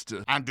interest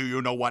to... And do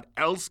you know what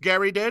else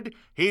Gary did?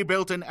 He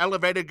built an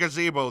elevated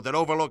gazebo that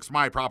overlooks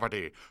my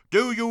property.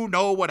 Do you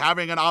know what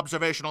having an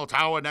observational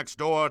tower next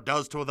door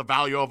does to the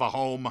value of a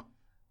home?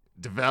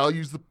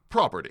 Devalues the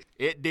property.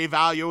 It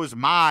devalues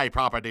my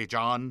property,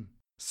 John.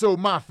 So,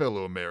 my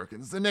fellow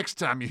Americans, the next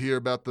time you hear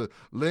about the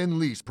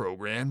Lend-Lease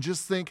program,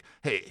 just think,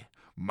 hey,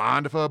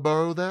 mind if I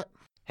borrow that?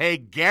 Hey,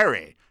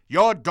 Gary,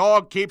 your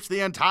dog keeps the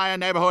entire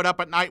neighborhood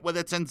up at night with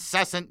its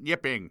incessant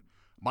yipping.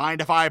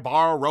 Mind if I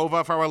borrow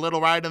Rover for a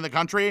little ride in the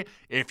country,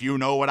 if you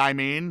know what I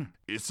mean?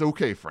 It's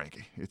okay,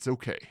 Frankie. It's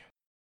okay.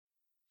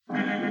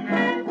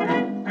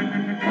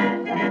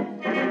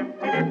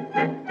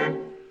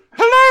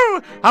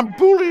 Hello, I'm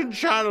Boolean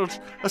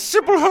Childs, a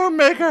simple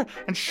homemaker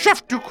and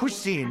chef de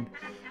cuisine.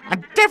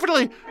 I'm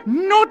definitely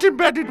not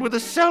embedded with a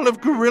cell of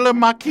guerrilla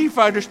Maquis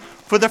fighters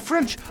for the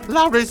French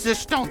La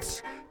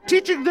Resistance,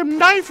 teaching them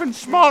knife and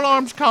small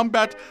arms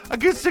combat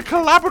against the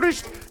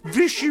collaborative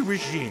Vichy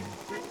regime.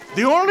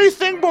 The only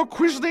thing more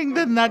quisling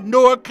than that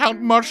no-account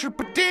Marshal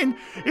Pétain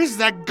is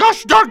that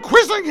gosh darn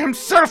quisling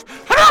himself.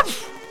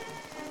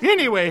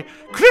 Anyway,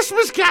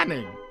 Christmas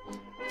canning.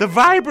 The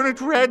vibrant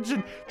reds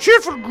and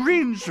cheerful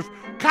greens of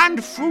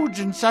canned foods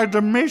inside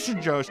the mason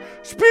jars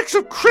speaks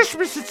of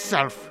Christmas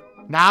itself.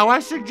 Now I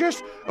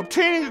suggest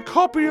obtaining a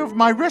copy of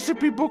my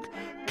recipe book,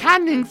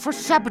 Canning for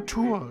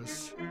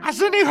Saboteurs.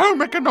 As any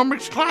home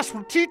economics class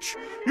will teach,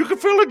 you can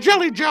fill a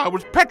jelly jar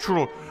with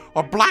petrol,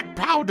 or black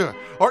powder,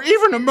 or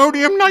even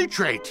ammonium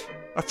nitrate.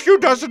 A few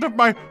dozen of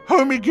my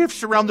homey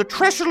gifts around the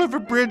trestle of a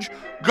bridge,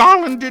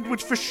 garlanded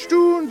with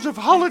festoons of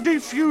holiday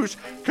fuse,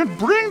 can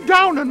bring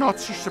down a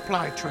Nazi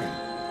supply train.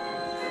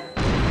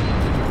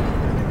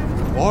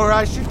 Or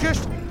I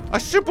suggest a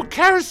simple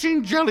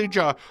kerosene jelly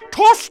jar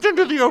tossed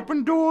into the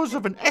open doors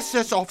of an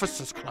SS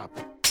officers' club.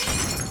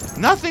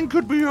 Nothing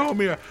could be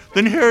homier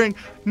than hearing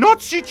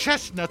Nazi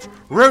chestnuts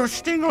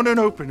roasting on an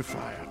open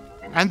fire.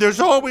 And there's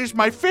always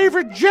my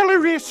favorite jelly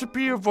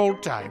recipe of all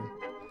time,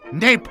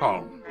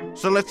 napalm.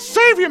 So let's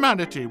save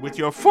humanity with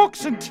your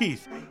forks and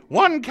teeth,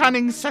 one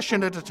canning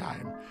session at a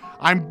time.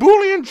 I'm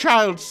Boolean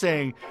Childs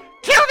saying,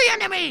 Kill the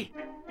enemy!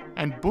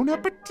 And bon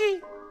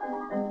appetit!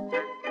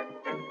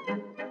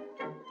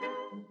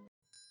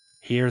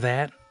 Hear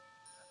that?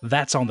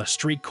 That's on the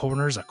street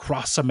corners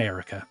across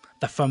America.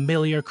 The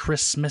familiar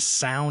Christmas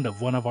sound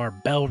of one of our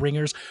bell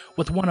ringers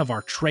with one of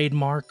our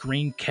trademark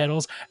green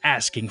kettles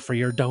asking for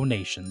your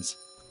donations.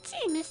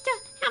 Gee, mister,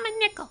 I'm a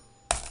nickel.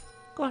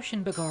 Gosh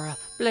and begorra,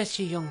 bless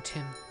you, young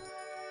Tim.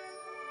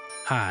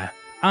 Hi,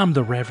 I'm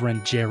the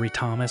Reverend Jerry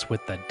Thomas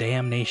with the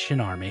Damnation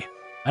Army,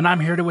 and I'm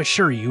here to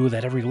assure you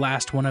that every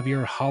last one of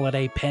your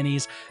holiday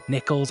pennies,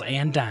 nickels,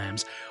 and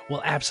dimes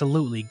will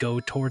absolutely go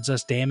towards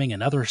us damning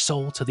another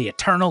soul to the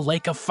eternal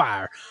lake of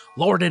fire,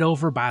 lorded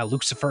over by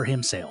Lucifer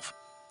himself.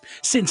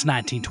 Since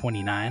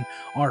 1929,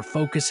 our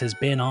focus has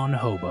been on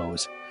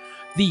hobos.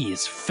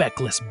 These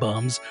feckless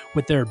bums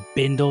with their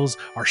bindles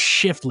are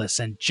shiftless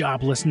and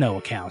jobless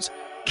no-accounts.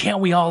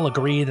 Can't we all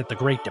agree that the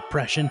Great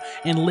Depression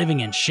and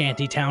living in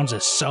shanty towns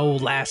is so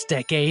last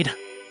decade?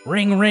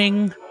 Ring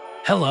ring.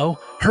 Hello,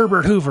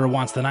 Herbert Hoover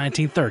wants the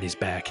 1930s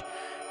back.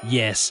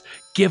 Yes,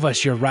 give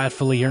us your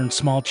rightfully earned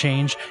small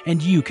change,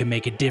 and you can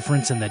make a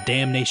difference in the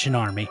Damnation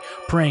Army,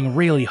 praying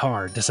really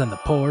hard to send the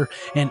poor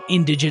and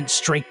indigent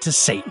straight to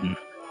Satan.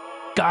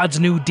 God's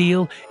New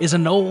Deal is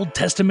an Old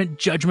Testament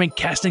judgment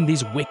casting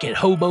these wicked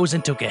hobos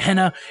into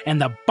Gehenna and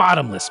the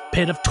bottomless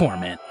pit of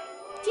torment.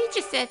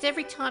 Teacher says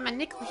every time a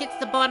nickel hits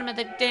the bottom of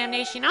the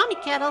Damnation Army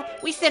kettle,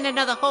 we send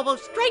another hobo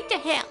straight to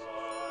hell.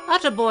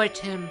 Attaboy,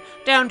 Tim.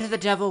 Down to the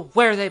devil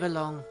where they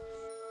belong.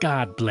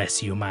 God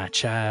bless you, my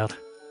child.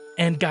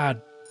 And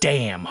God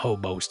damn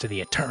hobos to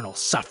the eternal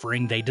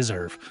suffering they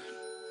deserve.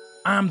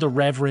 I'm the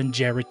Reverend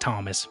Jerry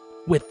Thomas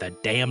with the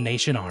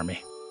Damnation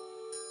Army.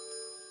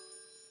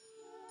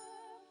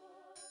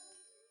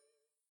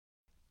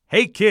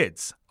 Hey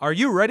kids, are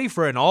you ready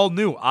for an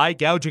all-new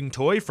eye-gouging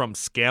toy from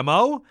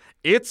Scammo?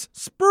 It's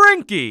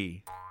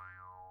Sprinky!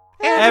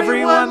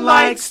 Everyone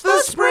likes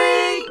the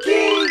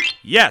Sprinky!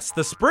 Yes,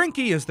 the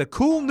Sprinky is the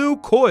cool new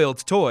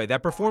coiled toy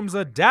that performs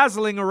a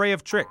dazzling array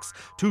of tricks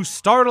to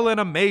startle and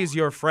amaze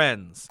your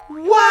friends.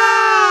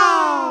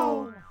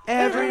 Wow!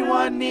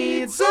 Everyone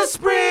needs a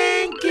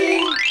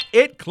Sprinky!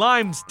 It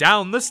climbs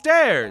down the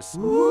stairs.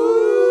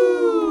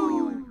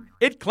 Ooh!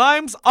 It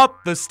climbs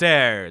up the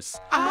stairs.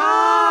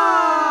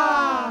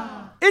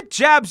 Ah! It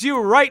jabs you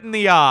right in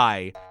the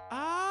eye.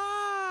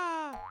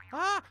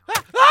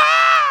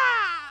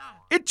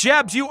 It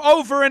jabs you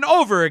over and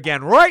over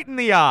again, right in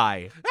the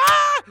eye.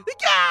 Ah!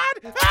 God!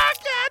 I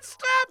can't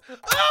stop!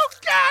 Oh,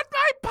 God,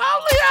 my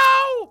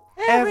polio!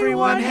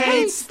 Everyone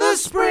hates the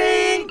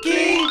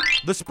Sprinky!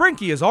 The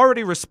Sprinky is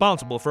already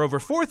responsible for over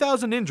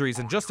 4,000 injuries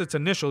in just its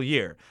initial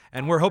year,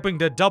 and we're hoping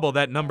to double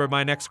that number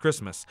by next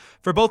Christmas,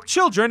 for both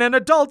children and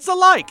adults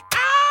alike.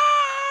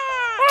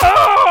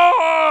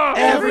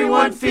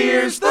 Everyone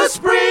fears the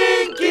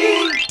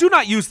Sprinky! Do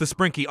not use the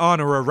Sprinky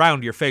on or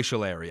around your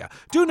facial area.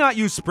 Do not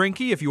use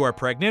Sprinky if you are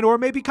pregnant or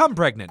may become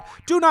pregnant.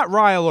 Do not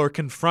rile or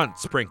confront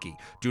Sprinky.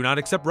 Do not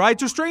accept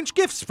rides or strange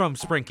gifts from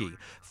Sprinky.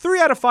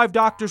 3 out of 5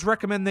 doctors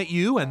recommend that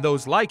you and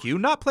those like you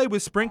not play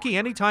with Sprinky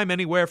anytime,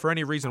 anywhere, for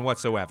any reason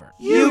whatsoever.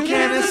 You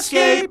can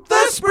escape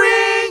the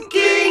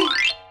Sprinky!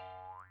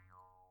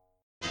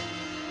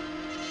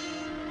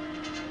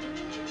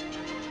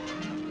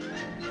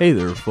 Hey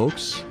there,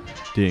 folks.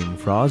 Ding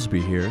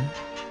Frosby here.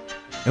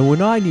 And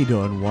when I need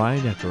to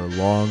unwind after a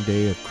long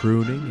day of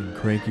crooning and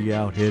cranking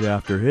out hit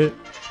after hit,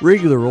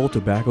 regular old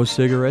tobacco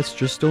cigarettes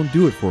just don't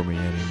do it for me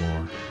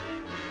anymore.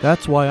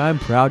 That's why I'm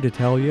proud to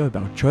tell you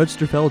about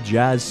Chudsterfeld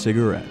Jazz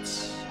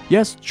cigarettes.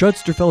 Yes,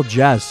 Chudsterfeld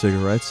Jazz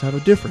cigarettes have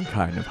a different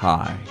kind of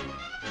high.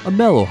 A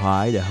mellow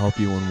high to help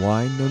you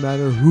unwind no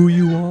matter who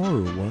you are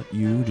or what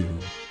you do.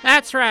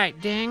 That's right,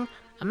 Ding.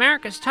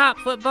 America's top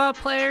football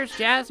players,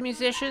 jazz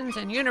musicians,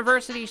 and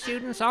university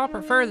students all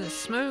prefer the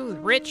smooth,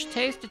 rich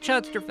taste of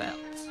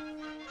Chudsterfelds.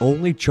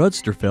 Only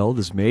Chudsterfeld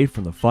is made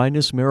from the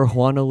finest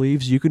marijuana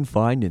leaves you can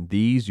find in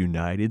these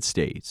United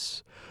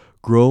States.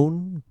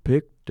 Grown,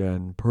 picked,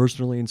 and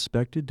personally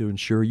inspected to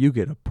ensure you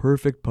get a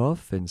perfect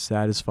puff and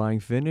satisfying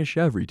finish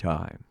every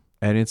time.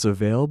 And it's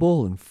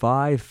available in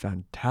 5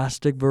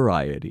 fantastic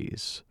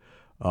varieties: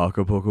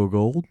 Acapulco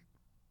Gold,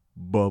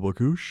 Bubba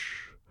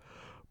Kush,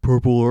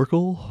 Purple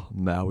Urkel,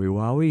 Maui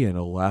Wowie, and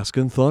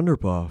Alaskan Thunder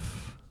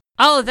Puff.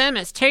 All of them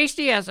as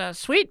tasty as a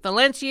sweet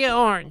Valencia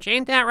orange.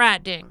 Ain't that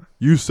right, Ding?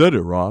 You said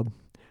it, Rob.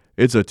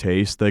 It's a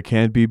taste that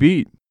can't be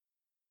beat.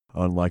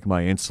 Unlike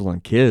my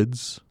insolent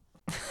kids.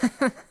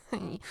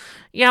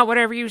 Yeah,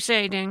 whatever you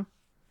say, Ding.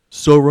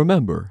 So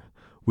remember,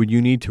 when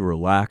you need to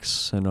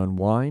relax and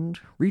unwind,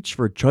 reach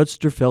for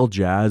Chudsterfeld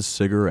Jazz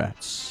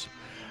cigarettes.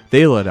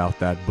 They let out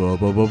that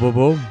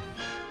bo-bo-bo-bo-bo.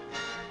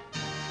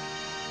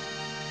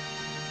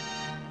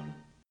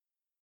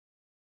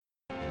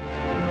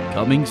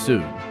 Coming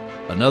soon,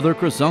 another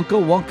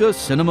Krasonka Wonka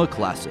cinema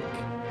classic.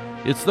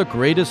 It's the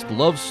greatest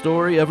love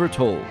story ever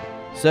told,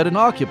 set in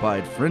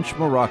occupied French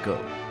Morocco.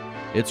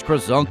 It's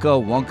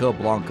Krasonka Wonka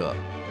Blanca,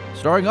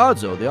 starring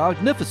Odzo the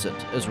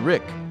Magnificent as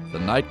Rick, the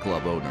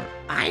nightclub owner.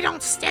 I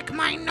don't stick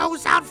my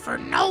nose out for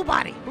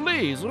nobody.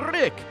 Please,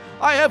 Rick,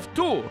 I have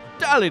 2.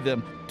 Tally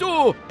them.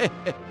 2.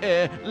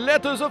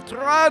 Letters of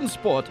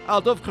transport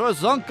out of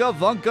Krazanka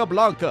Vanka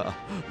Blanca.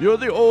 You're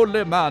the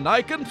only man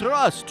I can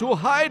trust to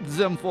hide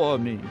them for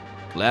me.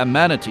 Glam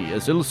Manatee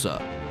as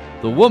Ilsa,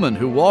 the woman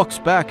who walks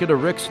back into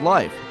Rick's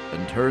life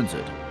and turns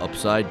it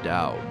upside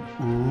down.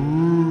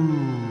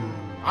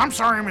 I'm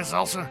sorry, Miss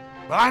Elsa,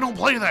 but I don't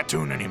play that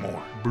tune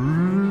anymore.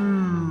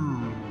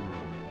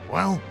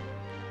 Well,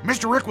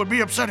 Mr. Rick would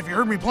be upset if he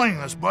heard me playing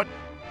this, but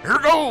here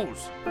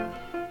goes.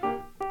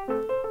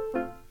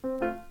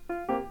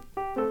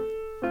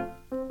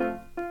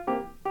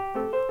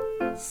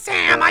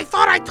 Sam, I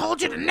thought I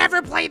told you to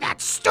never play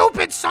that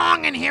stupid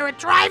song in here. It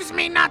drives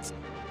me nuts.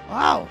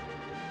 Oh,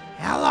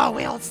 hello,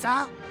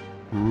 Ilsa.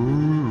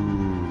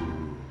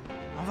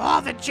 Of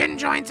all the gin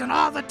joints in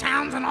all the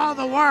towns in all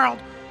the world,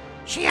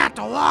 she had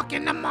to walk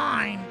into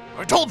mine.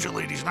 I told you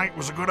ladies' night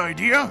was a good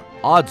idea.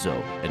 Odzo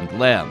and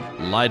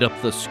Glam light up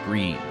the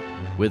screen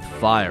with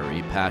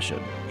fiery passion.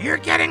 You're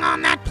getting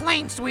on that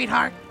plane,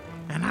 sweetheart,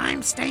 and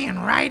I'm staying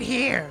right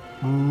here.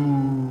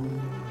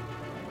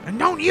 And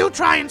don't you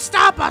try and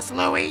stop us,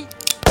 Louie.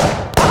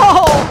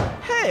 Oh,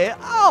 hey,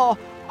 ow.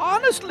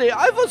 Honestly,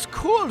 I was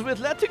cool with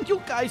letting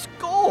you guys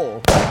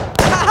go.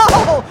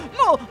 Ow!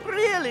 No,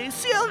 really,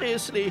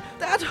 seriously,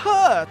 that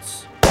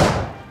hurts.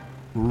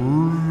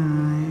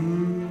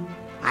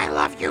 I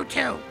love you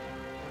too.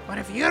 But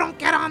if you don't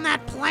get on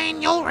that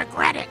plane, you'll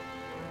regret it.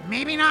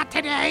 Maybe not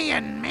today,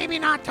 and maybe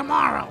not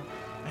tomorrow.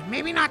 And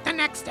maybe not the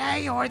next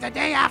day, or the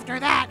day after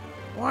that,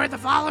 or the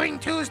following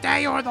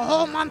Tuesday, or the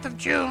whole month of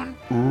June.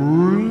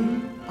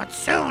 But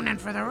soon,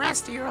 and for the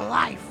rest of your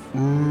life,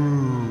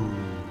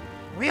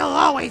 we'll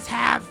always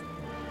have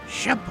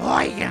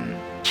Sheboygan.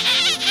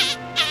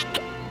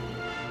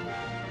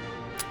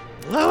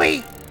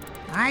 Louie,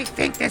 I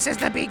think this is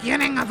the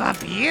beginning of a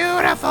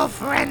beautiful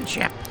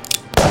friendship.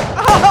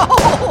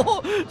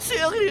 Oh,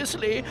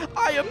 seriously,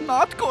 I am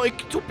not going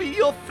to be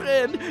your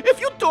friend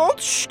if you don't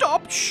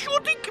stop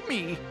shooting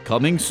me.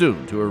 Coming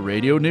soon to a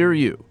radio near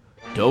you.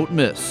 Don't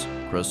miss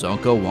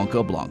Krazanka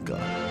Wonka Blanca.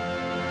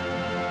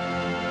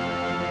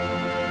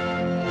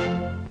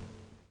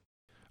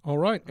 All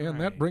right,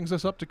 and that brings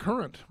us up to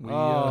current.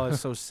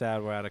 It's so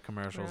sad we're out of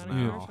commercials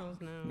now.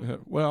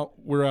 Well,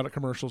 we're out of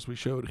commercials we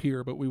showed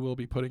here, but we will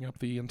be putting up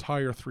the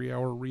entire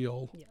 3-hour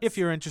reel. Yes. If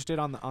you're interested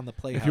on the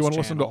Playhouse if you want to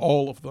listen to channel.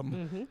 all of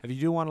them. If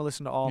you do want to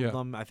listen to all of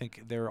them, I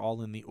think they're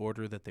all in the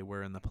order that they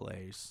were in the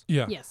plays.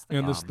 Yeah. Yes.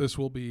 And this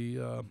will be,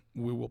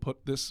 we will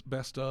put this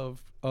best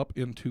of up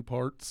in 2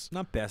 parts.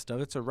 Not best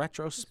of, it's a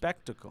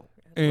retrospectacle.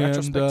 And,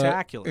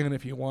 Retrospectacular. And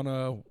if you want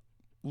to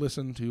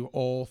listen to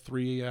all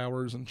 3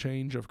 hours and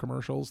change of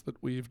commercials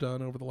that we've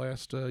done over the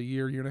last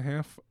year and a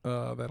half,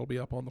 that'll be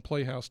up on the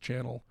Playhouse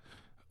channel.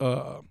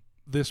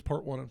 This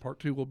part 1 and part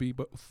 2 will be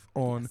both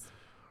on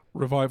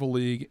Revival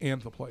League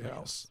and the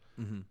Playhouse.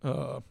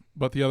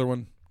 But the other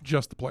one,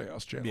 just the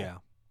Playhouse channel. Yeah.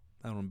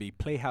 That one will be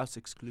Playhouse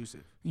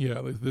exclusive. Yeah,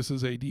 this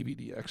is a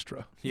DVD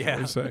extra. Yeah.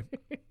 They say.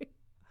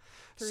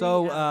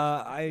 So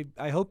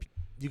I hope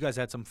you guys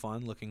had some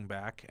fun looking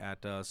back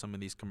at some of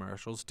these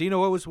commercials. Dina,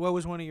 what was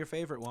one of your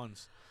favorite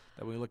ones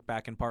that we look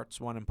back in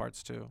parts 1 and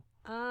parts 2?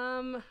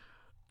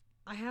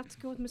 I have to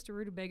go with Mr.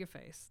 Rutabaga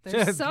Face.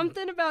 There's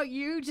something about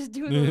you just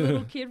doing the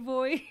little kid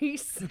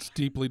voice. It's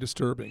deeply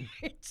disturbing.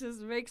 It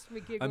just makes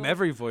me giggle. I'm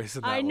every voice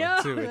in that I know,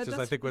 one too. It's just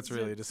I think what's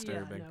really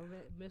disturbing. Yeah,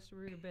 no, Mr.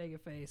 Rutabaga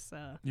Face.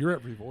 You're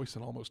every voice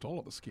in almost all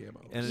of the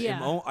Scamos. And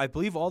I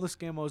believe all the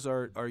Scamos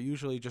are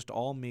usually just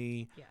all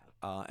me. Yeah.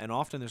 And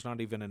often there's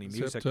not even any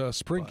music. Except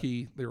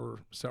Sprinky, there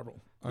were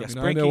several. I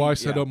Sprinky, I know I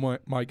said, oh my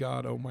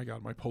God,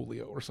 my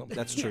polio or something.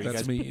 That's true.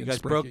 That's me. You guys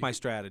broke my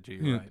strategy,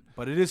 right?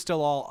 But it is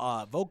still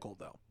all vocal,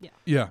 though. Yeah.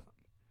 Yeah.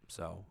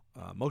 So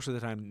most of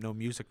the time, no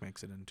music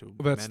makes it into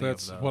that's many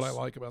of those. what I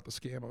like about the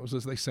Scamos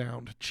is they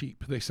sound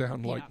cheap. They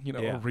sound like,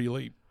 a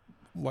really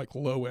like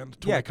low-end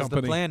toy company.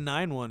 company. The Plan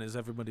 9 one is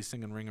everybody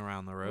singing Ring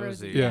Around the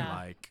Rosie.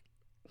 Yeah.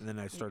 And then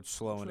I start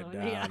slowing it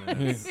down.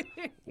 And it's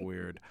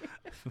weird.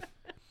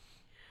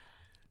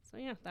 So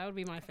yeah, that would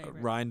be my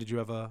favorite. Ryan, did you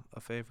have a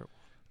favorite?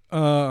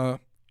 Boy,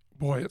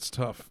 it's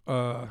tough.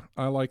 I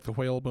like the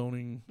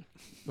whalebone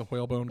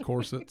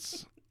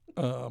corsets.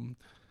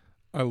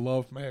 I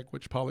love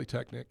Magwitch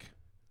Polytechnic,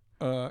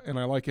 and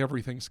I like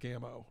everything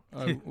Scamo.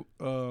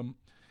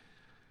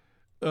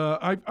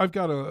 I've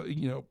got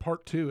a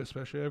part 2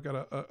 especially. I've got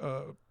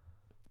a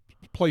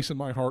place in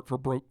my heart for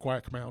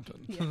Brokequack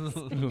Mountain. Yes.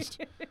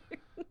 Just,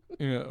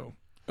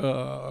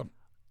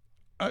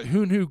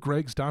 who knew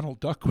Greg's Donald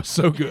Duck was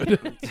so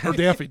good? Or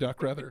Daffy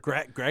Duck, rather.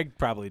 Greg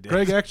probably did.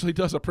 Greg actually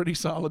does a pretty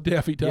solid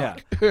Daffy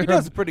Duck. Yeah. He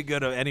does pretty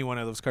good of any one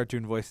of those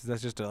cartoon voices.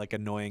 That's just like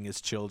annoying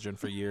his children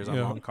for years on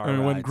long car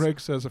rides. When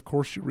Greg says, of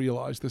course you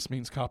realize this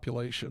means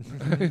copulation.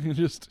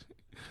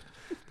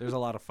 There's a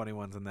lot of funny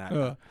ones in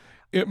that.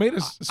 It made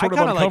us sort of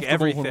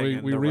uncomfortable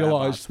when we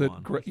realized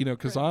that,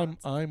 because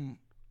I'm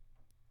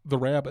the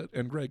rabbit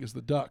and Greg is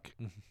the duck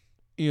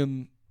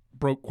in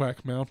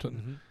Brokequack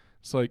Mountain.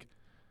 It's like,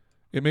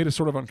 it made us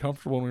sort of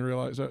uncomfortable when we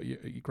realized,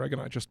 Greg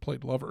and I just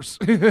played lovers.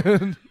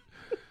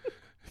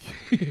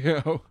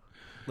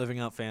 Living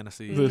out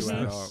fantasies.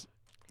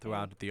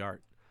 throughout the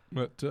art.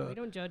 But we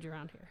don't judge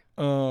around here.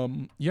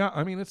 Yeah,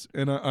 I mean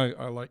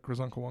I like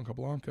Grizunka Wonka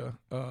Blanca.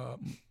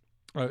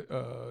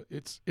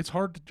 It's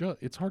hard to judge.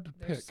 It's hard to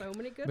pick. There's so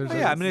many good Oh, ones.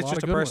 yeah, I mean, it's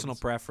just a good personal ones.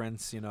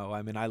 preference,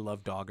 I mean, I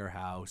love Dogger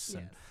House,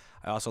 and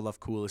I also love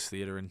Coolest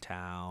Theater in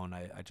Town.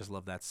 I just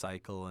love that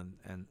cycle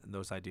and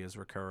those ideas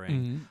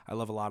recurring. Mhm. I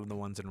love a lot of the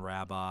ones in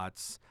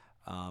Rabots.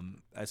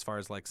 As far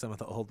as like some of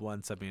the old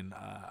ones, I mean,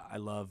 I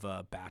love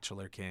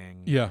Bachelor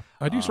King. Yeah,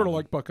 I do sort of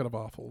like Bucket of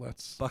Awful.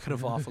 That's Bucket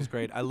of Awful's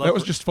great. I love that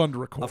was just fun to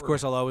record. Of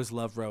course, I'll always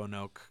love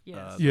Roanoke.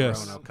 Yes. The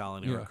Yes. Roanoke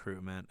Colony Yeah.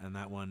 Recruitment, and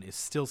that one is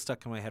still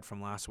stuck in my head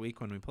from last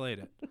week when we played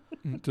it.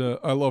 And,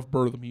 I love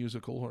Burr the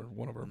Musical, or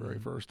one of our very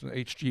first, and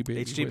HG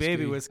Baby HG Whiskey.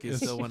 Baby Whiskey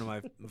is Yes. still one of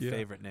my Yeah.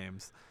 favorite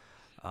names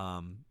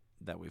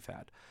that we've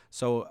had.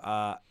 So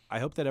I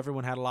hope that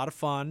everyone had a lot of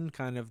fun,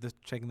 kind of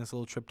taking this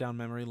little trip down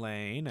memory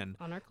lane and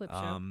on our clip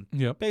show.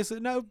 Yep.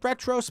 Basically, no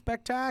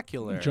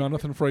retrospectacular.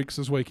 Jonathan Frakes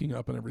is waking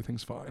up and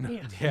everything's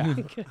fine. Yeah.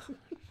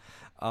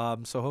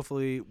 So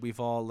hopefully we've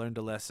all learned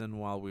a lesson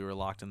while we were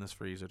locked in this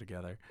freezer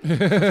together.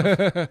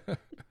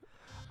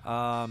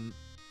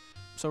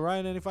 So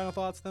Ryan, any final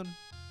thoughts then?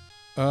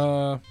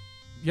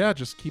 Yeah,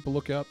 just keep a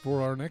lookout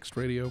for our next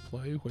radio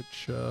play, which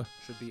should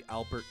be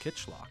Albert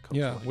Kitchlock.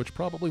 Yeah, which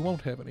probably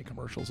won't have any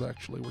commercials.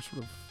 Actually, we're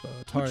sort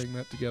of tying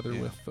that together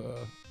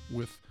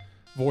with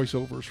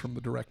voiceovers from the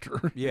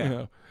director. Yeah.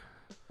 You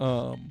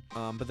know.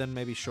 But then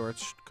maybe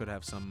shorts could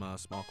have some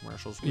small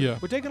commercials. Yeah.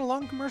 We're taking a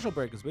long commercial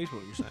break is basically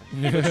what you're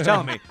saying. But you're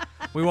telling me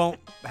we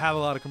won't have a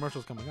lot of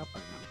commercials coming up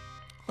right now.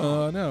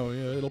 No,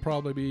 yeah, it'll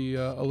probably be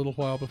a little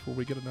while before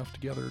we get enough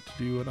together to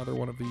do another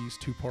one of these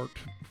 2-part,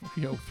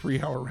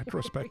 3-hour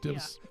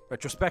retrospectives.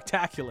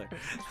 Retrospectacular.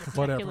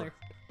 Whatever.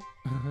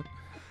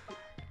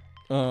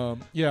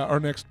 Yeah,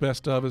 our next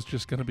best of is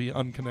just going to be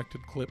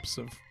unconnected clips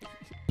of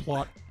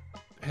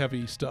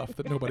plot-heavy stuff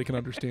that nobody can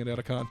understand out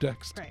of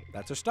context. Right.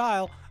 That's our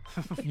style.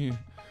 Yeah.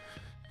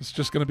 It's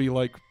just going to be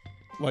like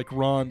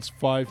Ron's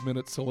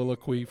 5-minute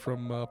soliloquy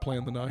from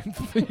Plan the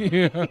Ninth.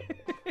 Yeah.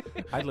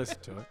 I'd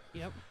listen to it.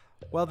 Yep.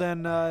 Well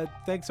then,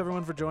 thanks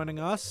everyone for joining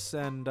us,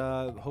 and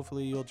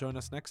hopefully you'll join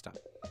us next time.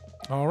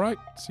 All right.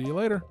 See you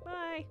later. Bye.